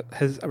looks at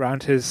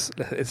around his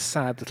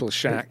sad little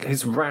shack,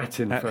 his rat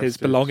infested, at his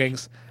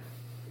belongings.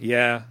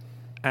 Yeah,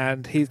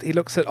 and he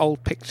looks at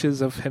old pictures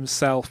of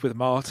himself with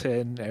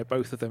Martin,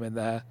 both of them in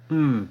their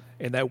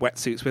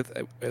wetsuits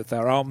with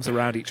their arms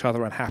around each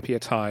other in happier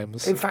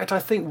times. In fact, I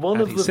think one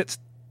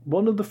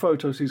of the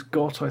photos he's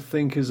got, I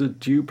think, is a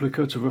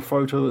duplicate of a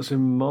photo that's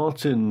in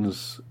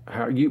Martin's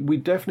house.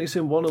 We've definitely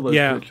seen one of those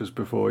pictures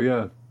before,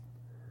 yeah.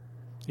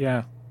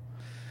 Yeah.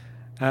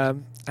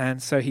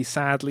 And so he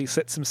sadly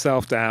sits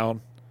himself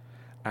down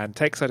and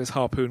takes out his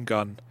harpoon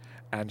gun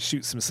and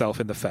shoots himself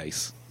in the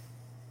face.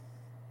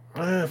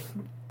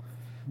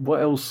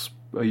 What else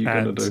are you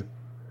going to do?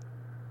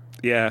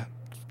 Yeah,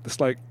 this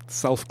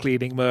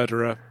self-cleaning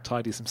murderer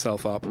tidies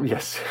himself up.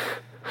 Yes.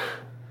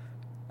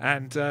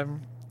 And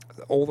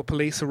all the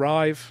police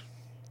arrive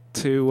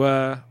to...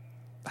 now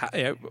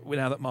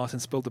that Martin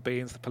spilled the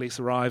beans, the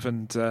police arrive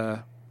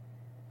and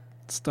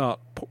start...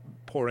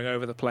 pouring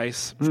over the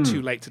place. It's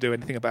too late to do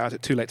anything about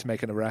it, too late to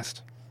make an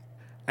arrest.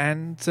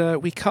 And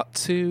we cut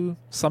to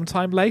some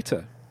time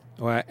later,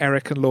 where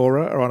Eric and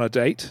Laura are on a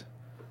date,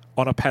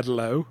 on a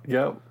pedalo.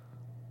 Yeah.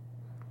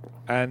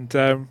 And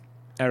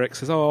Eric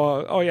says,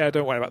 oh yeah,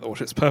 don't worry about the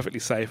water, it's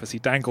perfectly safe, as he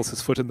dangles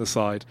his foot in the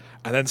side,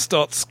 and then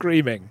starts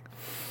screaming.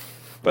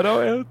 But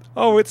it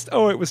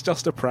was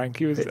just a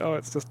prank.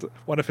 It's just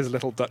one of his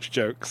little Dutch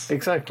jokes.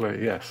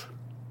 Exactly, yes.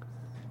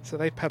 So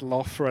they pedal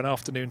off for an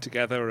afternoon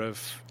together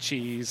of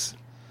cheese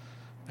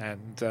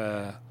and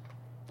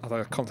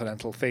other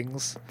continental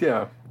things.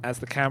 Yeah. As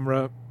the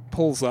camera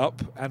pulls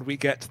up and we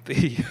get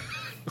the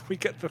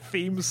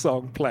theme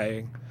song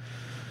playing,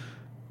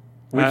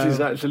 which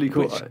is actually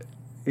called,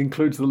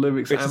 includes the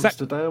lyrics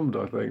 "Amsterdamned,"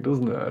 I think,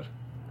 doesn't it?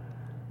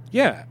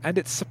 Yeah, and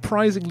it's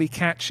surprisingly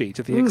catchy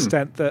to the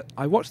extent that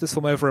I watched this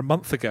film over a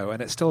month ago and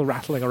it's still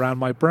rattling around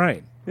my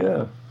brain.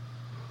 Yeah.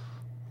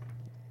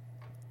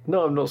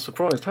 No, I'm not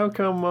surprised. How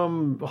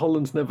come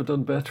Holland's never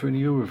done better in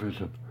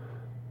Eurovision?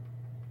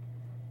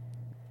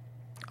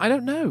 I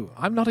don't know.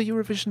 I'm not a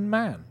Eurovision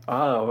man.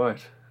 Ah,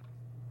 right.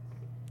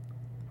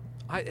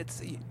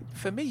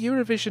 For me,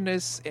 Eurovision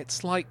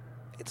it's like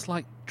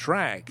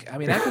drag. I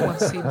mean, everyone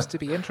seems to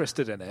be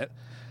interested in it.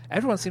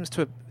 Everyone seems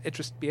to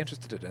be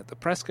interested in it. The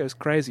press goes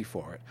crazy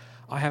for it.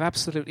 I have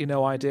absolutely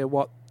no idea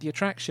what the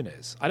attraction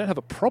is. I don't have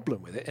a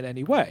problem with it in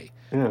any way,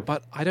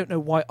 but I don't know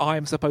why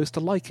I'm supposed to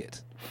like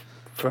it.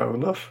 Fair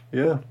enough,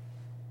 yeah.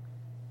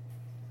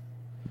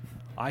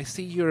 I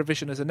see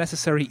Eurovision as a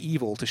necessary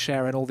evil to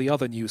share in all the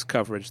other news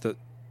coverage that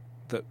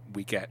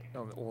we get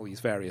on all these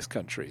various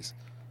countries.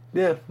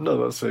 Yeah,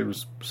 no, that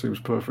seems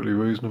perfectly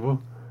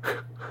reasonable.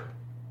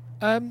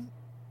 I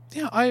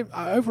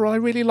overall I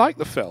really like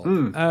the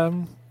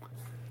film.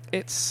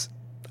 It's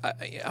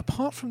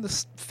apart from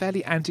this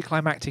fairly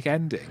anticlimactic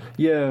ending.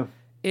 Yeah,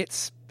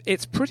 it's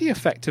pretty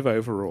effective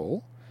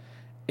overall.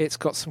 It's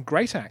got some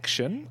great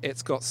action.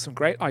 It's got some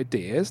great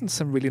ideas and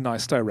some really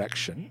nice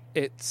direction.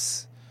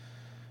 It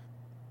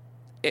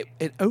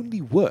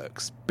only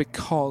works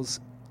because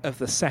of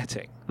the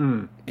setting.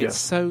 It's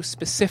so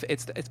specific.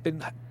 It's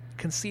been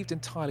conceived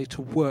entirely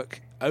to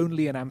work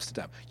only in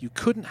Amsterdam. You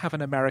couldn't have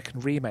an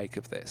American remake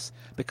of this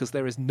because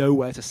there is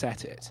nowhere to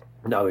set it.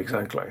 No,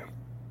 exactly.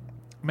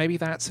 Maybe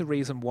that's a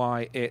reason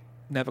why it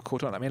never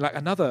caught on. I mean, like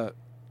another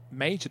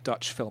major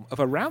Dutch film of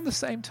around the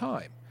same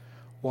time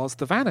was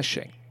The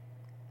Vanishing,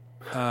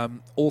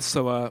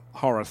 also a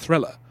horror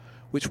thriller,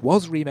 which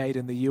was remade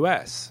in the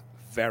US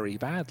very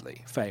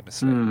badly,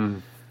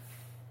 famously,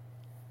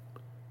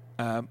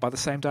 by the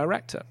same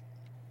director.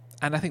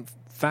 And I think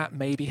that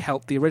maybe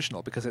helped the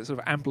original because it sort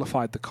of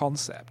amplified the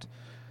concept.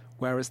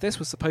 Whereas this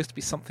was supposed to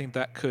be something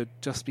that could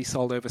just be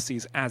sold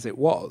overseas as it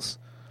was,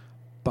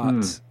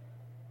 but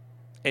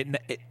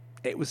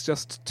it was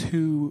just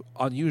too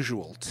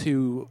unusual,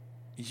 too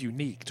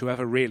unique to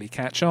ever really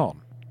catch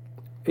on.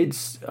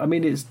 It's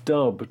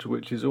dubbed,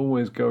 which is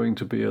always going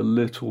to be a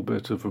little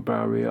bit of a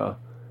barrier.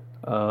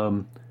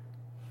 I'm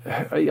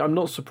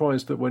not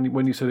surprised that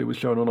when you said it was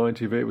shown on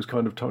ITV, it was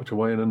kind of tucked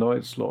away in a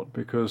night slot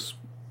because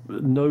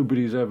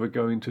nobody's ever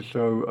going to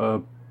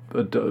show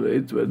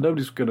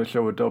nobody's going to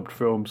show a dubbed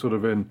film sort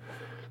of in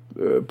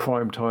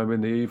prime time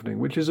in the evening,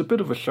 which is a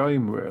bit of a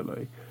shame,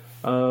 really.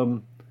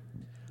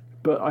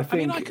 But I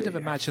think I could have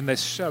imagined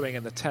this showing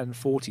in the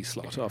 10:40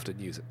 slot after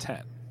news at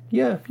 10.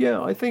 Yeah,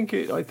 I think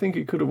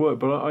it could have worked,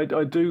 but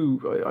I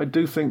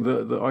do think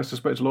that I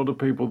suspect a lot of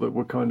people that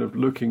were kind of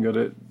looking at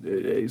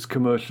its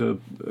commercial,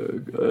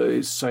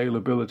 its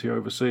saleability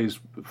overseas.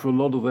 For a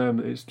lot of them,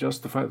 it's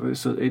just the fact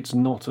that it's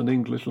not an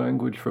English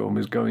language film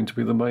is going to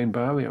be the main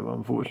barrier,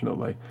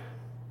 unfortunately.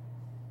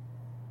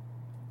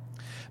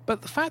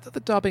 But the fact that the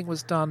dubbing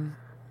was done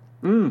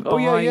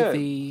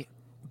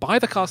by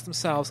the cast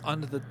themselves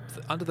under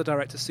the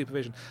director's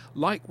supervision,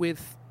 like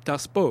with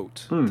Das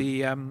Boot,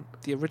 the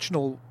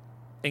original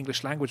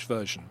English language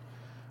version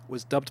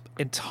was dubbed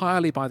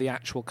entirely by the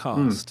actual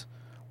cast,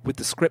 with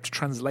the script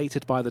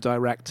translated by the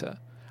director.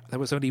 There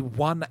was only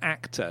one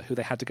actor who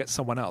they had to get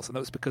someone else, and that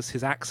was because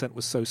his accent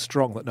was so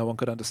strong that no one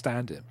could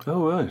understand him.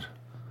 Oh, right.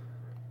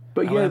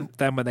 But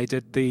then when they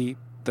did the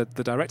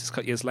director's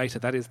cut years later,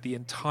 that is the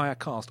entire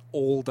cast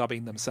all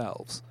dubbing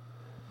themselves.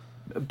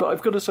 But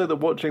I've got to say that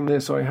watching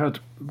this, I had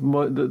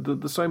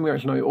the same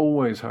reaction I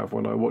always have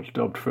when I watch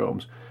dubbed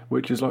films,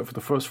 which is like for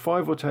the first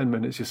 5 or 10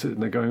 minutes you're sitting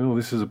there going, oh,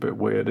 this is a bit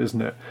weird,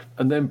 isn't it?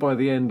 And then by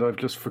the end I've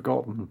just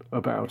forgotten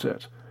about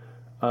it.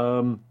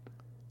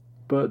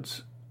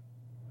 But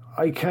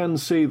I can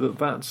see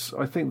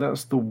I think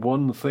that's the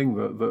one thing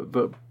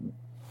that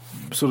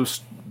sort of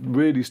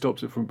really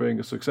stops it from being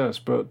a success.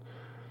 But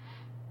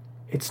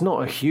it's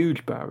not a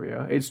huge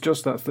barrier. It's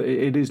just that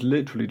it is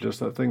literally just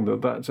that thing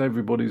that's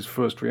everybody's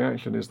first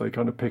reaction is they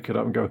kind of pick it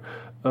up and go,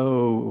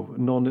 oh,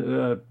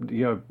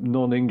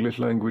 non-English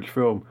language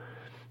film.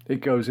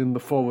 It goes in the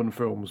foreign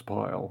films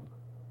pile,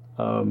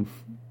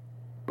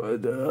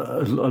 but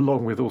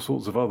along with all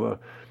sorts of other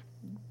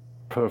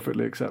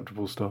perfectly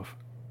acceptable stuff.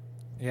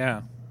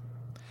 Yeah,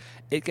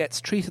 it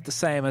gets treated the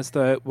same as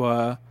though it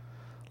were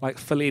like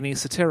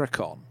Fellini's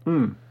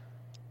Satyricon.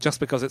 Just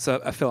because it's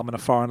a film in a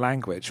foreign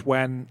language,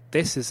 when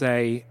this is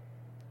a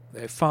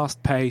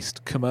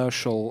fast-paced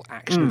commercial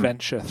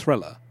action-adventure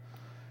thriller,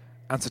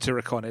 and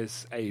Satyricon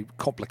is a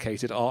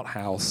complicated art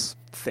house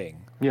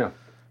thing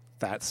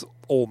that's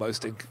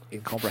almost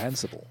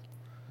incomprehensible.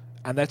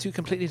 And they're two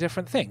completely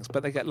different things,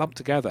 but they get lumped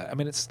together. I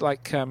mean, it's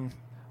like,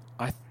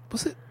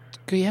 was it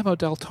Guillermo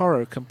del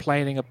Toro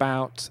complaining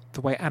about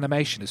the way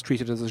animation is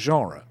treated as a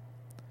genre?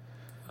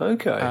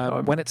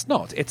 Okay. When it's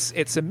not.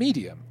 It's a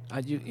medium.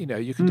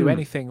 You can do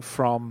anything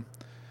from,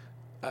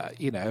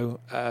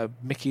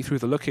 Mickey through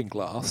the Looking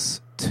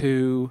Glass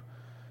to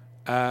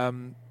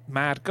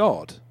Mad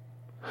God.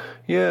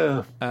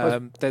 Yeah.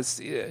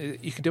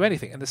 You can do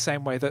anything in the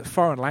same way that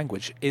foreign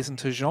language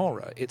isn't a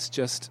genre. It's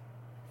just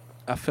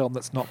a film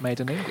that's not made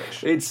in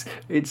English.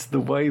 It's the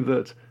way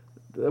that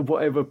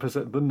whatever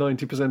percent, the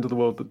 90% of the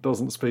world that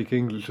doesn't speak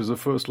English as a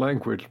first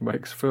language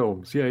makes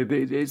films. Yeah,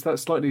 it's that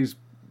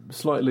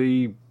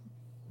slightly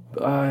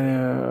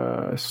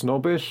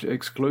snobbish,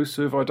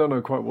 exclusive. I don't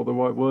know quite what the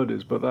right word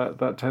is, but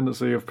that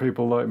tendency of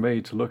people like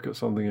me to look at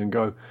something and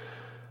go,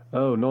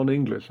 oh,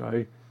 non-English,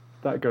 eh?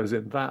 That goes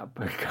in that.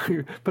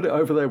 Put it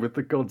over there with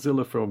the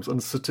Godzilla films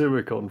and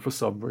Satyricon for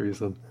some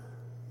reason.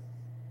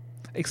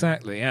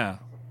 Exactly, yeah.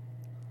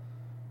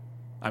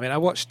 I mean, I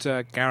watched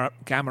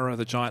Gamera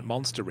the Giant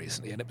Monster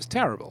recently, and it was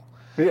terrible.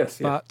 Yes,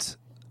 but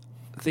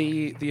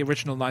the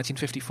original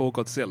 1954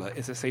 Godzilla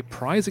is a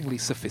surprisingly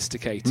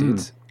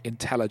sophisticated,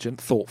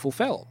 intelligent, thoughtful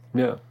film.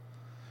 Yeah.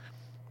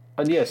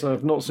 And yes,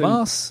 I've not seen...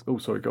 Mars... Oh,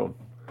 sorry, go on.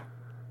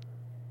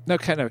 No,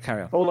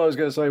 carry on. All I was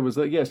going to say was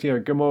that, yes,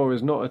 Gamora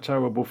is not a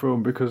terrible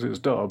film because it's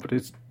dubbed.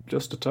 It's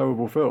just a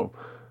terrible film.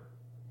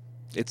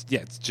 It's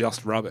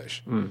just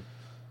rubbish. Mm.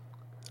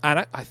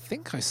 And I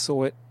think I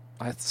saw it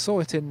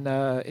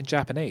in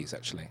Japanese,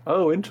 actually.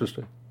 Oh,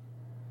 interesting.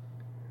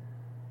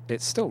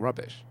 It's still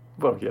rubbish.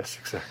 Well, yes,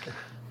 exactly.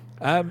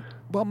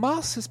 Well,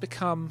 Mars has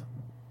become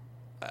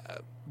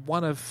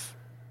one of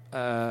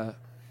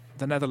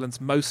the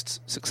Netherlands'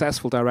 most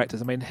successful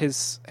directors. I mean,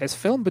 his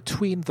film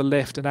between The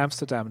Lift and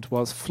Amsterdamned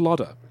was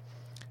Flodder,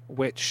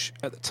 which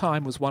at the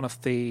time was one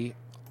of the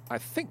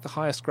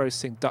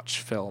highest-grossing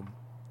Dutch film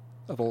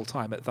of all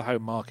time at the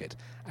home market,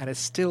 and is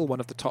still one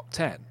of the top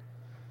 10,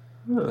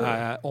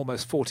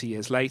 almost 40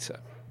 years later.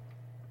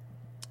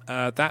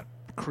 That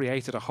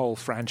created a whole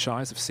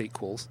franchise of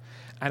sequels,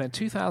 and in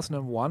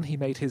 2001 he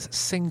made his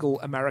single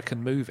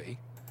American movie,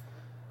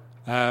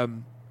 a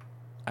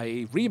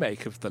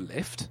remake of The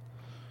Lift,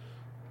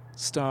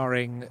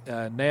 starring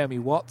Naomi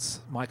Watts,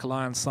 Michael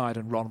Ironside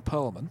and Ron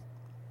Perlman.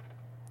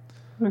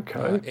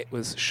 Okay. It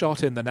was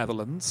shot in the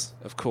Netherlands,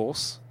 of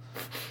course,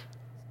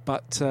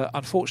 but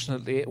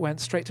unfortunately it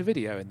went straight to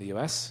video in the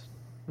US.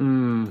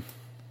 Mm.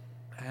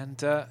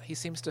 And he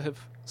seems to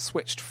have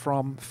switched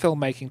from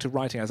filmmaking to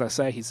writing. As I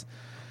say, he's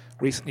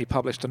recently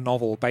published a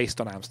novel based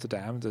on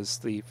Amsterdamned as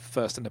the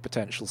first in a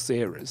potential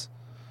series.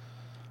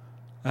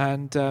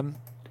 And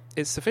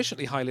it's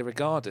sufficiently highly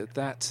regarded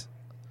that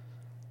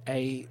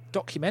a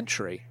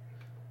documentary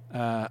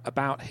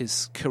about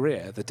his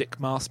career, the Dick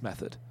Maas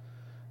Method,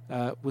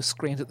 was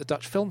screened at the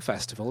Dutch Film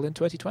Festival in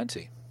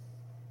 2020.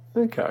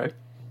 Okay.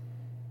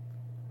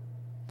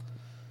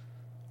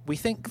 We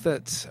think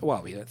that,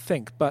 well, we don't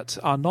think, but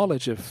our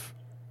knowledge of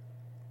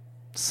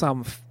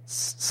some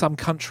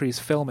countries'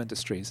 film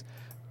industries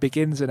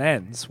begins and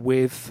ends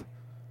with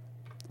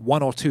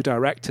one or two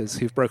directors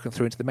who've broken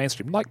through into the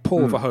mainstream, like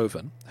Paul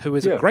Verhoeven, who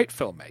is a great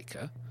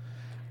filmmaker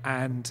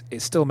and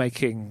is still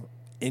making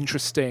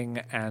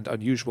interesting and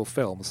unusual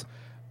films.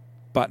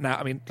 But now,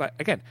 I mean, like,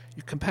 again,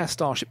 you compare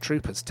Starship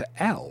Troopers to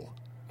Elle.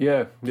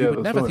 Yeah, You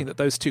would never think that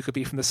those two could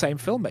be from the same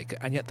filmmaker,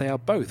 and yet they are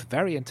both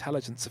very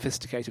intelligent,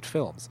 sophisticated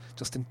films,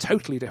 just in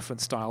totally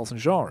different styles and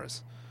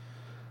genres.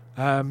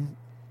 But,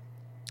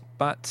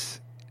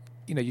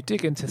 you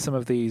dig into some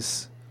of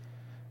these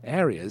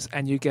areas,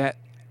 and you get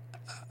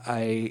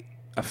a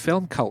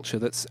film culture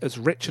that's as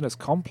rich and as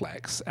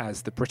complex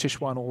as the British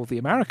one or the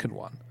American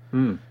one.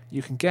 Mm.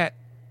 You can get,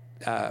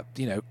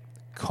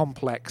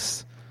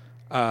 complex,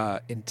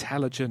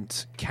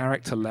 intelligent,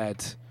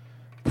 character-led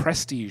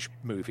prestige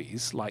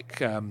movies like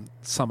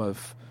some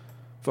of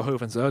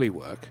Verhoeven's early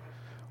work,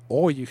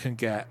 or you can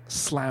get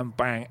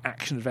slam-bang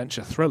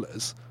action-adventure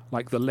thrillers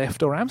like The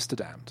Lift or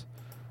Amsterdamned.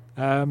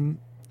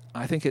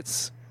 I think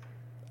it's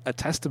a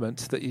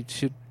testament that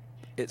it's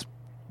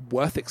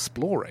worth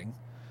exploring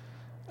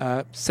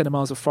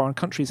cinemas of foreign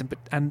countries,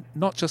 and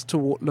not just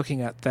to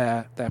looking at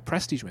their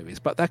prestige movies,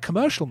 but their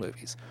commercial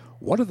movies.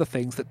 What are the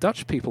things that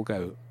Dutch people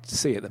go to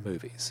see at the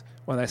movies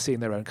when they're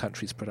seeing their own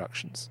country's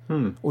productions?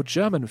 Or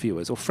German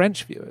viewers or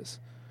French viewers?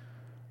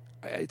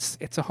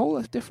 It's a whole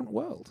different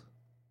world.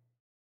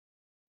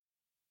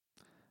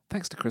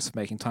 Thanks to Chris for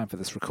making time for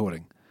this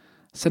recording.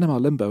 Cinema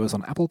Limbo is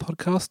on Apple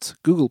Podcasts,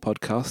 Google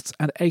Podcasts,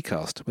 and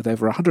Acast, with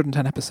over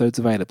 110 episodes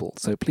available,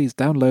 so please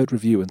download,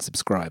 review, and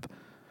subscribe.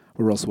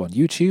 We're also on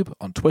YouTube,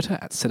 on Twitter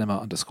at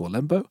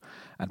cinema_limbo,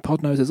 and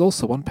Podnose is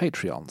also on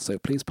Patreon, so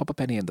please pop a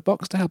penny in the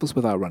box to help us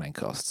with our running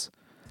costs.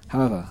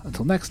 However,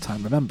 until next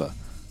time, remember,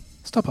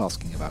 stop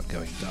asking about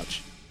going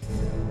Dutch.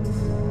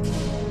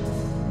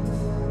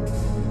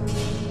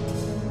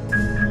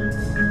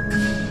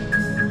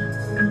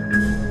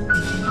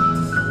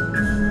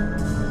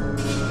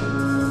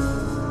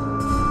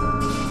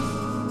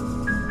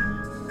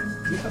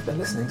 You have been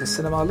listening to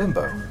Cinema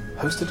Limbo,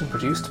 hosted and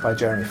produced by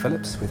Jeremy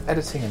Phillips, with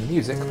editing and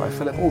music by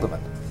Philip Alderman.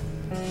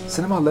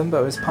 Cinema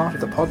Limbo is part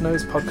of the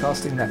Podnose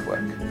podcasting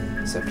network,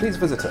 so please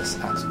visit us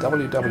at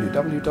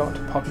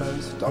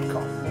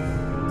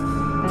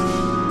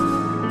www.podnose.com.